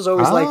commercial's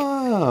always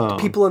like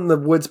people in the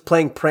woods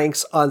playing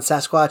pranks on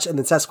Sasquatch, and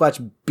then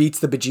Sasquatch beats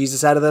the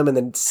bejesus out of them and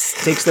then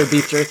takes their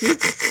beef jerky.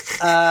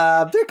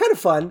 They're kind of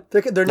fun.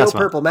 They're no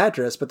purple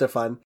mattress, but they're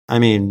fun. I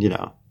mean, you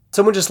know.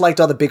 Someone just liked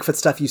all the Bigfoot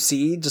stuff you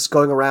see just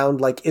going around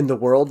like in the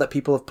world that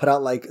people have put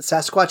out like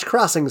Sasquatch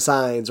crossing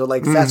signs or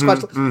like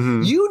Sasquatch.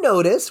 Mm-hmm. You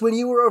noticed when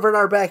you were over in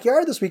our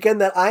backyard this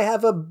weekend that I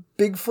have a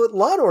Bigfoot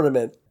lawn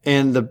ornament.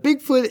 And the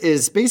Bigfoot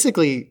is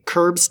basically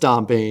curb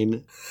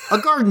stomping a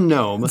garden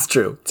gnome. It's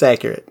true. It's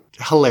accurate.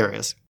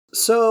 Hilarious.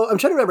 So I'm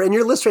trying to remember in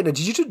your list right now,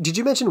 did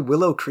you mention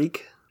Willow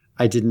Creek?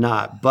 I did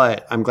not,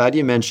 but I'm glad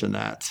you mentioned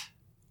that.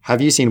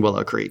 Have you seen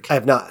Willow Creek? I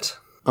have not.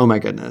 Oh my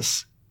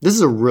goodness. This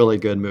is a really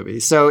good movie.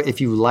 So if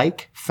you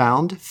like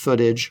found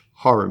footage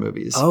horror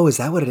movies. Oh, is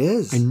that what it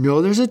is? I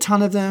know there's a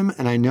ton of them,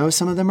 and I know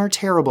some of them are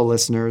terrible,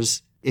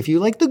 listeners. If you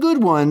like the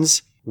good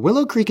ones,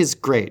 Willow Creek is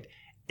great.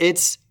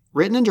 It's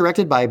written and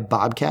directed by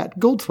Bobcat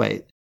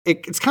Goldthwait.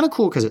 It's kind of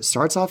cool because it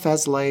starts off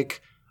as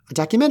like a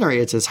documentary.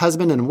 It's his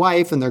husband and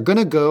wife, and they're going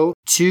to go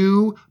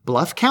to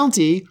Bluff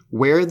County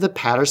where the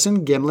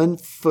Patterson-Gimlin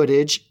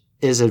footage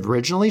is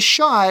originally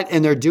shot,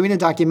 and they're doing a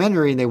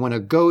documentary, and they want to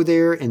go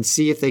there and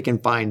see if they can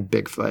find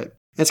Bigfoot.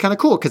 It's kind of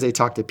cool because they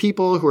talk to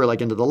people who are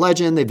like into the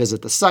legend. They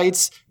visit the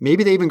sites.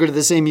 Maybe they even go to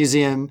the same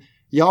museum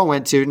y'all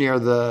went to near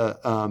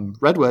the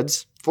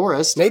Redwoods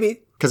Forest.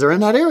 Maybe. Because they're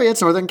in that area.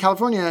 It's Northern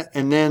California.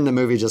 And then the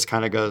movie just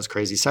kind of goes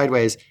crazy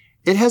sideways.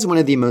 It has one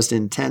of the most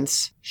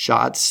intense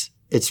shots.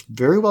 It's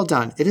very well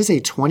done. It is a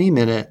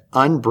 20-minute,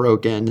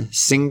 unbroken,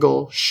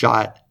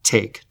 single-shot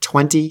take.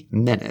 20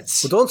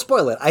 minutes. Well, don't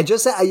spoil it. I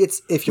just said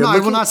if you're No,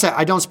 looking... I will not say.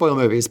 I don't spoil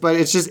movies. But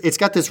it's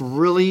got this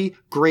really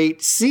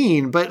great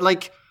scene. But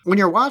like... when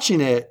you're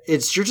watching it,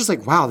 you're just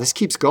like, wow, this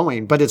keeps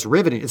going, but it's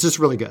riveting. It's just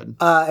really good.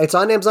 It's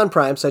on Amazon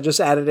Prime, so I just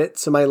added it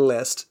to my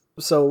list.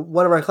 So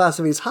one of our Class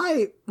of These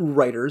High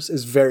writers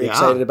is very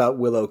excited about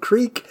Willow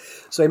Creek.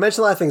 So I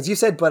mentioned a lot of things you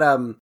said,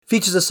 but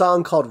features a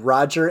song called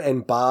Roger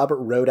and Bob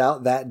Rode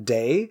Out That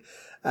Day,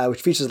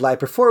 which features a live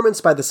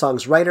performance by the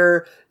song's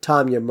writer,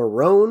 Tanya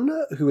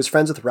Marone, who was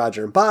friends with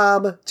Roger and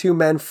Bob, two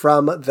men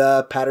from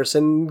the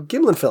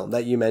Patterson-Gimlin film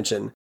that you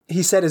mentioned.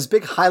 He said his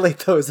big highlight,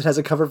 though, is it has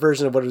a cover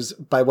version of what was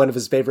by one of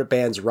his favorite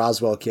bands,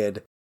 Roswell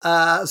Kid.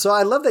 So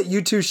I love that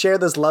you two share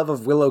this love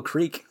of Willow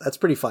Creek. That's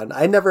pretty fun.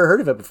 I never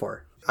heard of it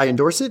before. I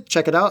endorse it.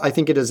 Check it out. I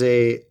think it is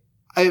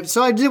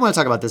so I did want to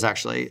talk about this,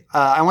 actually.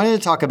 I wanted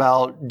to talk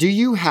about, do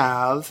you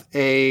have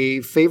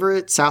a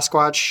favorite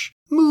Sasquatch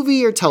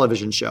movie or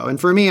television show? And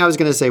for me, I was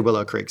going to say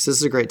Willow Creek. So this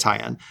is a great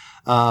tie-in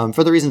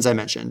for the reasons I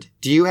mentioned.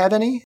 Do you have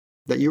any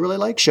that you really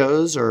like,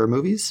 shows or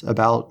movies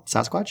about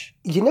Sasquatch?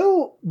 You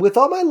know, with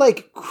all my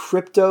like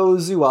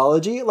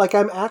cryptozoology, like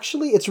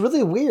it's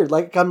really weird.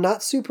 Like I'm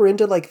not super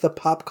into like the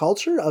pop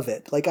culture of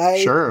it. Like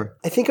I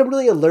think I'm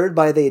really allured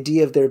by the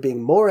idea of there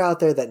being more out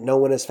there that no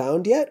one has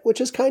found yet,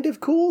 which is kind of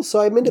cool. So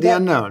I'm into the that.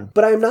 unknown.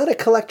 But I'm not a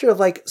collector of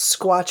like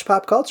Squatch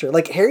pop culture.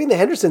 Like Harry and the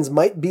Hendersons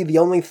might be the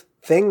only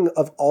thing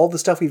of all the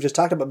stuff we've just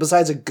talked about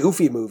besides a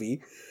Goofy movie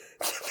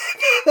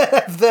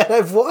that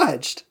I've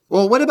watched.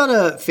 Well, what about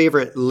a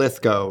favorite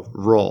Lithgow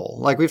role?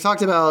 Like we've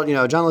talked about,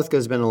 John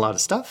Lithgow's been in a lot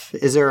of stuff.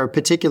 Is there a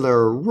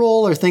particular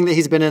role or thing that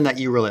he's been in that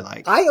you really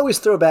like? I always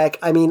throw back,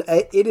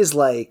 it is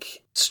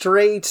like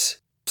straight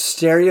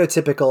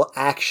stereotypical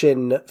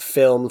action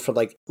film from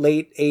like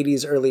late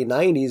 80s, early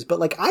 90s. But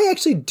like I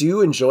actually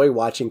do enjoy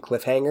watching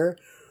Cliffhanger.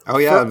 Oh,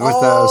 yeah, with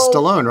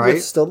Stallone, right?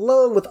 With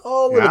Stallone, with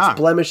all of its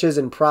blemishes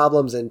and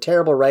problems and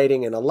terrible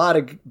writing and a lot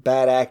of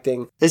bad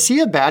acting. Is he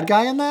a bad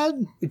guy in that?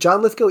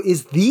 John Lithgow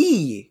is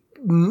the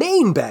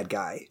main bad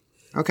guy.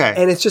 Okay.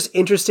 And it's just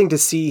interesting to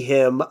see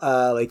him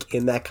like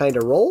in that kind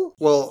of role.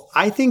 Well,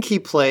 I think he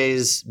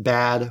plays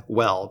bad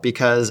well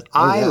because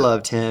I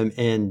loved him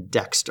in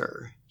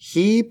Dexter.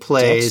 He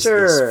plays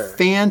this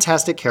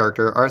fantastic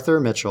character,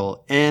 Arthur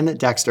Mitchell, in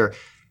Dexter.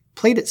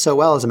 Played it so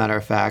well, as a matter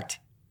of fact.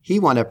 He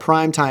won a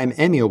Primetime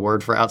Emmy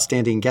Award for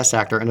Outstanding Guest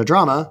Actor in a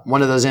Drama,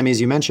 one of those Emmys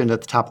you mentioned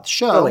at the top of the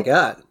show. Oh, my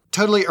God.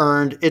 Totally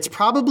earned. It's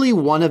probably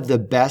one of the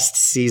best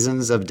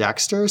seasons of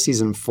Dexter,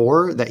 season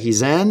 4, that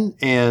he's in,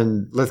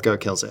 and Lithgow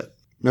kills it.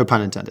 No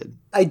pun intended.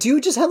 I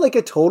do just have like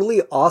a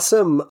totally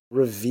awesome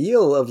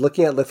reveal of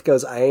looking at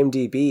Lithgow's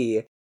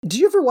IMDb. Did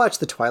you ever watch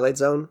The Twilight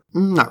Zone?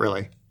 Not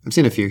really. I've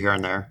seen a few here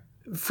and there.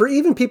 For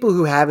even people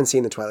who haven't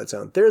seen The Twilight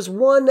Zone, there's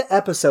one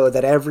episode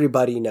that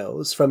everybody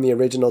knows from the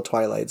original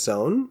Twilight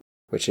Zone,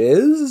 which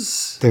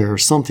is...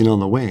 There's something on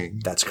the wing.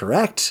 That's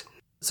correct.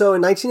 So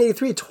in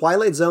 1983,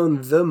 Twilight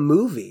Zone, the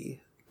movie,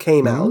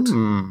 came out.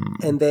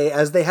 And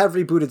as they have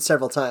rebooted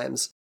several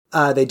times,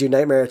 they do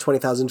Nightmare at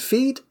 20,000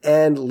 Feet,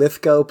 and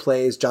Lithgow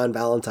plays John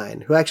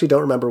Valentine, who I actually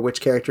don't remember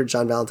which character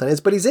John Valentine is,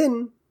 but he's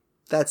in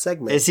that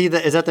segment. Is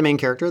that the main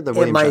character? The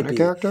William Shatner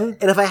character?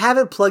 And if I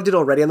haven't plugged it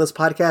already on this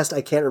podcast, I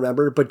can't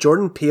remember, but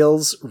Jordan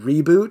Peele's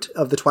reboot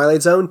of The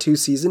Twilight Zone 2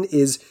 season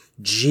is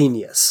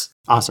genius.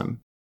 Awesome.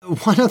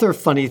 One other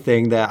funny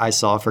thing that I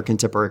saw for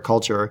contemporary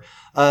culture,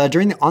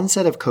 during the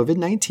onset of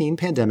COVID-19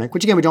 pandemic,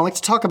 which again, we don't like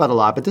to talk about a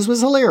lot, but this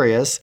was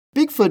hilarious.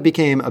 Bigfoot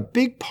became a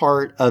big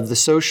part of the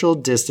social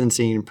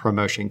distancing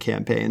promotion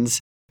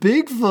campaigns.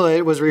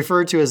 Bigfoot was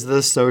referred to as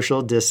the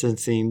social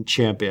distancing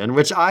champion,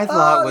 which I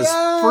thought was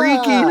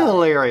freaking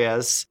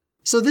hilarious.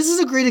 So this is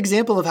a great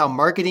example of how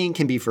marketing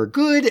can be for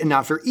good and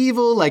not for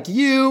evil, like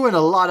you and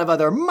a lot of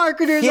other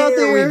marketers out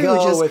there. Here we go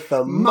who just with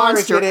the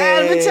monster marketing.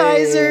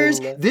 advertisers.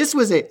 This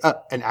was an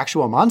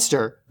actual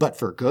monster, but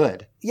for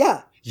good.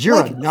 Yeah.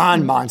 You're a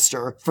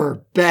non-monster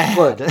for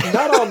bad.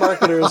 Not all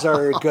marketers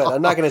are good.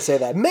 I'm not going to say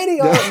that. Many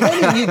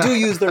you do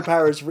use their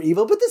powers for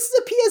evil, but this is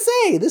a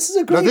PSA. This is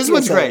a great this PSA.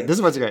 one's great. This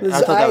one's great.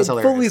 I thought that was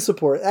hilarious. Fully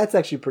support. That's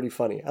actually pretty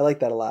funny. I like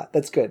that a lot.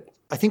 That's good.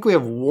 I think we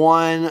have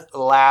one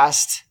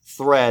last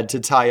thread to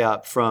tie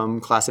up from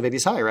Class of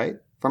 80s High, right?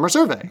 From our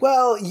survey.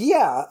 Well,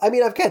 yeah. I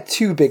mean, I've got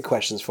two big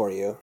questions for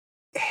you.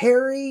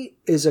 Harry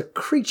is a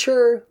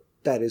creature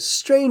that is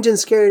strange and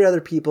scary to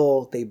other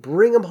people. They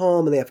bring him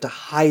home and they have to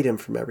hide him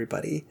from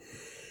everybody.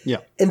 Yeah.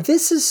 And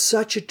this is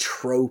such a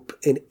trope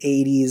in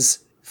 80s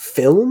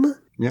film.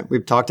 Yeah,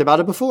 we've talked about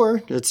it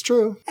before. It's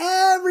true.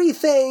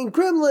 Everything.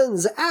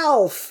 Gremlins,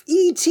 Alf,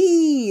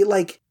 E.T.,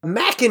 like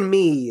Mac and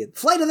Me,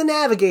 Flight of the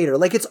Navigator.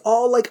 Like it's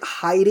all like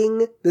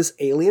hiding this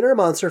alien or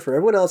monster from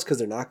everyone else because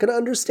they're not going to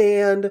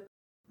understand.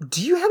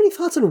 Do you have any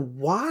thoughts on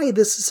why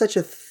this is such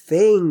a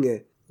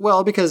thing?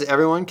 Well, because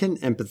everyone can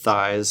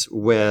empathize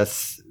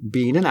with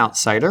being an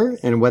outsider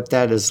and what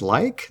that is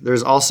like.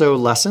 There's also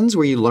lessons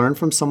where you learn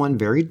from someone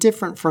very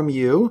different from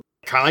you.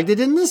 Kind of like they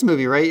did in this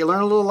movie, right? You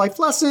learn a little life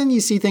lesson. You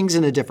see things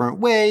in a different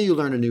way. You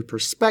learn a new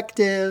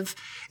perspective.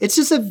 It's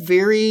just a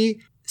very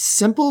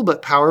simple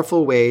but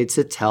powerful way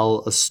to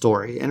tell a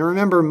story. And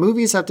remember,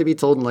 movies have to be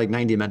told in like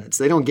 90 minutes.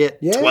 They don't get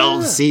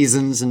 12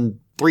 seasons and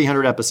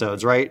 300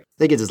 episodes, right?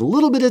 They get just a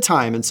little bit of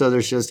time. And so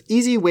there's just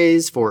easy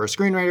ways for a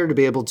screenwriter to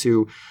be able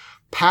to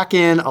pack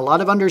in a lot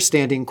of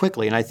understanding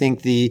quickly. And I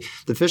think the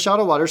fish out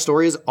of water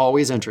story is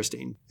always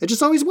interesting. It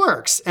just always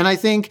works. And I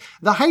think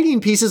the hiding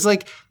piece is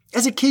like,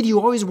 as a kid, you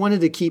always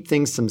wanted to keep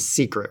things some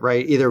secret,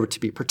 right? Either to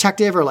be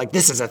protective or like,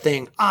 this is a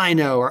thing I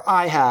know or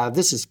I have.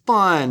 This is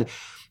fun.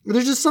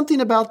 There's just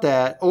something about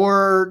that.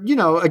 Or, you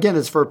know, again,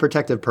 it's for a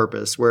protective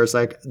purpose where it's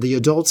like the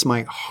adults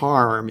might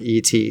harm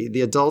E.T.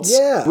 The adults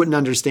wouldn't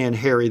understand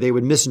Harry. They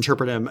would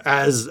misinterpret him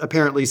as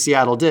apparently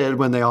Seattle did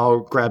when they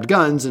all grabbed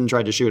guns and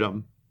tried to shoot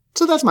him.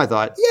 So that's my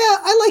thought. Yeah,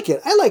 I like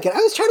it. I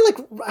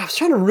was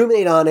trying to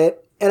ruminate on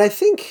it, and I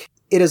think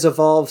it has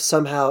evolved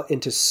somehow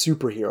into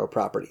superhero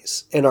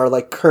properties in our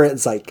like current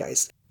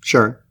zeitgeist.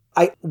 Sure.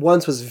 I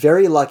once was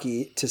very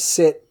lucky to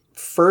sit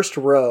first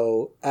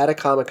row at a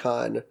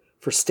Comic-Con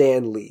for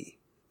Stan Lee,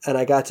 and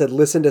I got to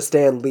listen to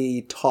Stan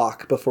Lee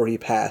talk before he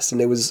passed, and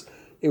it was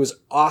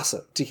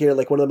awesome to hear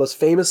like one of the most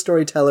famous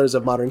storytellers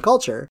of modern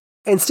culture.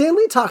 And Stan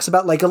Lee talks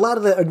about like a lot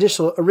of the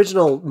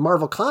original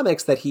Marvel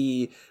comics that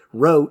he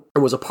wrote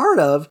and was a part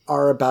of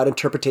are about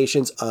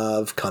interpretations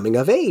of coming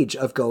of age,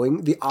 of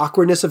the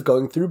awkwardness of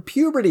going through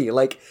puberty.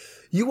 Like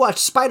you watch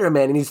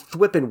Spider-Man and he's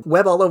whipping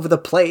web all over the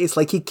place.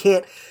 Like he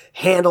can't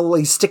handle,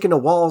 he's sticking to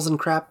walls and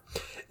crap.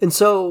 And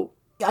so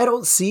I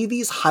don't see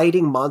these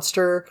hiding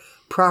monster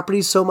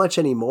properties so much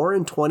anymore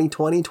in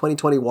 2020,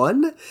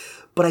 2021,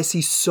 but I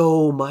see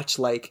so much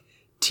like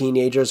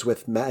teenagers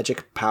with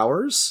magic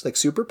powers, like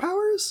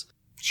superpowers.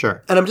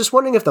 Sure. And I'm just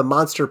wondering if the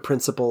monster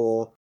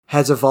principle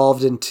has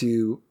evolved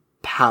into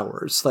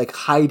powers, like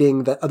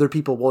hiding that other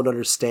people won't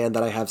understand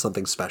that I have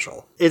something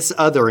special. It's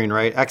othering,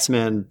 right?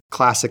 X-Men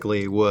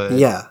classically would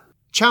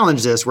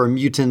challenge this, where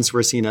mutants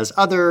were seen as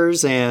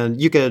others,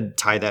 and you could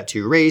tie that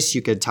to race,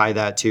 you could tie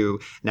that to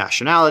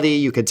nationality,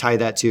 you could tie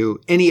that to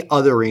any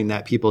othering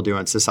that people do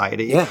in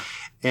society. Yeah.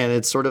 And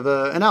it's sort of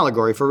an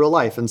allegory for real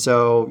life. And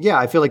so, yeah,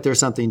 I feel like there's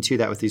something to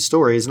that with these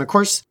stories. And of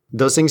course,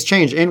 those things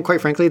change. And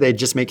quite frankly, they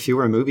just make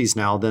fewer movies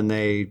now than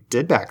they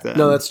did back then.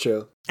 No, that's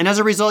true. And as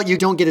a result, you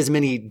don't get as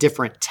many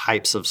different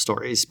types of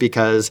stories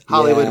because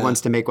Hollywood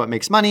wants to make what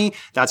makes money.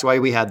 That's why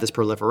we had this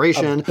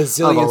proliferation of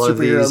all of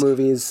these superhero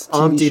movies,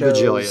 umpty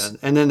bajillion.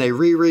 And then they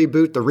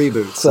reboot the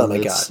reboots. Oh my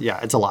God.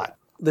 Yeah, it's a lot.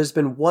 There's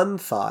been one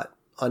thought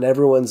on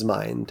everyone's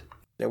mind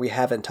that we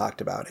haven't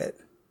talked about it.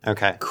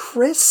 Okay.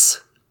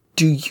 Chris,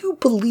 do you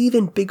believe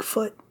in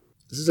Bigfoot?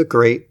 This is a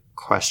great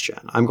question.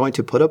 I'm going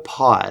to put a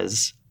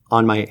pause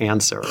on my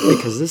answer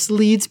because this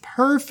leads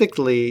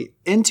perfectly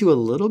into a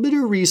little bit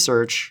of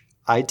research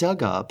I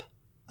dug up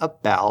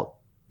about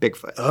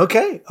Bigfoot.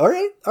 Okay. All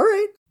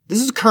right. This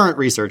is current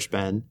research,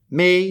 Ben,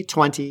 May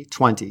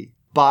 2020,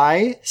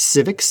 by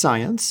Civic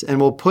Science,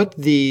 and we'll put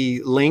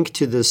the link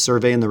to the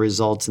survey and the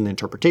results and the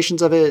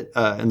interpretations of it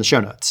in the show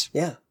notes.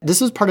 Yeah. This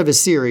was part of a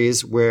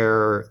series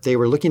where they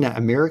were looking at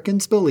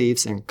Americans'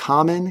 beliefs in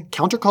common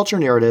counterculture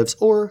narratives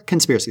or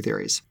conspiracy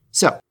theories.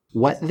 So,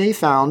 what they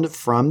found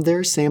from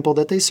their sample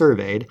that they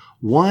surveyed,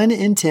 1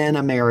 in 10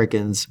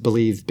 Americans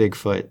believe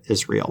Bigfoot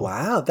is real.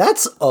 Wow,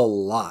 that's a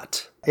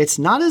lot. It's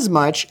not as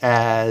much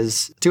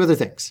as 2 other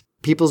things.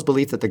 People's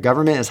belief that the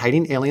government is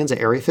hiding aliens at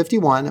Area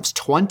 51. That's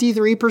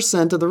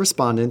 23% of the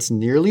respondents,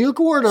 nearly a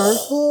quarter.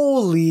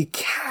 Holy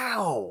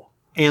cow.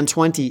 And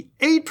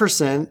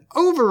 28%,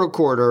 over a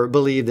quarter,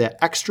 believe that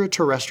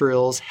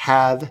extraterrestrials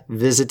have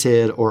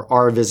visited or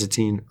are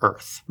visiting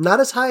Earth. Not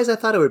as high as I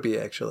thought it would be,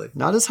 actually.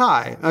 Not as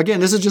high. Again,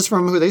 this is just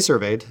from who they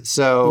surveyed.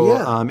 So,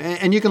 Yeah.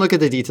 and you can look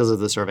at the details of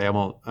the survey. I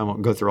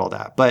won't go through all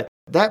that. But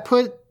that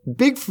put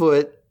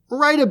Bigfoot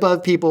right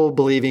above people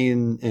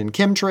believing in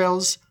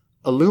chemtrails,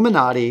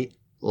 Illuminati,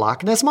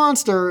 Loch Ness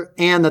Monster,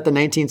 and that the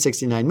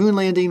 1969 moon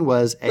landing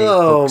was a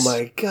hoax.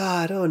 My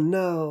God. Oh,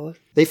 no.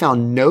 They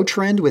found no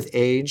trend with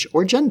age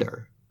or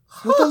gender.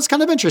 I thought that was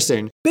kind of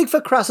interesting.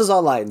 Bigfoot crosses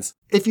all lines.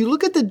 If you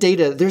look at the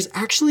data,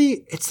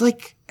 it's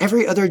like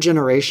every other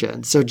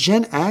generation. So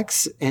Gen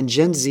X and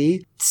Gen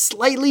Z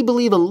slightly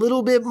believe a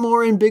little bit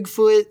more in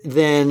Bigfoot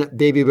than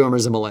baby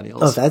boomers and millennials.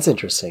 Oh, that's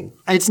interesting.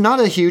 It's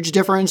not a huge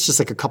difference, just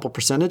like a couple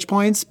percentage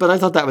points, but I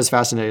thought that was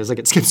fascinating. It's like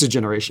it skips a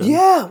generation.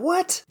 Yeah,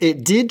 what?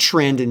 It did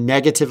trend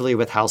negatively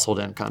with household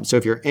income. So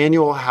if your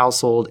annual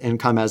household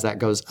income as that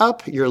goes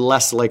up, you're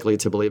less likely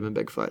to believe in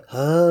Bigfoot.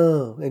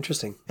 Oh,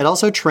 interesting. It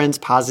also trends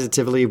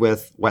positively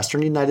with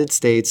Western United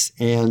States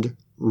and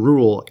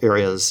rural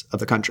areas of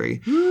the country.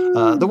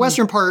 The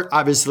western part,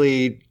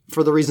 obviously,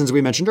 for the reasons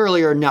we mentioned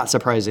earlier, not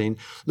surprising.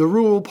 The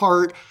rural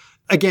part,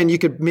 again, you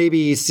could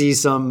maybe see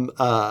some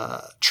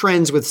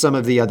trends with some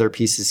of the other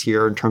pieces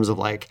here in terms of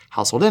like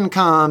household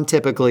income.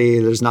 Typically,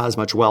 there's not as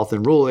much wealth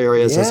in rural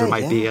areas as there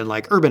might be in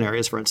like urban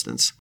areas, for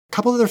instance. A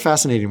couple other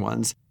fascinating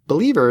ones.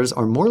 Believers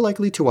are more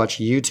likely to watch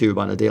YouTube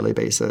on a daily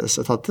basis.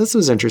 I thought this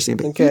was interesting,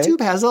 but YouTube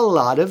has a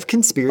lot of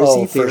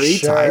conspiracy theory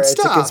type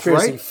stuff, it's a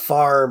conspiracy right?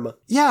 farm.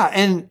 Yeah,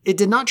 and it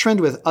did not trend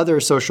with other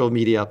social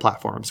media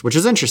platforms, which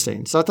is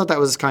interesting. So I thought that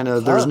was kind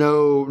of, there's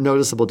no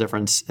noticeable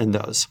difference in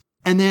those.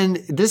 And then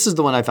this is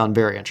the one I found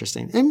very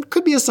interesting and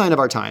could be a sign of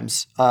our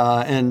times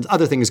and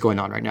other things going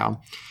on right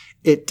now.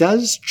 It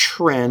does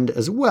trend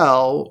as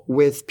well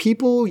with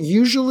people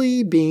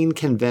usually being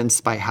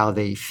convinced by how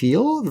they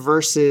feel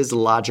versus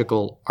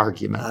logical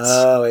arguments.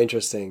 Oh,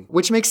 interesting.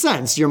 Which makes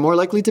sense. You're more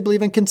likely to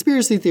believe in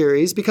conspiracy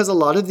theories because a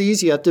lot of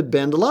these you have to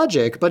bend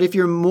logic. But if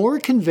you're more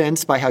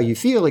convinced by how you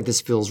feel, like this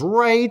feels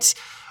right,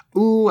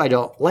 ooh, I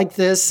don't like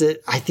this,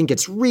 I think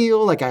it's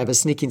real, like I have a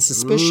sneaking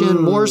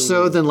suspicion, more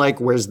so than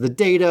like, where's the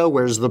data,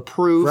 where's the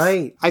proof?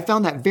 Right. I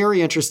found that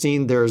very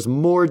interesting. There's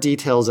more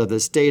details of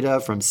this data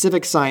from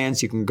Civic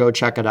Science. You can go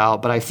check it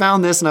out. But I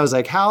found this and I was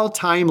like, how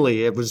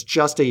timely. It was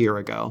just a year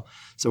ago.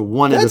 So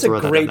wanted to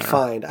throw that in there. That's a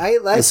great find.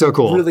 That's so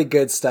cool. A really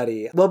good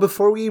study. Well,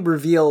 before we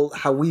reveal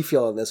how we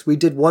feel on this, we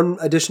did one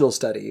additional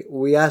study.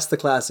 We asked the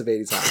class of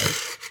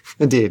 85.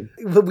 Indeed.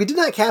 But we did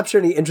not capture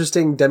any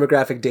interesting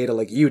demographic data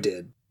like you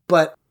did.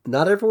 But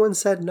not everyone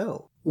said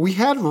no. We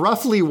had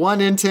roughly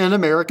 1 in 10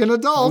 American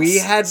adults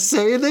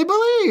say they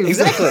believe.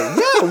 Exactly.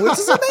 Yeah, which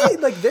is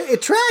amazing. Like,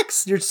 it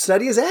tracks. Your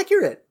study is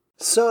accurate.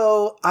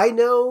 So I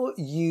know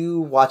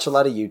you watch a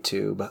lot of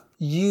YouTube.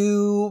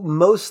 You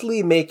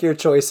mostly make your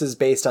choices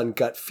based on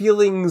gut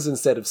feelings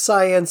instead of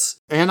science.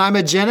 And I'm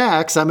a Gen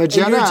X. You're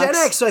Gen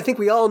X, so I think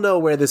we all know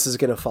where this is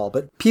going to fall.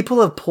 But people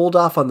have pulled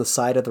off on the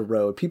side of the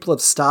road. People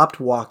have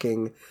stopped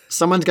walking.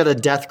 Someone's got a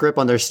death grip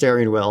on their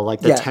steering wheel. Like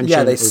the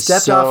tension they is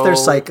stepped so off their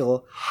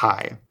cycle.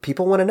 High.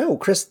 People want to know,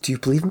 Chris, do you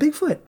believe in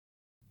Bigfoot?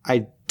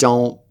 I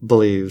don't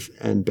believe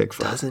in Bigfoot.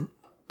 Doesn't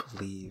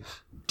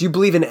believe. Do you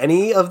believe in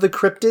any of the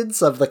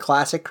cryptids, of the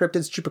classic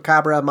cryptids,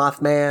 Chupacabra,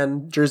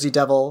 Mothman, Jersey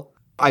Devil?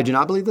 I do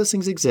not believe those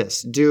things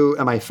exist.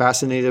 Am I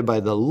fascinated by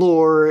the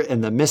lore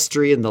and the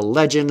mystery and the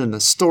legend and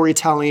the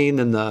storytelling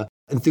and the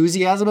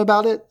enthusiasm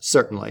about it?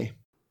 Certainly.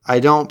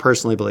 I don't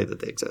personally believe that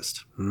they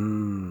exist.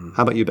 How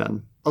about you,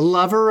 Ben? A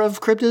lover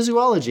of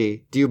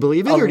cryptozoology. Do you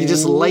believe it or do you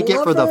just like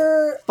it for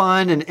the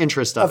fun and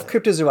interest of it?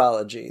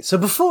 Cryptozoology. So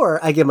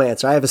before I give my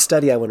answer, I have a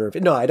study I want to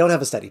review. No, I don't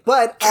have a study.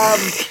 But,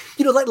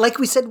 like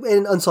we said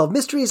in Unsolved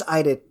Mysteries, I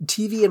had a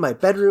TV in my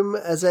bedroom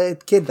as a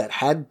kid that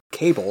had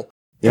cable.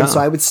 Yeah. And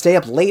so I would stay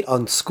up late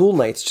on school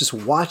nights just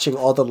watching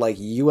all the like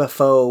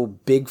UFO,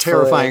 Bigfoot.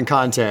 Terrifying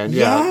content.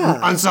 Yeah.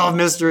 Unsolved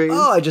Mysteries.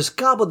 Oh, I just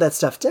gobbled that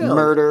stuff down.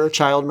 Murder,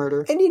 child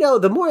murder. And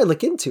the more I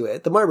look into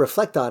it, the more I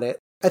reflect on it,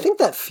 I think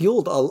that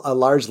fueled a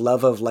large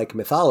love of like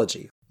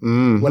mythology.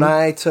 Mm-hmm. When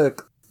I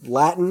took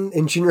Latin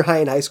in junior high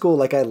and high school,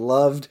 like I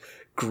loved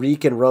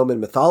Greek and Roman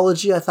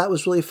mythology. I thought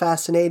was really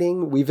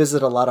fascinating. We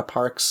visited a lot of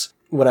parks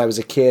when I was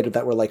a kid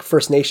that were like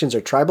First Nations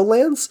or tribal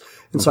lands.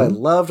 And so I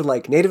loved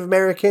like Native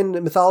American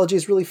mythology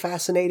is really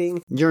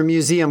fascinating. You're a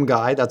museum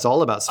guy. That's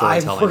all about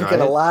storytelling, I work at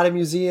a lot of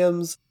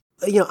museums.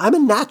 I'm a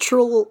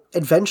natural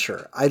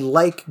adventurer. I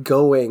like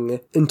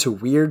going into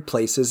weird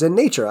places in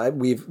nature.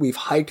 We've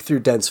hiked through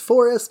dense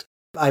forest.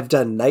 I've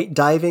done night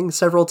diving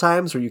several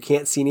times where you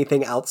can't see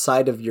anything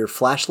outside of your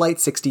flashlight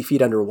 60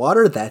 feet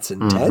underwater. That's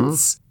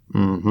intense.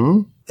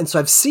 Mm-hmm. And so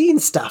I've seen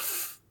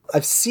stuff.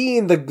 I've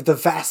seen the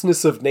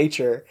vastness of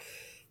nature.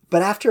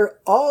 But after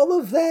all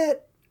of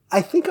that,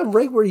 I think I'm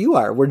right where you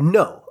are, where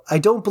no, I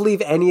don't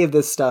believe any of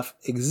this stuff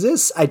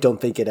exists. I don't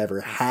think it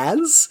ever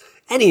has.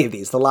 Any of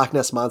these, the Loch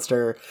Ness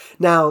Monster.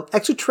 Now,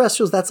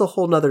 extraterrestrials, that's a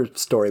whole nother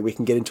story. We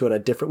can get into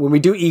it when we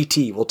do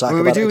E.T., we'll talk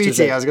about When we do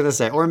E.T., I was going to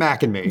say, or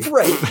Mac and Me.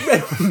 Right.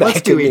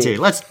 Let's do E.T.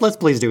 Let's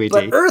please do E.T.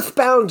 But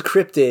Earthbound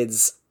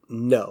cryptids,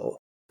 no.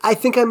 I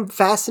think I'm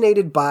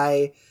fascinated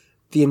by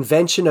the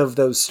invention of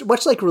those,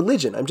 much like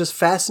religion, I'm just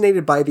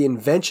fascinated by the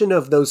invention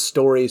of those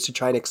stories to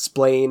try and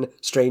explain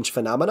strange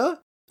phenomena.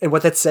 And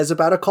what that says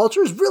about a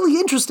culture is really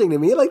interesting to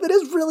me. Like, that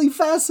is really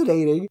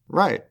fascinating.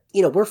 Right.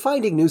 We're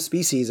finding new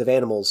species of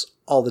animals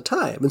all the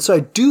time. And so I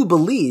do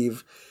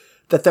believe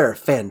that there are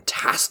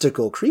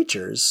fantastical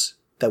creatures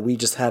that we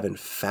just haven't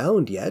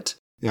found yet.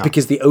 Yeah.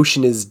 Because the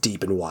ocean is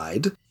deep and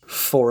wide.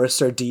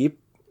 Forests are deep.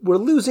 We're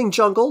losing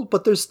jungle,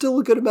 but there's still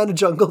a good amount of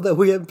jungle that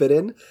we haven't been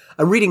in.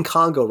 I'm reading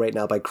Congo right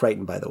now by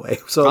Crichton, by the way.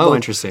 So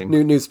interesting.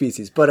 New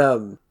species. But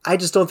I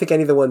just don't think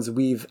any of the ones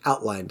we've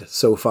outlined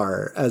so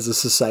far as a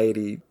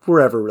society were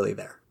ever really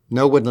there.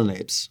 No woodland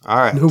apes. All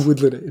right. No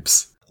woodland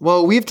apes.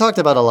 Well, we've talked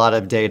about a lot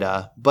of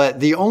data, but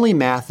the only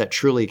math that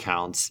truly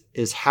counts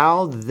is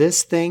how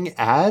this thing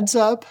adds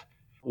up.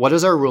 What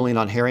is our ruling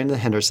on Harry and the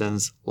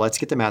Hendersons? Let's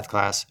get to math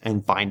class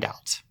and find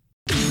out.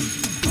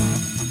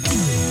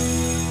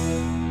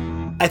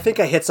 I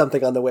think I hit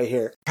something on the way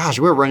here. Gosh,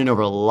 we're running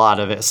over a lot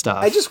of it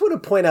stuff. I just want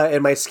to point out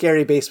in my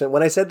scary basement,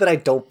 when I said that I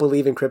don't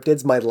believe in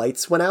cryptids, my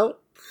lights went out.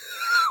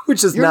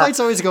 Which is Your lights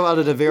always go out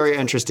at a very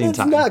interesting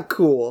time. It's not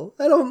cool.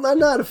 I'm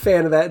not a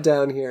fan of that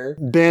down here.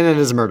 Ben in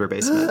his murder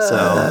basement.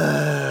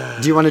 So,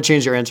 do you want to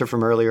change your answer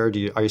from earlier? Or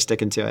are you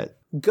sticking to it?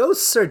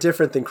 Ghosts are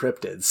different than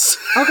cryptids.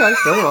 Okay,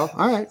 very well.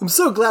 All right. I'm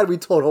so glad we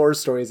told horror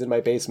stories in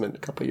my basement a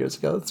couple years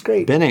ago. It's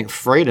great. Ben ain't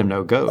afraid of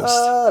no ghosts.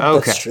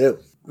 Okay, that's true.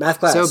 Math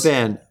class. So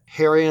Ben,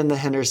 Harry and the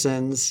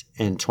Hendersons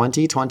in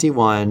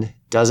 2021.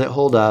 Does it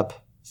hold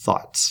up?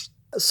 Thoughts?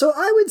 So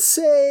I would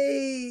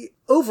say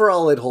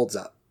overall it holds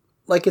up.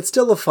 Like, it's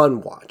still a fun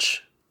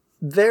watch.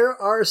 There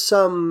are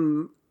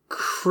some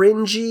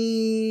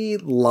cringy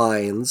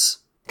lines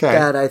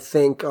that I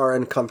think are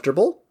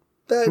uncomfortable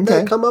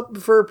that come up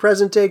for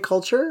present day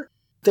culture.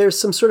 There's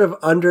some sort of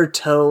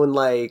undertone,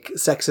 like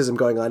sexism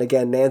going on.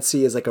 Again,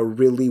 Nancy is like a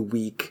really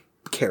weak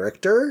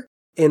character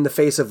in the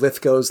face of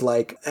Lithgow's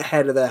like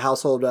head of the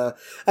household.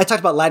 I talked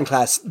about Latin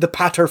class, the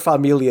pater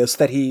familias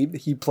that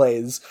he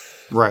plays.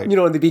 Right.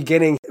 In the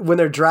beginning, when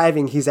they're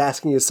driving, he's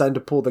asking his son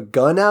to pull the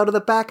gun out of the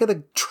back of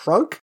the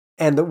trunk.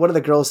 And one of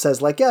the girls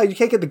says, like, yeah, you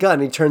can't get the gun.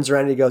 And he turns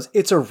around and he goes,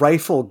 it's a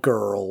rifle,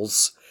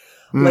 girls.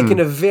 Like, in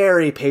a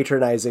very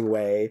patronizing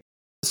way.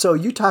 So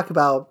you talk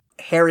about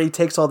Harry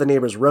takes all the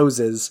neighbors'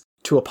 roses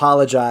to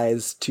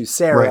apologize to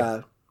Sarah.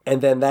 Right.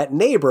 And then that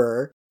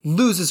neighbor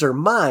loses her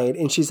mind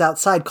and she's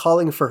outside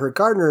calling for her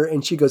gardener.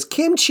 And she goes,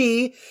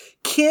 Kimchi,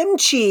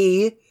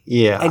 Kimchi.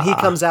 Yeah. And he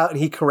comes out and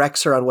he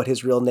corrects her on what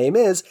his real name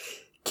is.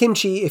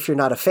 Kimchi, if you're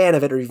not a fan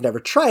of it or you've never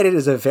tried it,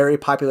 is a very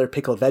popular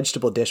pickled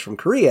vegetable dish from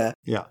Korea.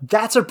 Yeah.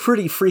 That's a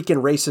pretty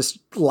freaking racist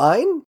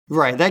line.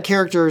 Right. That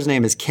character's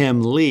name is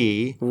Kim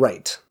Lee.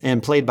 Right.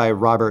 And played by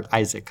Robert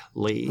Isaac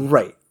Lee.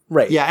 Right.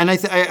 Right. Yeah.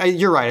 And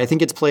you're right. I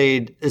think it's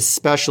played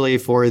especially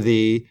for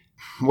the,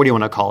 what do you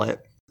want to call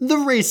it? The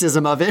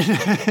racism of it.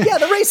 Yeah,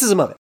 the racism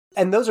of it.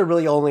 And those are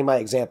really only my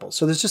examples.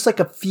 So there's just like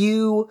a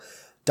few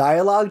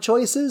dialogue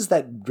choices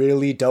that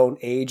really don't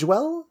age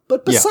well.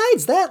 But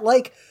besides that,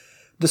 like,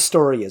 the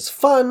story is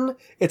fun.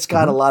 It's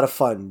got a lot of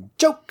fun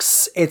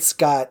jokes. It's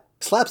got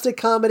slapstick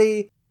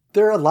comedy.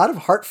 There are a lot of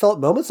heartfelt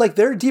moments. Like,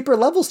 there are deeper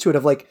levels to it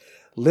of, like,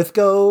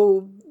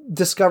 Lithgow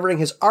discovering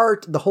his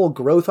art, the whole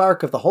growth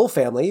arc of the whole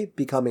family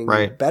becoming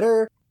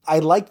better. I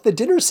like the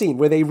dinner scene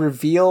where they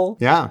reveal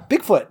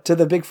Bigfoot to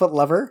the Bigfoot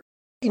lover.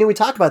 We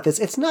talk about this.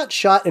 It's not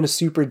shot in a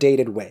super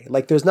dated way.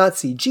 Like, there's not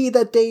CG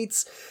that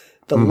dates.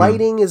 The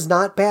lighting is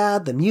not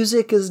bad. The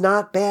music is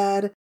not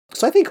bad.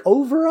 So I think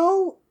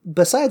overall,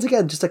 besides,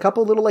 again, just a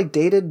couple little like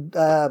dated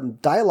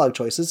dialogue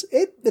choices,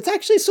 it's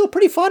actually still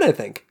pretty fun, I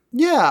think.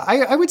 Yeah,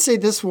 I would say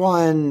this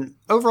one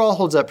overall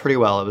holds up pretty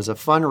well. It was a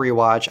fun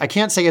rewatch. I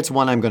can't say it's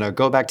one I'm going to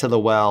go back to the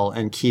well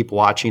and keep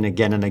watching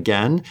again and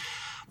again,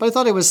 but I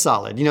thought it was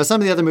solid.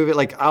 Some of the other movies,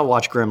 like I'll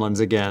watch Gremlins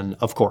again,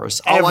 of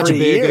course. I'll watch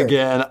Big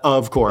again,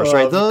 of course,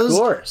 right?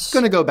 Those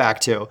going to go back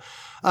to.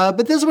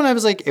 But this one, I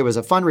was like, it was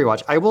a fun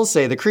rewatch. I will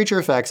say the creature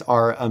effects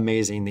are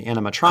amazing. The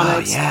animatronics. Oh,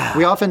 yeah.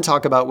 We often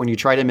talk about when you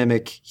try to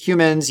mimic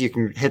humans, you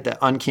can hit the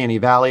uncanny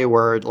valley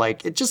where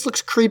like it just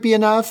looks creepy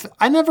enough.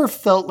 I never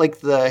felt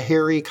like the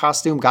hairy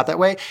costume got that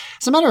way.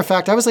 As a matter of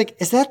fact, I was like,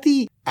 is that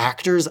the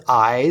actor's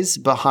eyes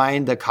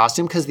behind the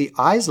costume? Because the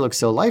eyes look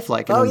so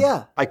lifelike. And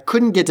yeah. I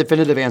couldn't get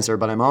definitive answer,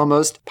 but I'm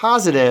almost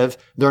positive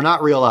they're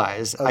not real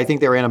eyes. Okay. I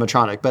think they were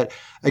animatronic. But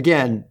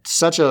again,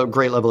 such a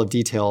great level of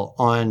detail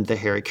on the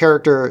hairy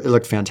character. It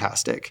looked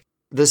fantastic.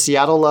 The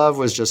Seattle love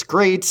was just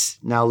great.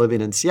 Now living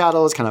in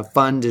Seattle, it's kind of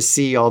fun to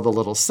see all the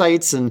little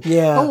sights. And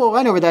oh,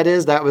 I know where that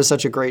is. That was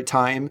such a great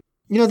time.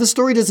 You know, the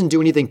story doesn't do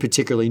anything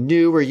particularly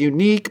new or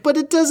unique, but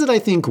it does it, I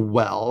think,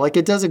 well. Like,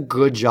 it does a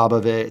good job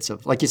of it.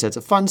 Like you said, it's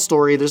a fun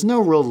story. There's no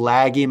real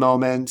laggy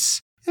moments.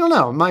 I don't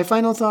know. My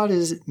final thought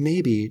is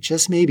maybe,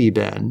 just maybe,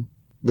 Ben,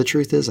 the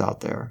truth is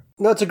out there.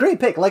 No, it's a great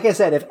pick. Like I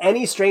said, if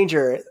any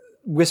stranger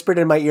whispered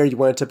in my ear you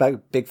wanted to back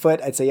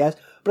Bigfoot, I'd say yes.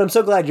 But I'm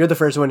so glad you're the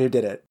first one who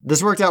did it.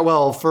 This worked out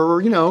well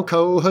for,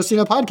 co-hosting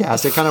a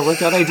podcast. It kind of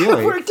worked out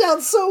ideally. It worked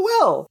out so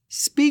well.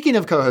 Speaking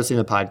of co-hosting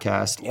a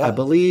podcast, I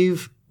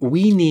believe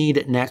we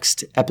need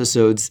next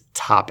episode's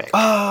topic.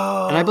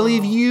 Oh. And I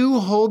believe you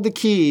hold the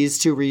keys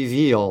to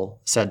reveal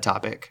said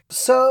topic.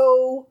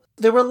 So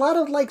there were a lot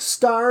of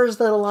stars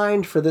that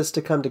aligned for this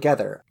to come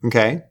together.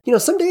 Okay.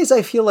 Some days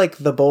I feel like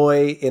the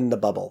boy in the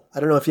bubble.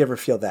 I don't know if you ever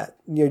feel that.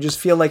 You just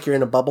feel like you're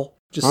in a bubble,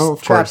 just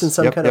trapped in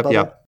some kind of bubble.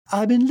 Yep.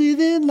 I've been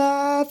living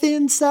life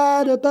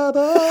inside a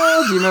bubble.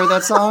 Do you remember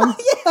that song?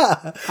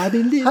 Yeah. I've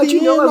been living How'd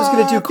you know I was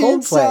going to do Coldplay?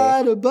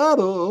 Inside a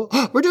bubble.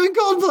 We're doing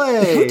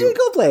Coldplay. We're doing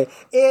Coldplay.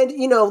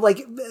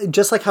 And,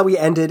 just like how we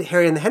ended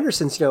Harry and the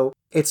Hendersons,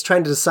 it's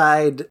trying to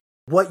decide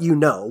what you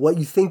know, what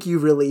you think you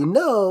really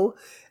know.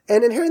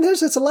 And in Harry and the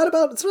Hendersons, it's a lot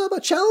about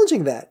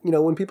challenging that.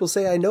 When people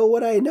say, I know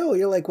what I know,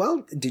 you're like,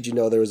 well, did you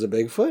know there was a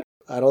Bigfoot?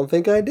 I don't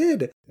think I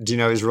did. Do you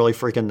know he's really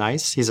freaking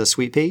nice? He's a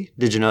sweet pea.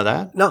 Did you know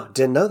that? No,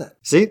 didn't know that.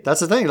 See,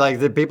 that's the thing.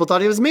 The people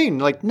thought he was mean.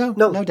 No,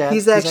 Dad.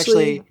 He's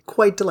actually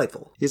quite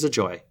delightful. He's a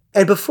joy.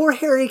 And before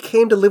Harry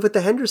came to live with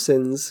the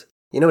Hendersons,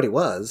 you know what he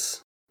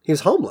was? He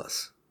was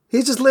homeless.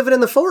 He's just living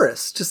in the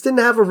forest. Just didn't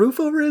have a roof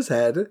over his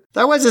head.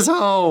 That was his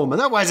home.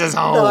 No,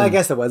 I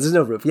guess that was. There's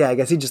no roof. Yeah, I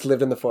guess he just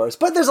lived in the forest.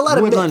 But there's a lot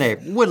of Woodland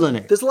Ape.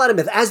 There's a lot of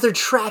myth. As they're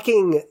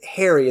tracking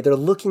Harry, they're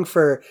looking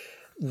for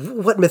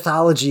what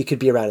mythology could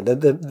be around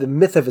it. The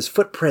myth of his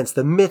footprints,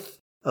 the myth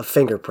of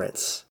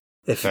fingerprints.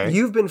 If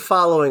you've been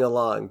following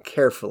along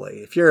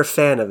carefully, if you're a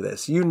fan of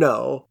this, you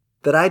know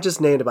that I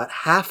just named about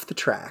half the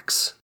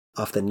tracks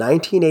off the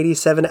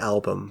 1987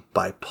 album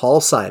by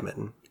Paul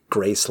Simon,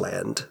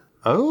 Graceland.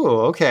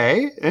 Oh,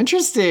 okay.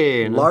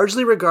 Interesting.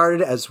 Largely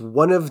regarded as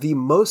one of the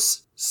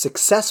most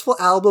successful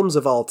albums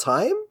of all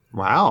time.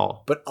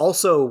 Wow. But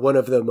also one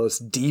of the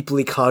most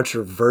deeply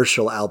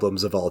controversial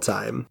albums of all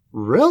time.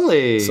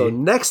 Really? So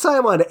next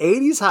time on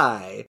 80s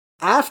High,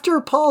 after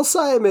Paul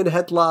Simon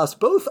had lost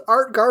both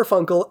Art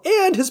Garfunkel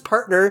and his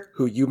partner,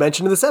 who you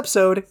mentioned in this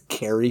episode,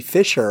 Carrie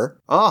Fisher,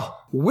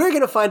 we're going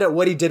to find out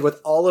what he did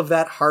with all of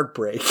that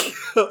heartbreak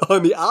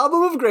on the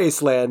album of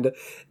Graceland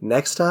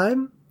next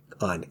time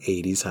on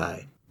 80s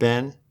High.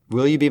 Ben,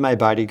 will you be my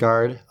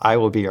bodyguard? I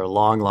will be your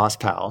long-lost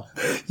pal.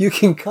 You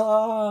can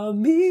call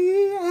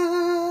me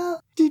out.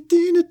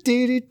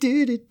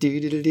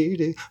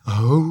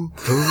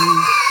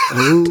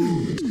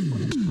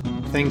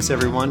 Thanks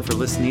everyone for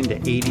listening to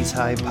 80s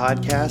High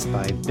Podcast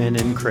by Ben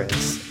and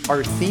Chris.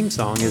 Our theme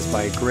song is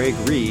by Greg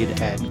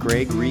Reed at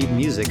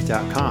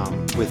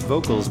gregreedmusic.com with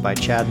vocals by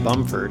Chad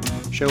Bumford.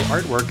 Show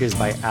artwork is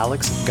by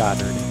Alex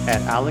Goddard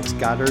at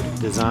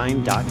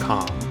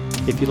alexgoddarddesign.com.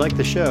 If you like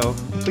the show,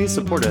 please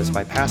support us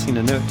by passing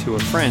a note to a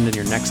friend in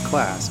your next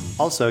class.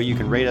 Also, you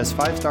can rate us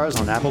 5 stars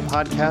on Apple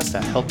Podcasts to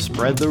help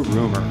spread the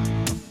rumor.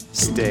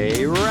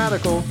 Stay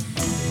radical.